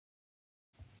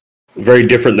very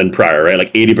different than prior, right?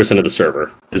 Like 80% of the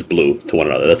server is blue to one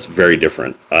another. That's very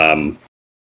different.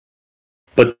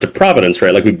 But to Providence,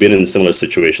 right? Like, we've been in similar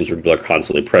situations where people are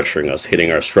constantly pressuring us,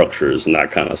 hitting our structures and that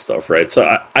kind of stuff, right?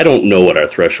 So I don't know what our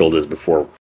threshold is before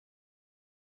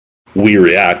we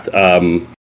react.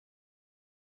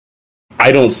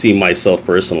 I don't see myself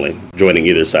personally joining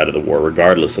either side of the war,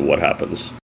 regardless of what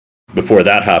happens. Before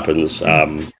that happens,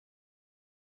 Well,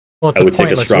 it's I a would take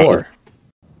a pointless strong war.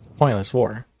 It's a pointless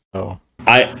war. So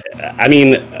I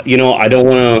mean, you know, I don't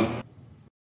want to.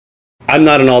 I'm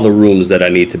not in all the rooms that I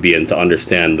need to be in to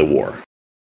understand the war.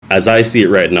 As I see it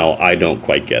right now, I don't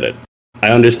quite get it.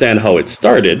 I understand how it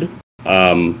started.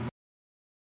 For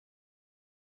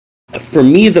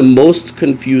me, the most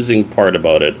confusing part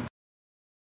about it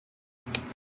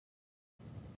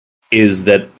is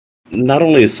that not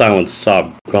only is Silent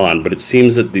Sob gone, but it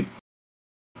seems that the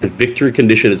victory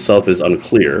condition itself is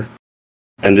unclear.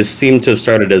 And this seemed to have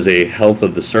started as a health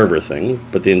of the server thing,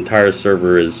 but the entire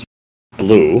server is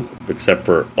blue, except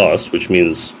for us, which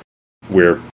means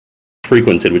we're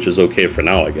frequented, which is okay for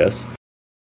now, I guess.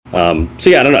 So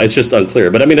yeah, I don't know, it's just unclear.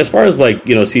 But I mean, as far as like,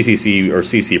 you know, CCC or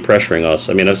CC pressuring us,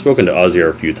 I mean, I've spoken to Ozzy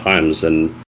a few times,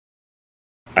 and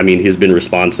I mean, he's been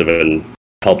responsive and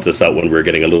helped us out when we were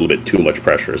getting a little bit too much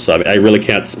pressure. So I mean, I really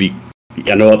can't speak.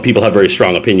 I know people have very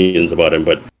strong opinions about him,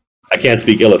 but I can't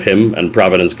speak ill of him, and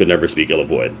Providence could never speak ill of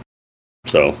Void.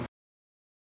 So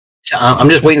I'm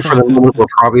just waiting for the moment where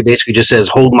Provi basically just says,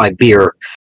 "Hold my beer,"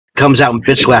 comes out and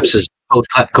bitch slaps his both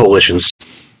coalitions.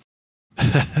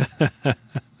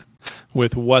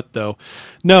 With what though?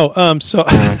 No, so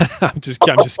I'm just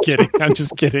kidding. I'm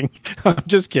just kidding.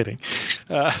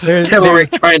 there's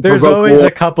always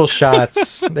a couple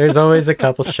shots. There's always a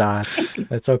couple shots.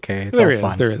 It's okay. It's all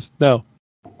fun. There is. No.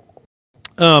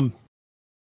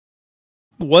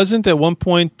 Wasn't at one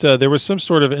point there was some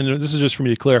sort of, and this is just for me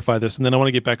to clarify this, and then I want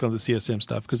to get back on the CSM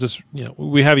stuff, because this, you know,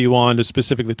 we have you on to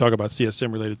specifically talk about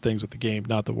CSM related things with the game,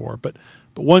 not the war. But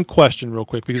one question, real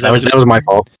quick, because that was my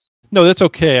fault. No, that's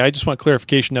okay. I just want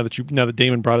clarification now that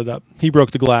Damon brought it up. He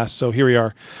broke the glass, so here we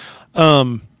are.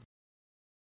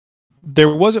 There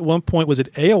was at one point, was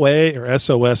it AOA or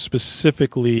SOS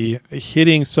specifically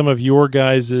hitting some of your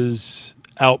guys'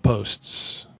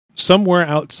 outposts somewhere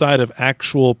outside of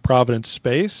actual Providence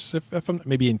space? If I'm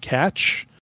maybe in Catch,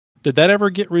 did that ever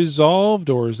get resolved,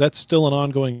 or is that still an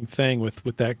ongoing thing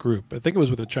with that group? I think it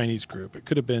was with a Chinese group. It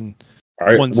could have been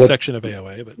section of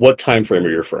AOA. But what time frame are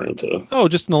you referring to? Oh,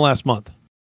 just in the last month.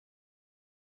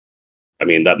 I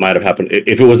mean, that might have happened.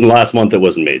 If it was in the last month, it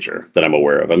wasn't major that I'm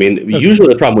aware of. I mean, usually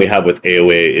the problem we have with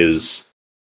AOA is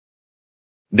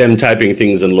them typing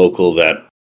things in local that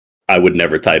I would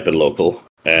never type in local.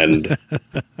 And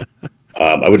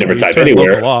I would never You type turn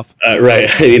anywhere. local off. Right.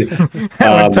 I mean,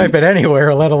 I would type it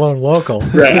anywhere, let alone local.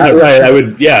 right. Right. I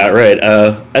would. Yeah. Right.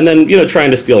 And then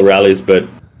trying to steal rallies, but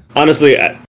honestly,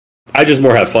 I just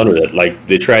more have fun with it. Like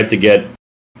they tried to get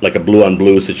like a blue on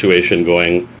blue situation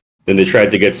going. Then they tried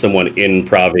to get someone in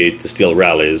Pravi to steal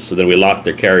rallies. So then we locked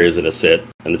their carriers in a sit,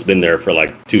 and it's been there for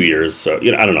like 2 years. So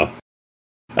I don't know.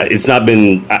 It's not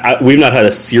been. We've not had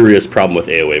a serious problem with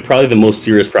AOA. Probably the most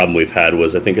serious problem we've had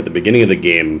was I think at the beginning of the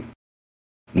game,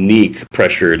 Neek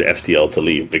pressured FTL to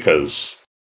leave because,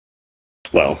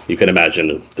 well, you can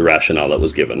imagine the rationale that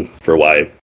was given for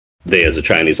why they, as a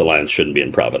Chinese alliance, shouldn't be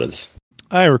in Providence.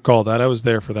 I recall that. I was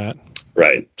there for that.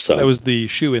 Right. So that was the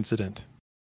shoe incident.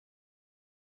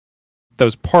 That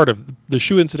was part of the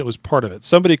shoe incident. Was part of it.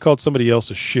 Somebody called somebody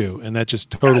else a shoe, and that just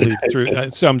totally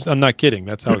threw. So I'm not kidding.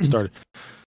 That's how it started,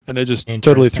 and it just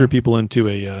totally threw people into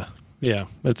a yeah.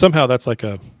 But somehow that's like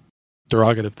a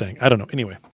derogative thing. I don't know.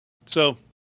 Anyway, so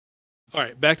all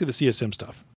right, back to the CSM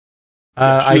stuff.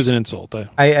 Shoe is an insult.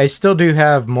 I still do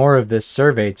have more of this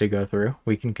survey to go through.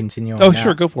 We can continue on. Oh,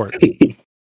 sure, go for it.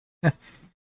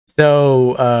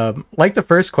 So, like the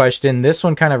first question, this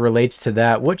one kind of relates to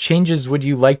that. What changes would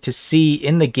you like to see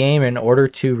in the game in order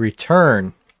to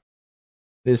return?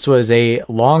 This was a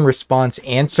long response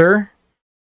answer.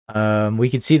 We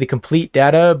can see the complete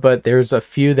data, but there's a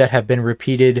few that have been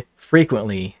repeated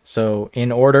frequently. So,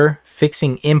 in order,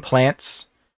 fixing implants,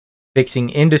 fixing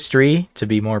industry to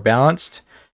be more balanced,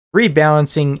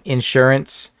 rebalancing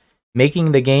insurance,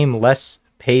 making the game less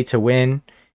pay to win,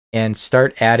 and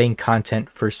start adding content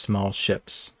for small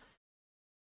ships.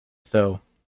 So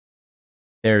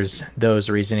there's those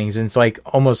reasonings. And it's like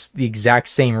almost the exact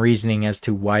same reasoning as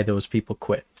to why those people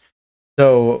quit.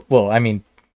 So, well, I mean,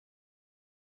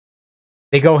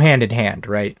 they go hand in hand,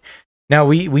 right? Now,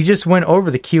 we just went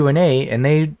over the Q&A, and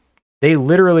they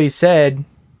literally said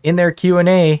in their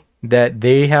Q&A that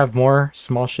they have more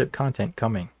small ship content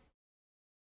coming.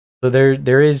 So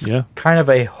there is kind of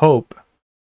a hope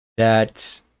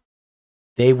that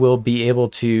they will be able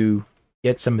to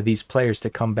get some of these players to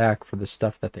come back for the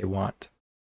stuff that they want.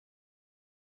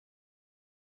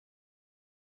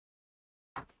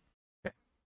 Okay.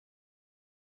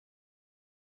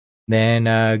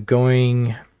 Then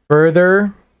going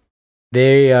further,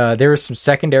 there were some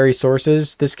secondary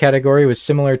sources. This category was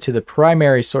similar to the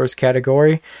primary source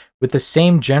category with the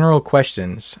same general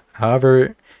questions.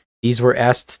 However, these were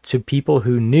asked to people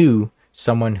who knew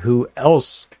someone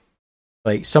else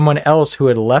who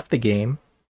had left the game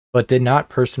but did not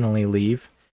personally leave.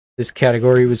 This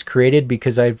category was created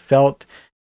because I felt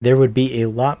there would be a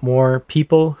lot more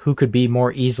people who could be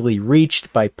more easily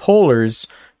reached by pollers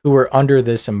who were under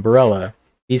this umbrella.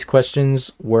 These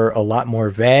questions were a lot more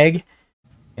vague,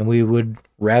 and we would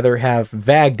rather have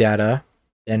vague data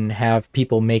than have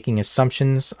people making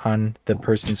assumptions on the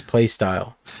person's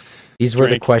playstyle. These were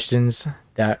the questions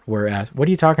that were asked. What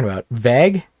are you talking about?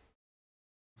 Vague?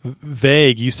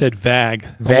 Vague. You said vag.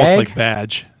 Almost like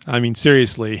vag. I mean,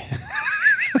 seriously.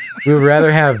 We would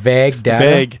rather have vague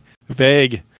data.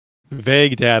 Vague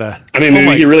data. I mean,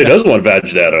 maybe he really does want vag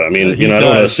data. I mean, I don't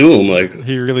want to assume. Like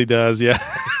he really does. Yeah.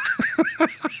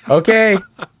 Okay.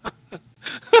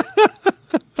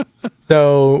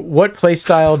 So, what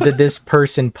playstyle did this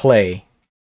person play?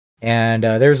 And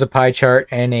there's a pie chart,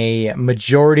 and a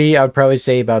majority, I would probably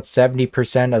say about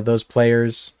 70% of those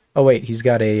players. Oh wait, he's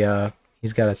got a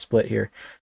split here.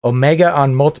 Omega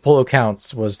on multiple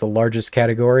accounts was the largest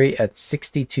category at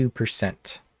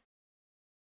 62%.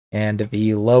 And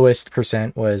the lowest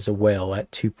percent was a whale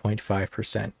at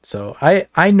 2.5%. So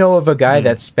I know of a guy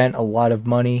that spent a lot of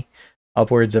money,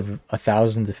 upwards of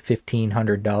 $1,000 to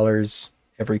 $1,500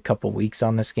 every couple weeks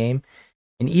on this game.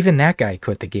 And even that guy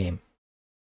quit the game.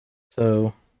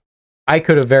 So I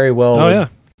could have very well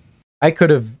I could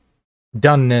have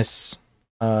done this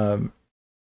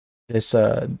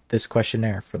this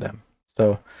questionnaire for them.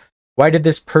 So why did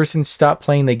this person stop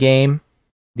playing the game?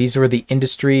 These were the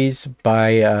industries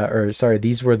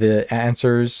these were the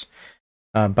answers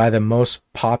by the most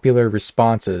popular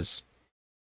responses.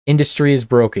 Industry is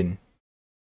broken.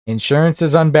 Insurance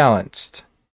is unbalanced.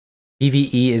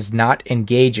 PvE is not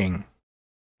engaging.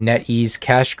 NetEase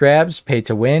cash grabs, pay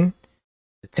to win.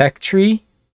 The tech tree,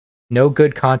 no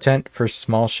good content for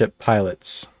small ship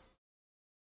pilots.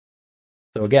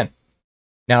 So again,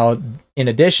 now in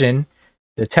addition,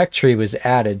 the tech tree was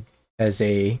added as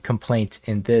a complaint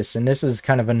in this, and this is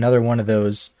kind of another one of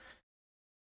those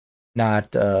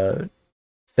not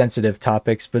sensitive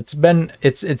topics, but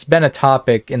it's been a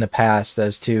topic in the past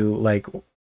as to like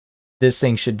this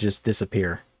thing should just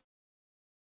disappear.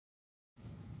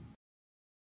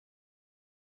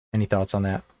 Any thoughts on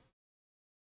that?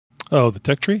 Oh, the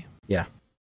tech tree? Yeah.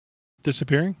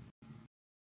 Disappearing?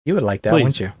 You would like that, Please.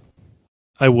 wouldn't you?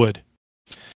 I would.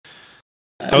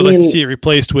 I would like to see it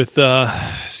replaced with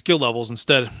skill levels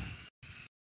instead.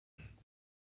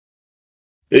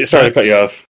 Sorry to cut you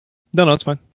off. No, it's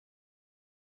fine.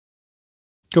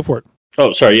 Go for it.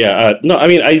 Oh, sorry. Yeah. No, I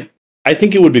mean, I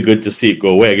think it would be good to see it go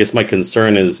away. I guess my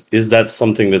concern is that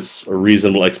something that's a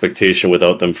reasonable expectation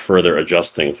without them further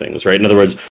adjusting things, right? In other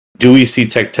words, do we see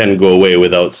Tech 10 go away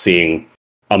without seeing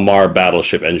Amar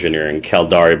battleship engineering,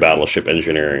 Caldari battleship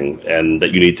engineering, and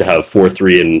that you need to have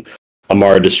 4-3 and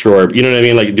Amar destroyer? You know what I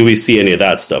mean? Like, do we see any of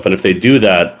that stuff? And if they do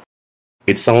that,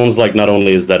 it sounds like not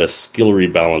only is that a skill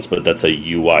rebalance, but that's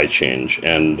a UI change.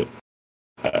 And,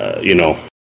 I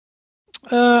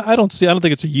don't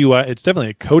think it's a UI. It's definitely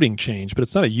a coding change, but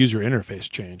it's not a user interface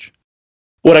change.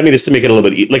 What I mean is to make it a little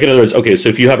bit like, in other words, okay, so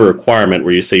if you have a requirement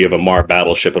where you say you have a Mar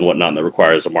battleship and whatnot, and that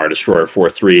requires a Mar destroyer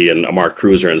 4-3 and a Mar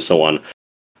cruiser and so on,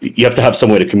 you have to have some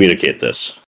way to communicate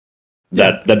this.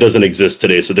 That doesn't exist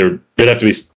today, so there'd have to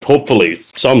be hopefully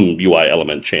some UI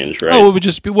element change, right? Oh, it would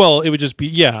just be.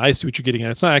 Yeah, I see what you're getting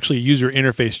at. It's not actually a user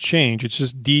interface change. It's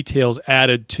just details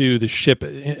added to the ship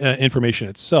information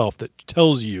itself that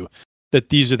tells you that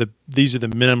these are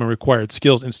the minimum required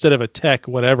skills instead of a tech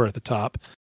whatever at the top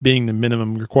being the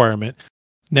minimum requirement.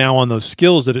 Now on those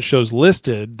skills that it shows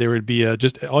listed, there would be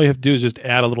just all you have to do is just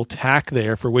add a little tack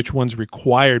there for which one's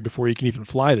required before you can even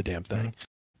fly the damn thing.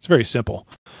 It's very simple.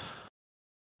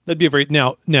 That'd be a very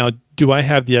now. Do I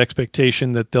have the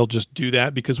expectation that they'll just do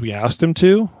that because we asked them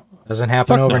to? Doesn't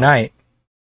happen Fuck no. overnight.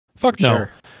 Fuck no.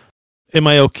 Sure. Am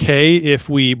I okay if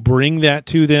we bring that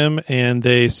to them and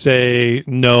they say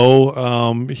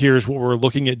no? Here's what we're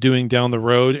looking at doing down the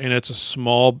road, and it's a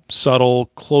small, subtle,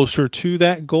 closer to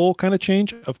that goal kind of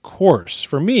change. Of course,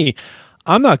 for me,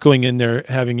 I'm not going in there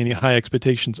having any high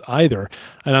expectations either,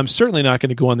 and I'm certainly not going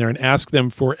to go in there and ask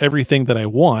them for everything that I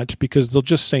want because they'll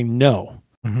just say no.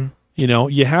 Mm-hmm. You know,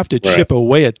 you have to chip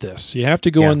away at this. You have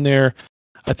to go in there.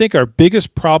 I think our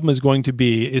biggest problem is going to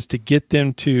be is to get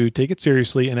them to take it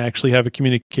seriously and actually have a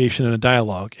communication and a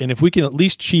dialogue. And if we can at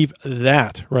least achieve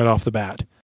that right off the bat,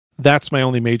 that's my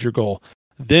only major goal.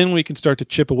 Then we can start to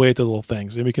chip away at the little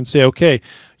things. And we can say, okay,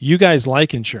 you guys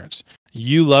like insurance.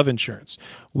 You love insurance.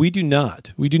 We do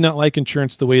not. We do not like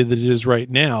insurance the way that it is right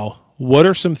now. What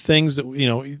are some things that, you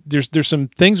know, there's some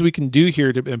things we can do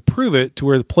here to improve it to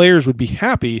where the players would be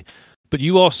happy, but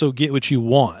you also get what you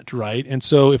want, right? And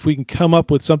so if we can come up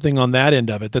with something on that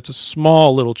end of it, that's a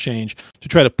small little change to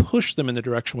try to push them in the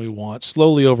direction we want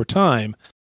slowly over time.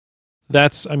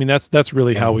 That's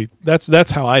really how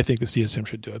that's how I think the CSM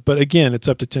should do it. But again, it's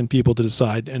up to 10 people to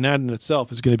decide. And that in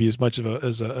itself is going to be as much of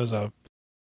a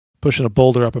pushing a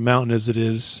boulder up a mountain as it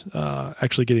is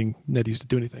actually getting NetEase to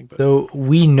do anything. But. So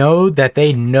we know that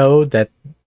they know that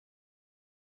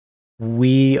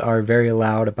we are very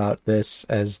loud about this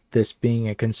as this being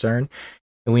a concern.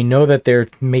 And we know that they're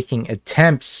making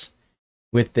attempts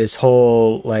with this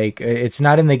whole, like, it's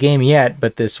not in the game yet,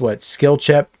 but this, skill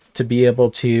chip to be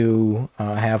able to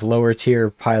have lower tier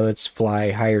pilots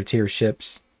fly higher tier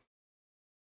ships.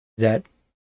 Does that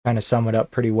kind of sum it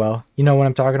up pretty well? You know what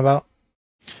I'm talking about?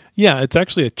 Yeah, it's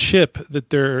actually a chip that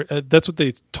they're. That's what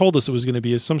they told us it was going to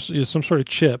be. Is some sort of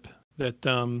chip that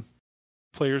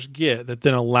players get that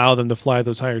then allow them to fly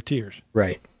those higher tiers.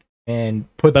 Right, and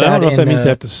put. But that I don't know if that in means they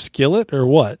have to skill it or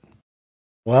what.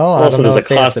 Well, also there's a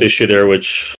cost issue there,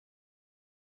 which.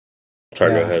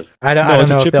 Sorry, go ahead. I don't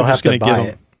know if they'll have to buy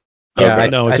it. Yeah, okay.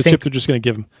 No, it's a chip they're just going to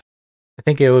give them. I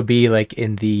think it would be like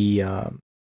in the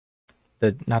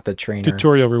not the trainer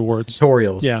tutorial rewards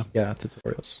tutorials. Yeah,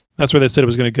 tutorials. That's where they said it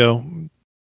was going to go.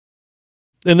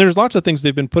 And there's lots of things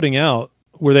they've been putting out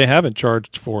where they haven't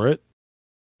charged for it.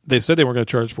 They said they weren't going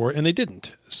to charge for it, and they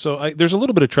didn't. So there's a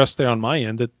little bit of trust there on my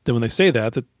end that when they say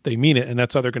that they mean it, and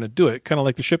that's how they're going to do it. Kind of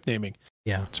like the ship naming.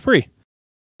 Yeah, it's free.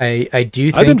 I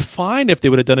do think I've been fine if they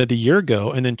would have done it a year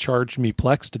ago and then charged me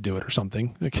Plex to do it or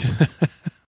something.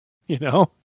 You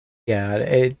know?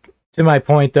 Yeah. To my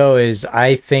point, though, is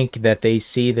I think that they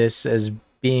see this as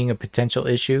being a potential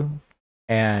issue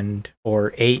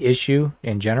or a issue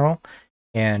in general,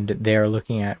 and they're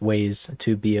looking at ways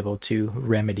to be able to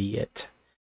remedy it.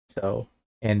 So,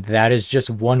 and that is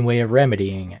just one way of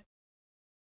remedying it,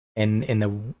 and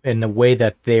in the way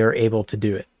that they are able to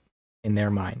do it in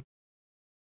their mind.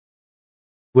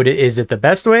 Is it the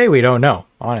best way? We don't know.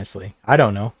 Honestly, I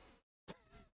don't know.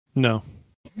 No.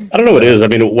 I don't know what it is. I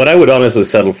mean, what I would honestly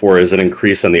settle for is an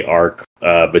increase in the arc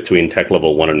between tech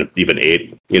level 1 and even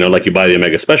 8. You know, like you buy the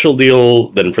Omega Special deal,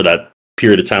 then for that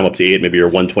period of time up to 8, maybe you're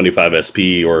 125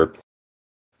 SP, or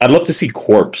I'd love to see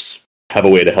Corps have a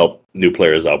way to help new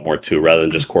players out more too, rather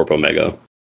than just Corp Omega.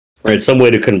 Right, some way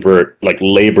to convert like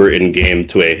labor in game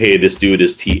to a hey, this dude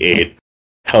is T8,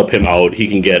 help him out. He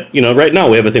can get right now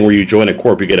we have a thing where you join a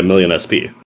corp, you get 1 million SP.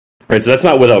 Right, so that's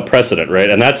not without precedent, right?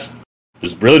 And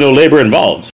there's really no labor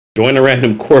involved. Join a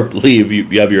random corp, leave,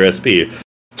 you have your SP.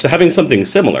 So having something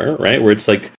similar, right, where it's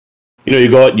like, you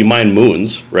go out, you mine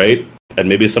moons, right? And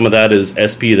maybe some of that is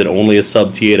SP that only a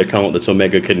sub T8 account that's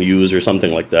Omega can use or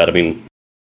something like that. I mean,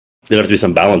 there'd have to be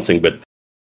some balancing, but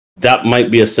that might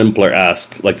be a simpler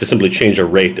ask, like to simply change a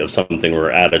rate of something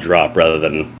or add a drop rather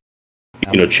than,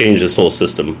 change this whole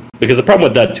system. Because the problem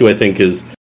with that too, I think, is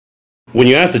when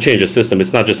you ask to change a system,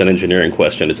 it's not just an engineering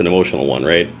question, it's an emotional one,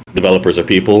 right? Developers are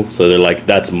people, so they're like,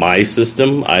 that's my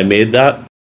system, I made that.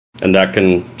 And that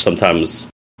can sometimes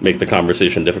make the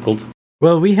conversation difficult.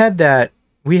 Well, we had that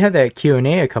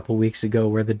Q&A a couple weeks ago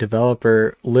where the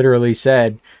developer literally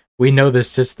said, we know this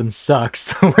system sucks,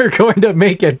 so we're going to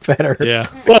make it better. Yeah.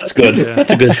 Well, that's good. Yeah.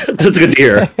 That's good to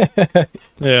hear.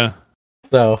 Yeah.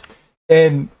 So,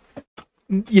 and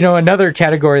another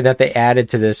category that they added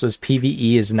to this was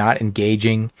PvE is not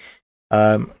engaging.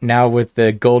 Now with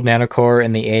the Gold Nanocore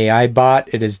and the AI bot,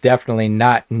 it is definitely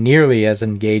not nearly as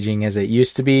engaging as it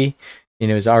used to be.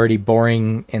 It was already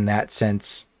boring in that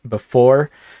sense before.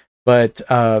 But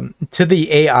to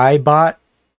the AI bot,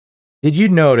 did you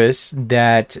notice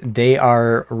that they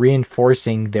are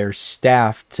reinforcing their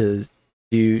staff to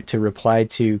reply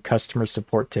to customer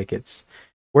support tickets?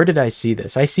 Where did I see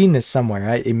this? I seen this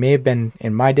somewhere. It may have been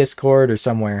in my Discord or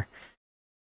somewhere.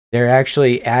 They're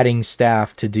actually adding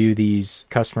staff to do these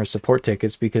customer support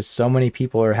tickets because so many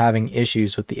people are having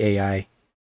issues with the AI.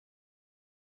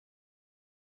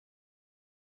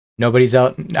 Nobody's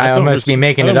out. I must be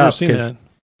making it up because.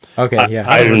 Okay, yeah.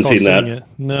 I haven't seen that.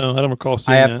 No, I don't recall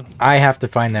seeing that. I have to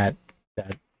find that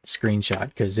screenshot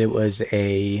because it was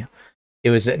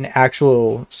an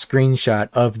actual screenshot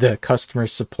of the customer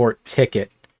support ticket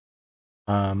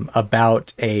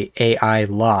about a AI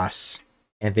loss,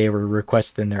 and they were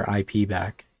requesting their IP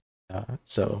back.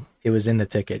 So it was in the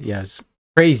ticket. Yes,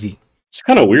 crazy. It's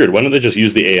kind of weird. Why don't they just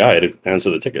use the AI to answer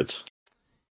the tickets?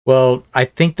 Well, I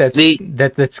think that's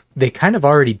they kind of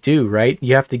already do, right?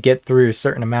 You have to get through a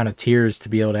certain amount of tiers to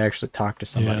be able to actually talk to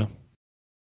somebody.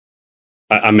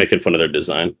 Yeah. I'm making fun of their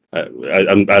design. I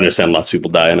understand lots of people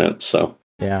die in it, so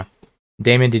yeah.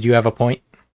 Damon, did you have a point?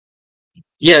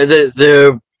 Yeah,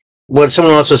 the what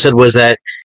someone also said was that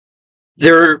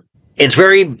it's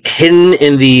very hidden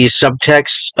in the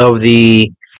subtext of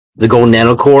the Golden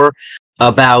Nanocore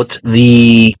about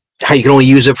how you can only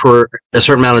use it for a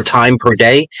certain amount of time per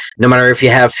day, no matter if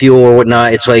you have fuel or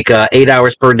whatnot. It's like 8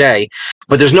 hours per day,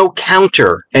 but there's no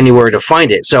counter anywhere to find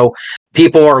it. So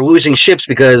people are losing ships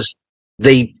because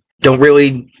they don't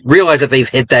really realize that they've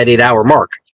hit that 8-hour mark.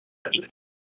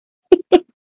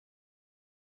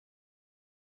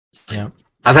 Yeah,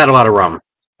 I've had a lot of rum,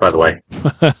 by the way.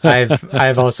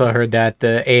 I've also heard that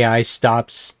the AI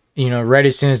stops, right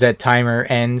as soon as that timer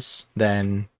ends,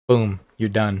 then boom, you're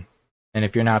done. And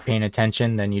if you're not paying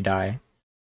attention, then you die.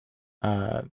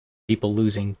 People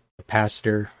losing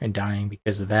capacitor and dying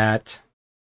because of that.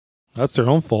 That's their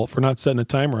own fault for not setting a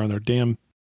timer on their damn.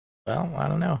 Well, I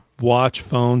don't know. Watch,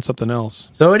 phone, something else.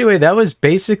 So anyway, that was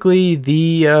basically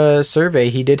the survey.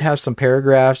 He did have some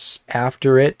paragraphs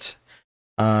after it.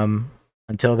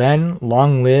 Until then,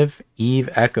 long live Eve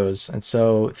Echoes. And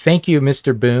so thank you,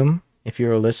 Mr. Boom, if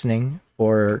you're listening,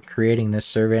 for creating this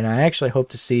survey. And I actually hope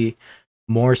to see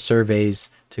more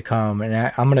surveys to come,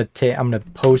 and I'm gonna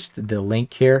post the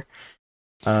link here.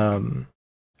 How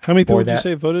many people did you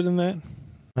say voted in that?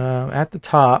 At the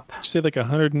top, did you say like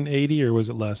 180, or was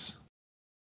it less?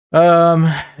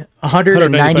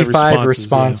 195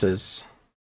 responses.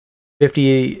 Yeah.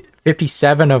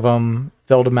 57 of them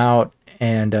filled them out,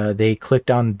 and they clicked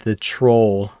on the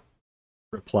troll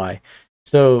reply.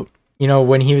 So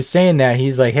when he was saying that,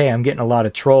 he's like, hey, I'm getting a lot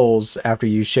of trolls after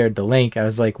you shared the link. I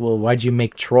was like, well, why'd you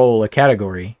make troll a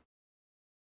category?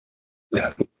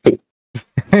 Yeah.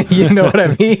 You know what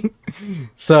I mean?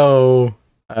 So,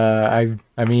 I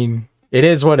mean, it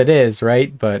is what it is,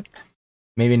 right? But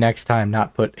maybe next time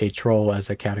not put a troll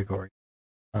as a category.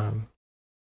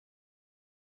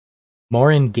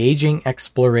 More engaging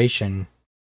exploration.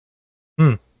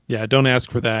 Yeah, don't ask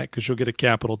for that because you'll get a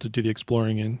capital to do the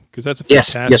exploring in, because that's a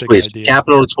yes, please. idea.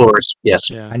 Capital Explorers. Yes.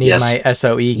 Yeah. I need my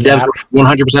SOE cap.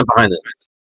 100% behind this.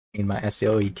 I need my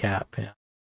SOE cap. Yeah.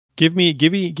 Give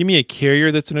me a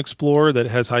carrier that's an explorer that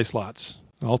has high slots.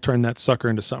 I'll turn that sucker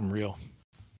into something real.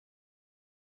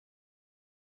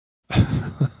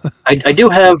 I do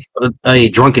have a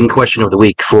drunken question of the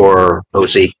week for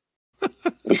OC.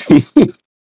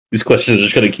 These questions are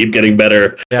just going to keep getting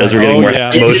better Yeah. as we're getting Oh, more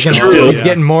yeah. emotional. It's true. Still. He's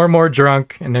getting more and more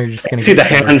drunk, and they're just gonna See the get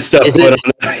better. hand stuff Is going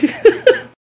it- on.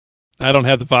 I don't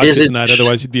have the vodka Is it- tonight,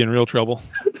 otherwise you'd be in real trouble.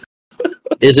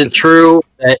 Is it true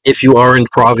that if you are in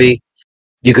Provi,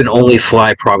 you can only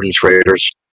fly Providence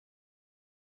freighters?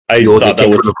 I You will thought get that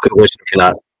kicked was from the coalition if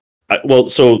you're not. well.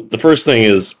 So the first thing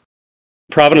is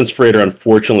Providence Freighter,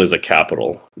 unfortunately, is a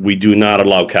capital. We do not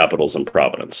allow capitals in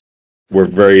Providence. We're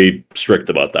very strict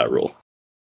about that rule.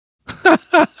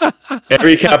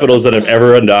 Every capitals that have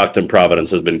ever undocked in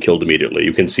Providence has been killed immediately.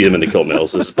 You can see them in the kill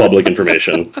mills. This is public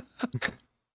information.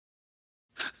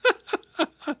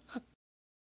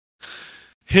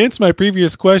 Hence my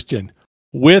previous question.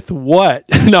 With what?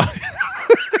 No.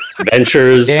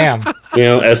 Ventures, Damn.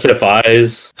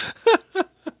 SFIs.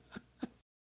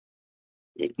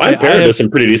 My I parent have- does some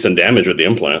pretty decent damage with the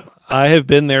implant. I have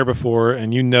been there before,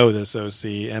 and you know this,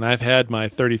 OC, and I've had my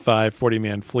 35,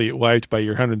 40-man fleet wiped by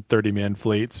your 130-man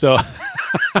fleet, so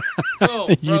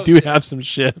you do have some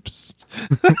ships.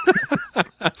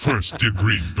 First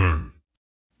degree burn.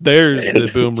 There's the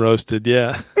boom roasted,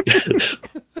 yeah.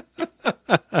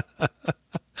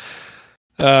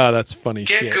 Ah, that's funny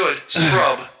shit. good,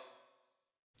 scrub.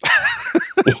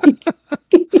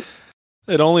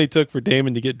 It only took for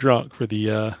Damon to get drunk for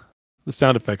the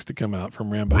sound effects to come out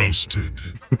from Rambo. Roasted.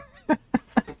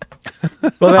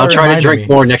 Well, that I'll try to reminded drink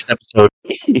me. more next episode.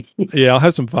 Yeah, I'll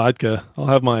have some vodka. I'll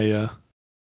have my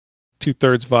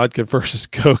 2/3 vodka versus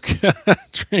Coke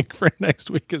drink for next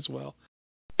week as well.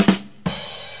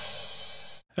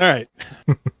 All right.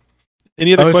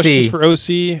 Any other OC. questions for OC?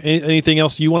 Anything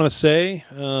else you want to say?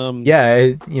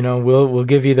 Yeah, we'll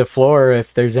give you the floor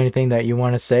if there's anything that you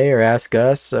want to say or ask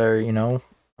us, or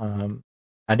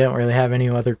I don't really have any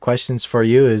other questions for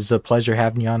you. It's a pleasure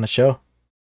having you on the show.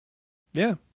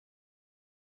 Yeah.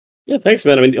 Yeah, thanks,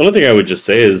 man. I mean, the only thing I would just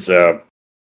say is, if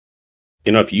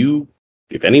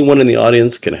anyone in the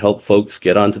audience can help folks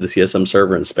get onto the CSM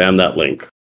server and spam that link,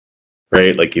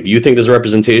 right? Like, if you think there's a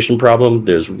representation problem,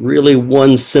 there's really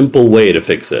one simple way to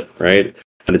fix it, right?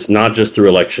 And it's not just through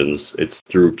elections; it's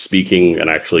through speaking and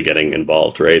actually getting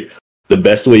involved, right? The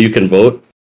best way you can vote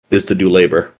is to do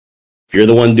labor. If you're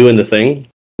the one doing the thing, it's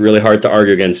really hard to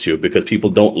argue against you because people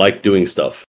don't like doing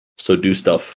stuff. So do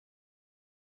stuff.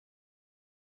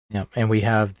 Yep, and we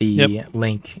have the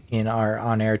link in our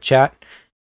on-air chat.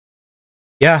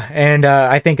 Yeah, and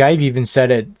I think I've even said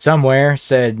it somewhere,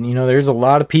 there's a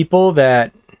lot of people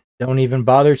that don't even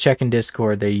bother checking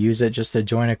Discord. They use it just to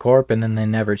join a corp, and then they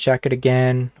never check it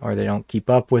again, or they don't keep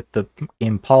up with the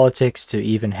game politics to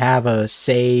even have a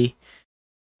say.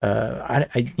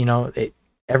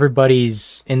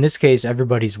 Everybody's, in this case,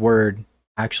 everybody's word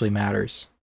actually matters.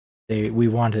 We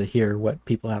want to hear what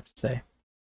people have to say.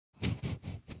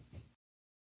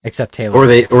 Except Taylor. Or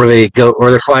they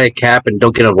fly a cap and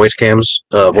don't get on voice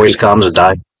comms and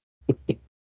die.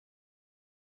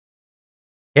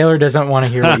 Taylor doesn't want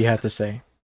to hear what you have to say.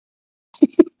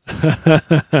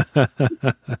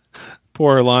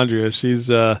 Poor Alondria. She's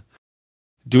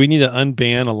do we need to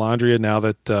unban Alondria now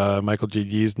that Michael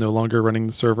JD is no longer running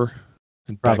the server?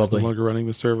 And Beck's Probably. no longer running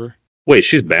the server? Wait,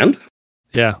 she's banned?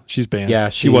 Yeah, she's banned. Yeah,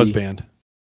 she was banned.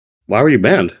 Why were you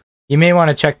banned? You may want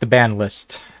to check the ban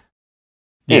list.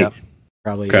 Yeah.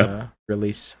 Probably Okay.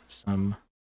 release some.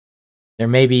 There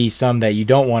may be some that you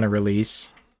don't want to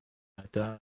release, but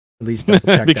at least double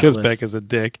check because that Beck list. is a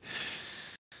dick.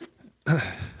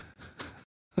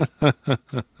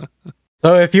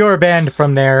 So if you're banned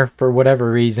from there for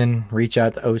whatever reason, reach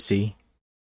out to OC.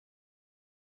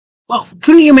 Well,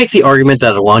 couldn't you make the argument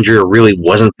that Alondria really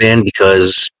wasn't banned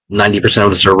because 90%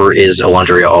 of the server is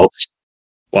Alondria alts?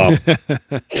 Wow.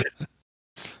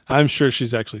 I'm sure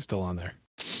she's actually still on there.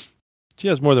 She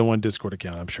has more than one Discord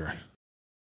account, I'm sure.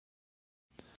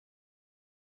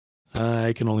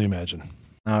 I can only imagine.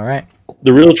 All right.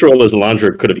 The real troll is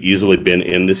Alondra could have easily been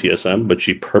in the CSM, but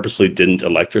she purposely didn't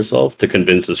elect herself to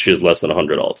convince us she has less than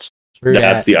 100 alts. True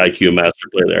That's that. the IQ master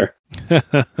play there.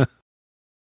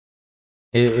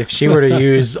 If she were to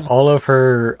use all of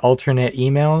her alternate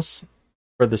emails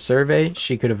for the survey,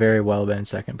 she could have very well been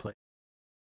second place.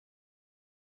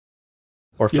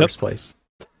 Or Yep. first place.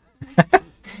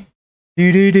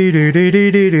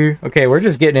 Do. Okay, we're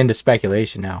just getting into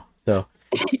speculation now. So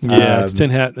Yeah, it's Um, tin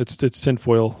hat. It's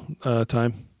tinfoil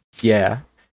time. yeah.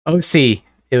 OC,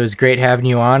 it was great having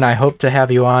you on. I hope to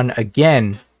have you on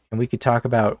again, and we could talk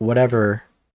about whatever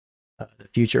the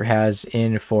future has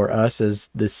in for us as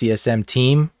the CSM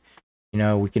team.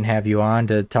 We can have you on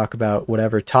to talk about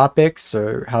whatever topics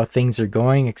or how things are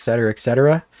going, et cetera, et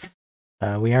cetera.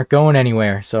 We aren't going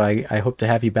anywhere, so I hope to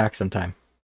have you back sometime.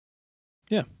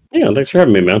 Yeah, thanks for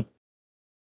having me, man.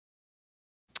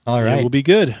 All It right. will be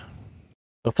good.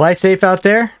 Well, fly safe out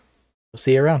there. We'll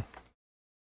see you around.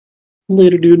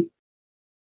 Later, dude.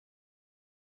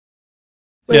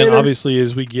 Yeah, and Later. obviously,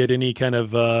 as we get any kind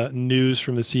of news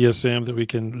from the CSM that we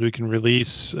can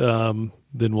release,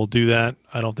 then we'll do that.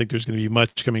 I don't think there's going to be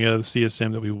much coming out of the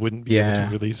CSM that we wouldn't be able Yeah.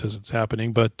 to release as it's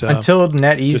happening. But Until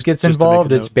NetEase just- gets just to make a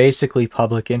involved, it's note. basically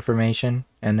public information.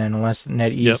 And then unless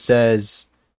NetEase Yep. says,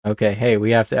 okay, hey,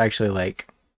 we have to actually like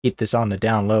keep this on the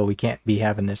down low. We can't be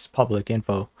having this public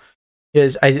info.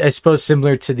 Is I suppose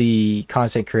similar to the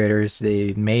content creators,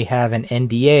 they may have an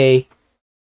NDA.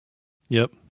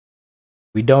 Yep.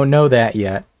 We don't know that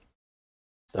yet.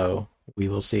 So we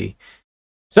will see.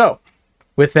 So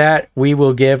with that, we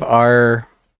will give our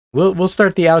we'll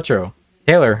start the outro.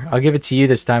 Taylor, I'll give it to you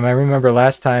this time. I remember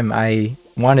last time I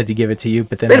wanted to give it to you,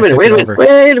 but then Wait a I minute, took wait it a over.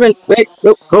 minute, wait.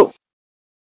 Oh.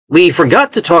 We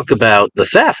forgot to talk about the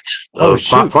theft Oh, of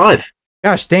shoot. Bot 5.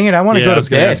 Gosh, dang it! I want to Yeah, go I to was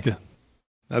gonna bed. ask you-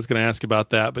 I was going to ask about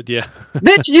that, but yeah.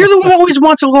 Bitch, you're the one that always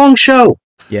wants a long show.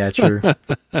 Yeah, true.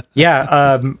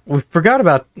 Yeah, we forgot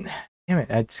about. Damn it!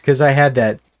 It's because I had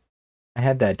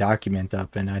that document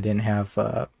up and I didn't have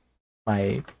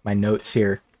my notes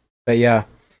here. But yeah,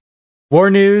 war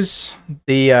news.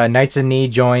 The Knights of Knee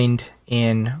joined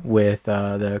in with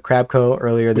the Crabco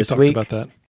earlier this we talked week. about that.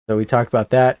 So we talked about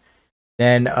that.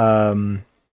 Then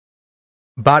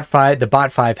the Bot 5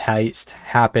 heist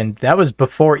happened. That was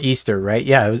before Easter, right?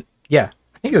 Yeah, it was. Yeah,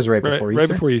 I think it was right before Easter. Right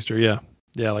before Easter, yeah.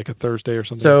 Yeah, like a Thursday or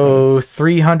something. So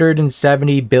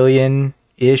 370 billion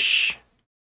ish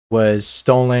was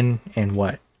stolen in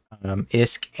what?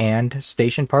 ISK and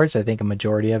station parts. I think a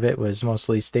majority of it was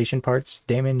mostly station parts.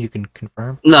 Damon, you can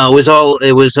confirm. No,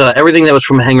 it was everything that was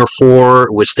from Hangar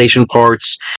 4 with station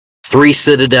parts, 3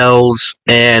 citadels,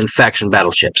 and faction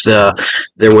battleships.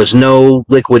 There was no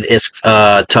liquid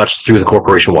ISK touched through the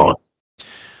corporation wallet.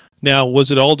 Now, was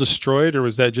it all destroyed, or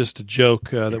was that just a joke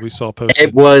that we saw posted?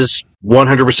 It was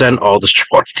 100% all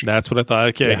destroyed. That's what I thought.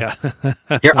 Okay, yeah.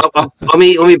 Here,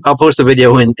 I'll post a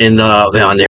video on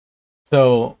there.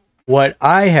 So what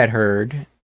I had heard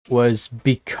was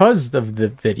because of the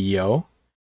video,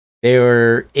 they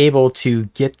were able to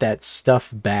get that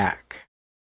stuff back.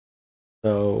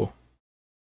 So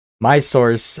my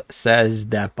source says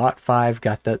that Bot 5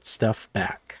 got that stuff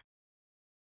back.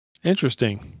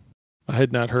 Interesting. I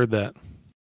had not heard that.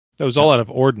 That was all out of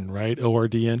Orden, right?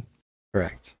 ORDN?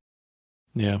 Correct.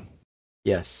 Yeah.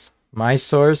 Yes. My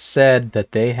source said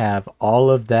that they have all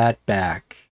of that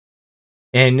back.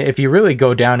 And if you really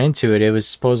go down into it, it was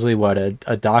supposedly what, a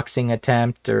doxing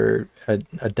attempt or a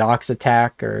dox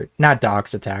attack, or not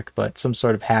dox attack, but some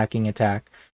sort of hacking attack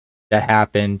that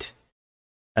happened.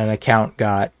 An account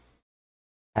got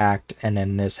hacked and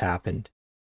then this happened.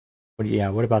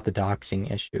 What about the doxing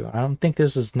issue? I don't think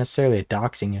this is necessarily a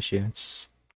doxing issue.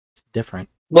 It's different.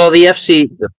 Well, the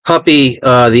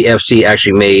FC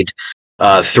actually made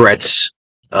threats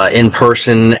in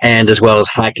person and as well as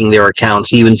hacking their accounts.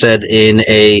 He even said in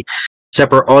a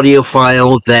separate audio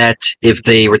file that if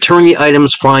they return the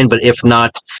items, fine, but if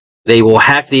not, they will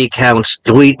hack the accounts,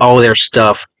 delete all their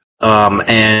stuff,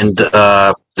 and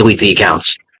delete the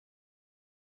accounts.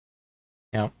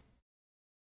 Yeah.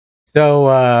 So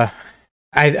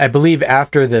I believe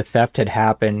after the theft had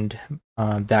happened,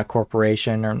 that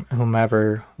corporation or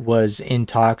whomever was in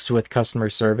talks with customer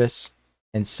service,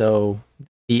 and so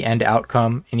the end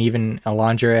outcome, and even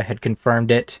Alondra had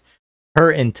confirmed it.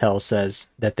 Her intel says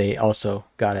that they also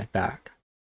got it back.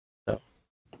 So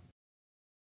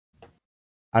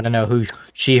I don't know who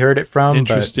she heard it from.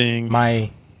 Interesting. But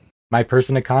my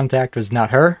person of contact was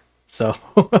not her. So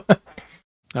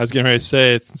I was getting ready to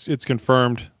say it's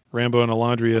confirmed. Rambo and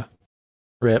Alondria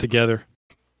rip. together.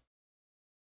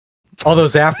 All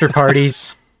those after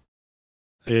parties.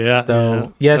 Yeah.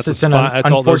 So yes, That's it's an those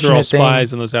are all unfortunate spies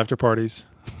thing. in those after parties.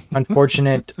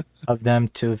 Unfortunate of them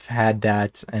to have had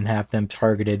that and have them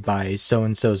targeted by so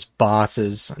and so's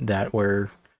bosses that were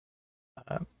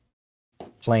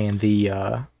playing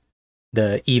the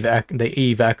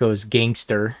Eve Echoes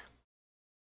gangster.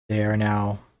 They are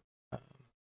now.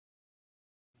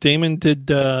 Damon, did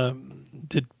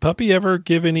Puppy ever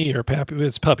give any, or Pappy?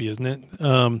 It's Puppy, isn't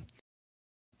it?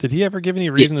 Did he ever give any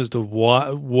reason as to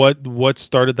what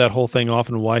started that whole thing off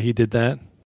and why he did that?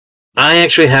 I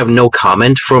actually have no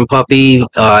comment from Puppy.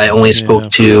 I only spoke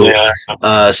to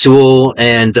Sewell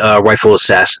and Rifle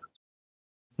Assassin.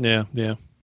 Yeah.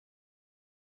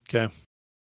 Okay.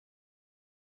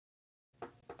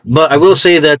 But I will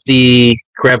say that the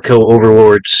Crabco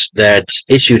overlords that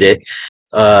issued it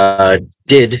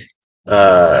did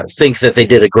think that they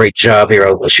did a great job here.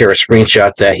 I'll share a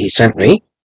screenshot that he sent me.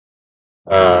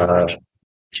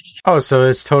 Oh, so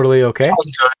it's totally okay.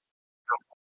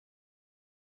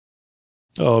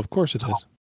 Oh, of course it is.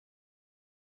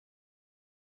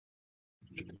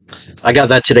 I got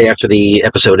that today after the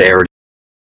episode aired.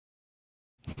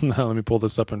 Now let me pull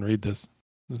this up and read this.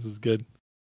 This is good.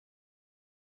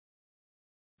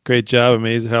 Great job.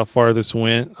 Amazed at how far this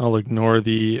went. I'll ignore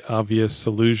the obvious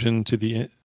allusion to the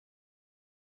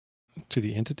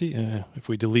entity. If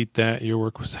we delete that, your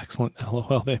work was excellent.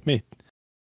 LOL. They made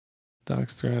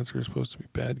Doc's threats were supposed to be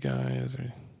bad guys.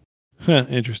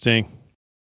 Interesting.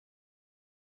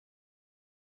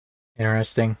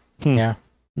 Interesting. Hmm. Yeah.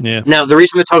 Yeah. Now, the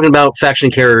reason we're talking about faction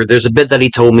carrier, there's a bit that he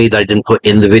told me that I didn't put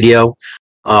in the video,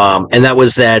 and that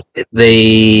was that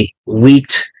they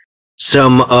leaked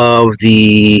some of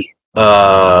the,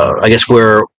 I guess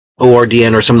where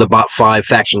ORDN or some of the Bot 5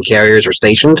 faction carriers are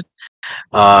stationed,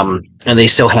 and they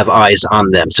still have eyes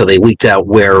on them. So they leaked out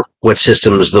what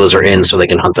systems those are in so they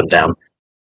can hunt them down.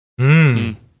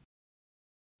 Mm.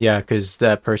 Yeah, because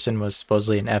that person was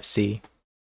supposedly an FC.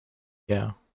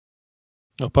 Yeah.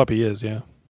 Oh, Puppy is, yeah.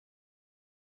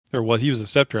 Or what? He was a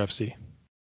Scepter FC.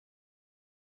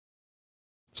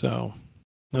 So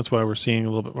that's why we're seeing a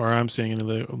little bit more. I'm seeing a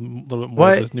little bit more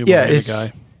What? of this new Yeah,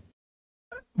 guy.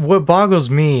 What boggles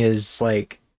me is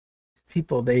like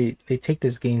people they take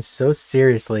this game so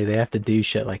seriously they have to do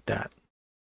shit like that.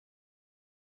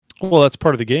 Well, that's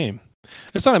part of the game.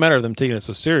 It's not a matter of them taking it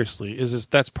so seriously.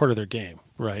 That's part of their game,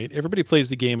 right? Everybody plays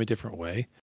the game a different way.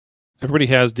 Everybody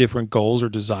has different goals or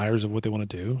desires of what they want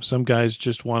to do. Some guys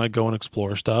just want to go and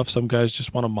explore stuff. Some guys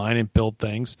just want to mine and build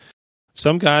things.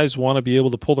 Some guys want to be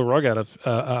able to pull the rug out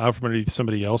from underneath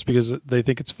somebody else because they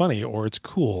think it's funny or it's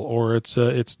cool or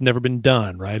it's never been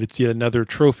done, right? It's yet another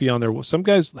trophy on there. Some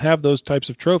guys have those types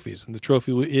of trophies, and the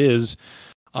trophy is,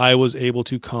 I was able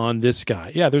to con this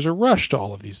guy. Yeah, there's a rush to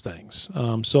all of these things.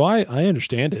 So I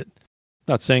understand it.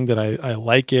 Not saying that I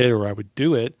like it or I would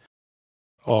do it.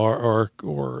 Or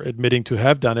admitting to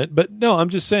have done it, but no, I'm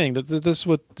just saying that this is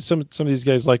what some of these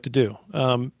guys like to do,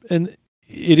 and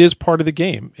it is part of the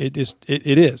game. It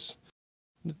is,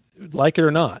 like it or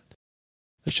not,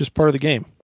 it's just part of the game.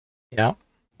 Yeah,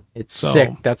 it's sick.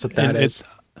 That's what that is.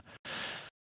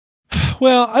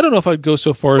 Well, I don't know if I'd go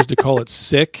so far as to call it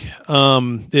sick.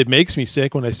 It makes me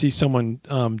sick when I see someone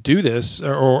do this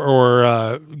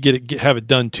or have it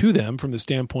done to them from the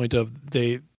standpoint of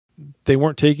they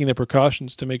weren't taking the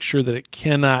precautions to make sure that it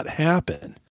cannot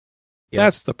happen. Yep.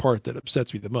 That's the part that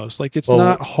upsets me the most. Like, it's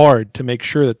not hard to make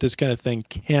sure that this kind of thing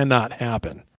cannot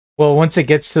happen. Well, once it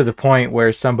gets to the point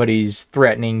where somebody's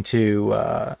threatening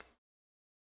to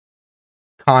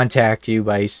contact you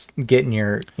by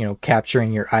getting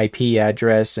capturing your IP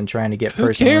address and trying to get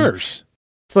personal. Who cares?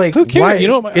 It's like, who cares?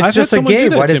 Why? It's just a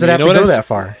game. Why does it have to go that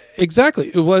far?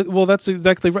 Exactly. Well, that's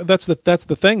exactly right. That's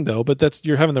the thing, though. But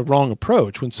you're having the wrong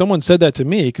approach. When someone said that to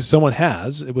me, because someone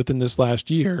has within this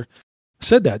last year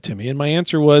said that to me, and my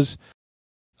answer was,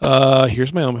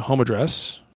 "Here's my home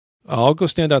address. I'll go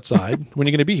stand outside. When are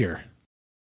you going to be here?"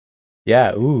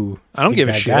 Yeah. Ooh. I don't give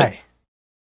a shit. Guy.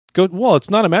 Go. Well, it's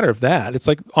not a matter of that. It's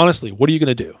like, honestly, what are you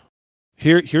going to do?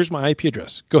 Here's my IP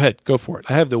address. Go ahead. Go for it.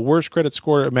 I have the worst credit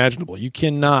score imaginable. You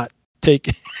cannot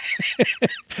take.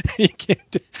 You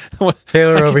can't.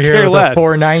 Taylor over here with a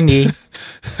 490.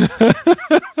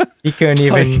 He couldn't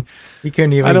even. He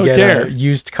couldn't even get a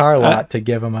used car lot to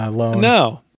give him a loan.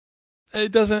 No,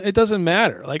 it doesn't. It doesn't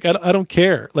matter. Like, I don't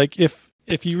care. Like, if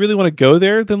you really want to go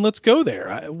there, then let's go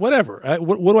there. Whatever.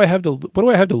 What do I have to? What do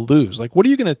I have to lose? Like, what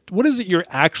is it you're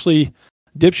actually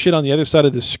dipshit on the other side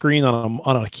of the screen on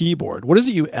a keyboard? What is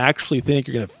it you actually think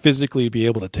you're going to physically be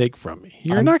able to take from me?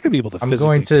 You're not going to be able to. I'm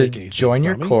going to join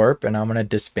your corp, and I'm going to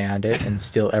disband it and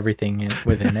steal everything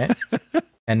within it,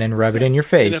 and then rub it in your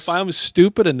face. And if I'm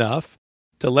stupid enough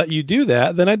to let you do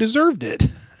that, then I deserved it.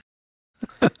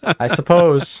 I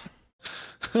suppose.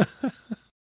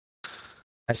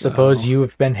 I suppose you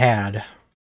have been had.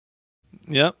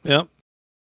 Yep. Good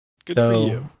for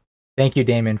you. Thank you,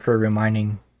 Damon, for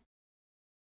reminding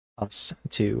us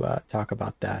to talk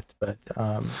about that. But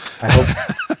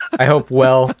I hope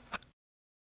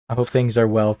things are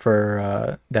well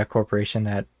for that corporation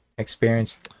that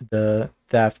experienced the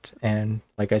theft. And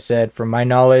like I said, from my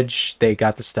knowledge, they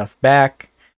got the stuff back.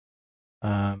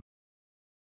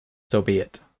 So be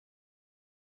it.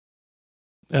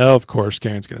 Oh, of course,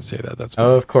 Karen's going to say that. That's fine.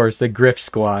 Of course, the Griff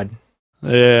Squad.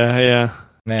 Yeah.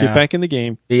 Get back in the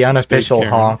game. The unofficial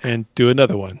honk. And do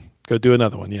another one. Go do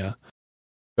another one, yeah.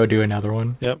 Go do another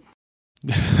one? Yep.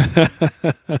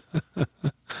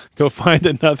 Go find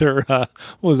another, what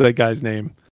was that guy's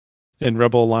name? In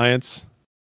Rebel Alliance?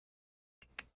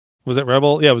 Was it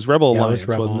Rebel? Yeah, it was Rebel Alliance,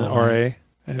 wasn't it? RA?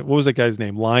 What was that guy's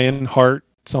name? Lionheart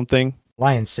something?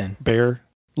 Lion Sin. Bear?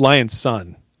 Lion's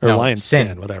Son. Or No, Lion's Sin.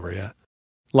 Sin, whatever, yeah.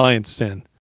 Lion's Sin.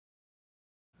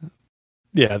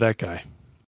 Yeah, that guy.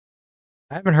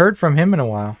 I haven't heard from him in a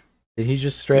while. Did he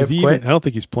just straight up quit? I don't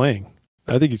think he's playing.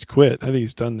 I think he's quit. I think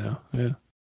he's done now. Yeah.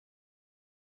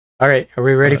 All right, are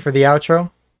we ready for the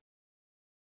outro?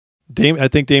 I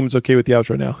think Damon's okay with the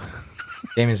outro now.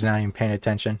 Damon's not even paying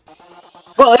attention.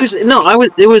 Well, forget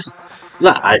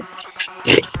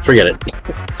it.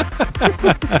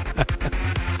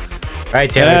 All right,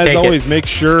 Taylor, As take always, it. make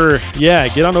sure,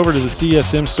 get on over to the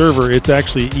CSM server. It's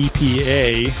actually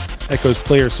EPA, Echoes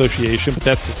Player Association, but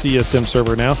that's the CSM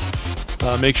server now.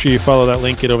 Make sure you follow that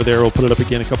link. Get over there. We'll put it up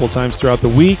again a couple of times throughout the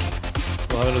week.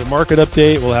 We'll have another market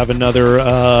update. We'll have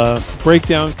another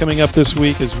breakdown coming up this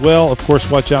week as well. Of course,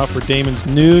 watch out for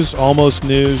Damon's news, almost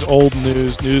news, old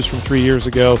news from 3 years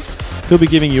ago. He'll be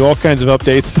giving you all kinds of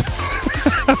updates.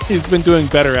 He's been doing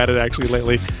better at it actually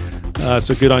lately.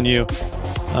 So good on you.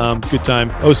 Good time.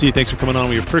 OC, thanks for coming on.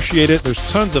 We appreciate it. There's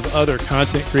tons of other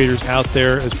content creators out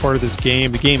there as part of this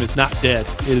game. The game is not dead.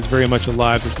 It is very much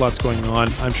alive. There's lots going on.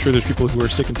 I'm sure there's people who are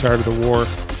sick and tired of the war,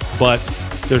 but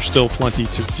there's still plenty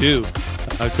to do.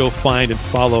 Go find and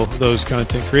follow those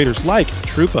content creators like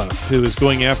Trupa, who is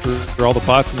going after all the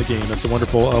bots in the game. That's a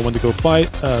wonderful one to go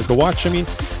watch.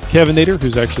 Kevin Nader,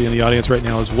 who's actually in the audience right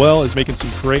now as well, is making some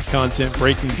great content,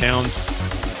 breaking down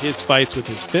his fights with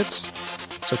his fits.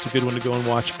 So that's a good one to go and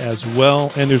watch as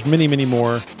well. And there's many, many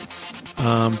more.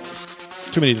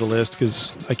 Too many to list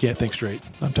because I can't think straight.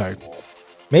 I'm tired.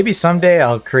 Maybe someday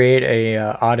I'll create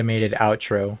a automated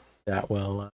outro that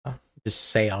will just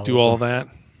say all that.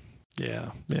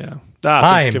 Yeah.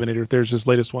 Thanks, Kevin Nader. There's his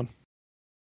latest one.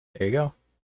 There you go.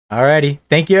 Alrighty.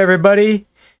 Thank you, everybody.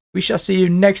 We shall see you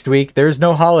next week. There's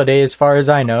no holiday as far as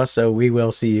I know, so we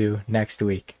will see you next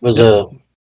week.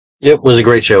 It was a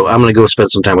great show. I'm going to go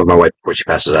spend some time with my wife before she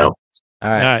passes out.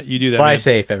 All right. You do that. Fly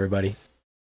safe, everybody.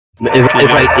 If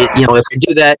I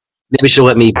do that, maybe she'll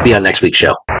let me be on next week's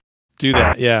show. Do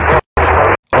that, yeah.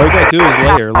 All you got to do is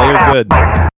lay her good.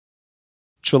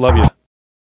 She'll love you.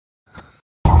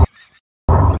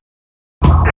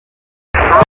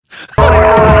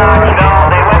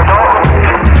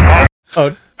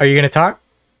 Oh, are you going to talk?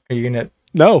 Are you going to...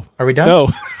 No. Are we done? No.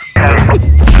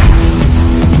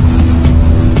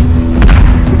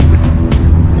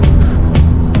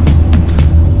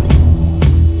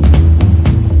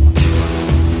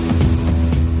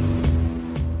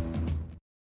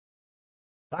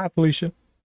 Bye, Felicia.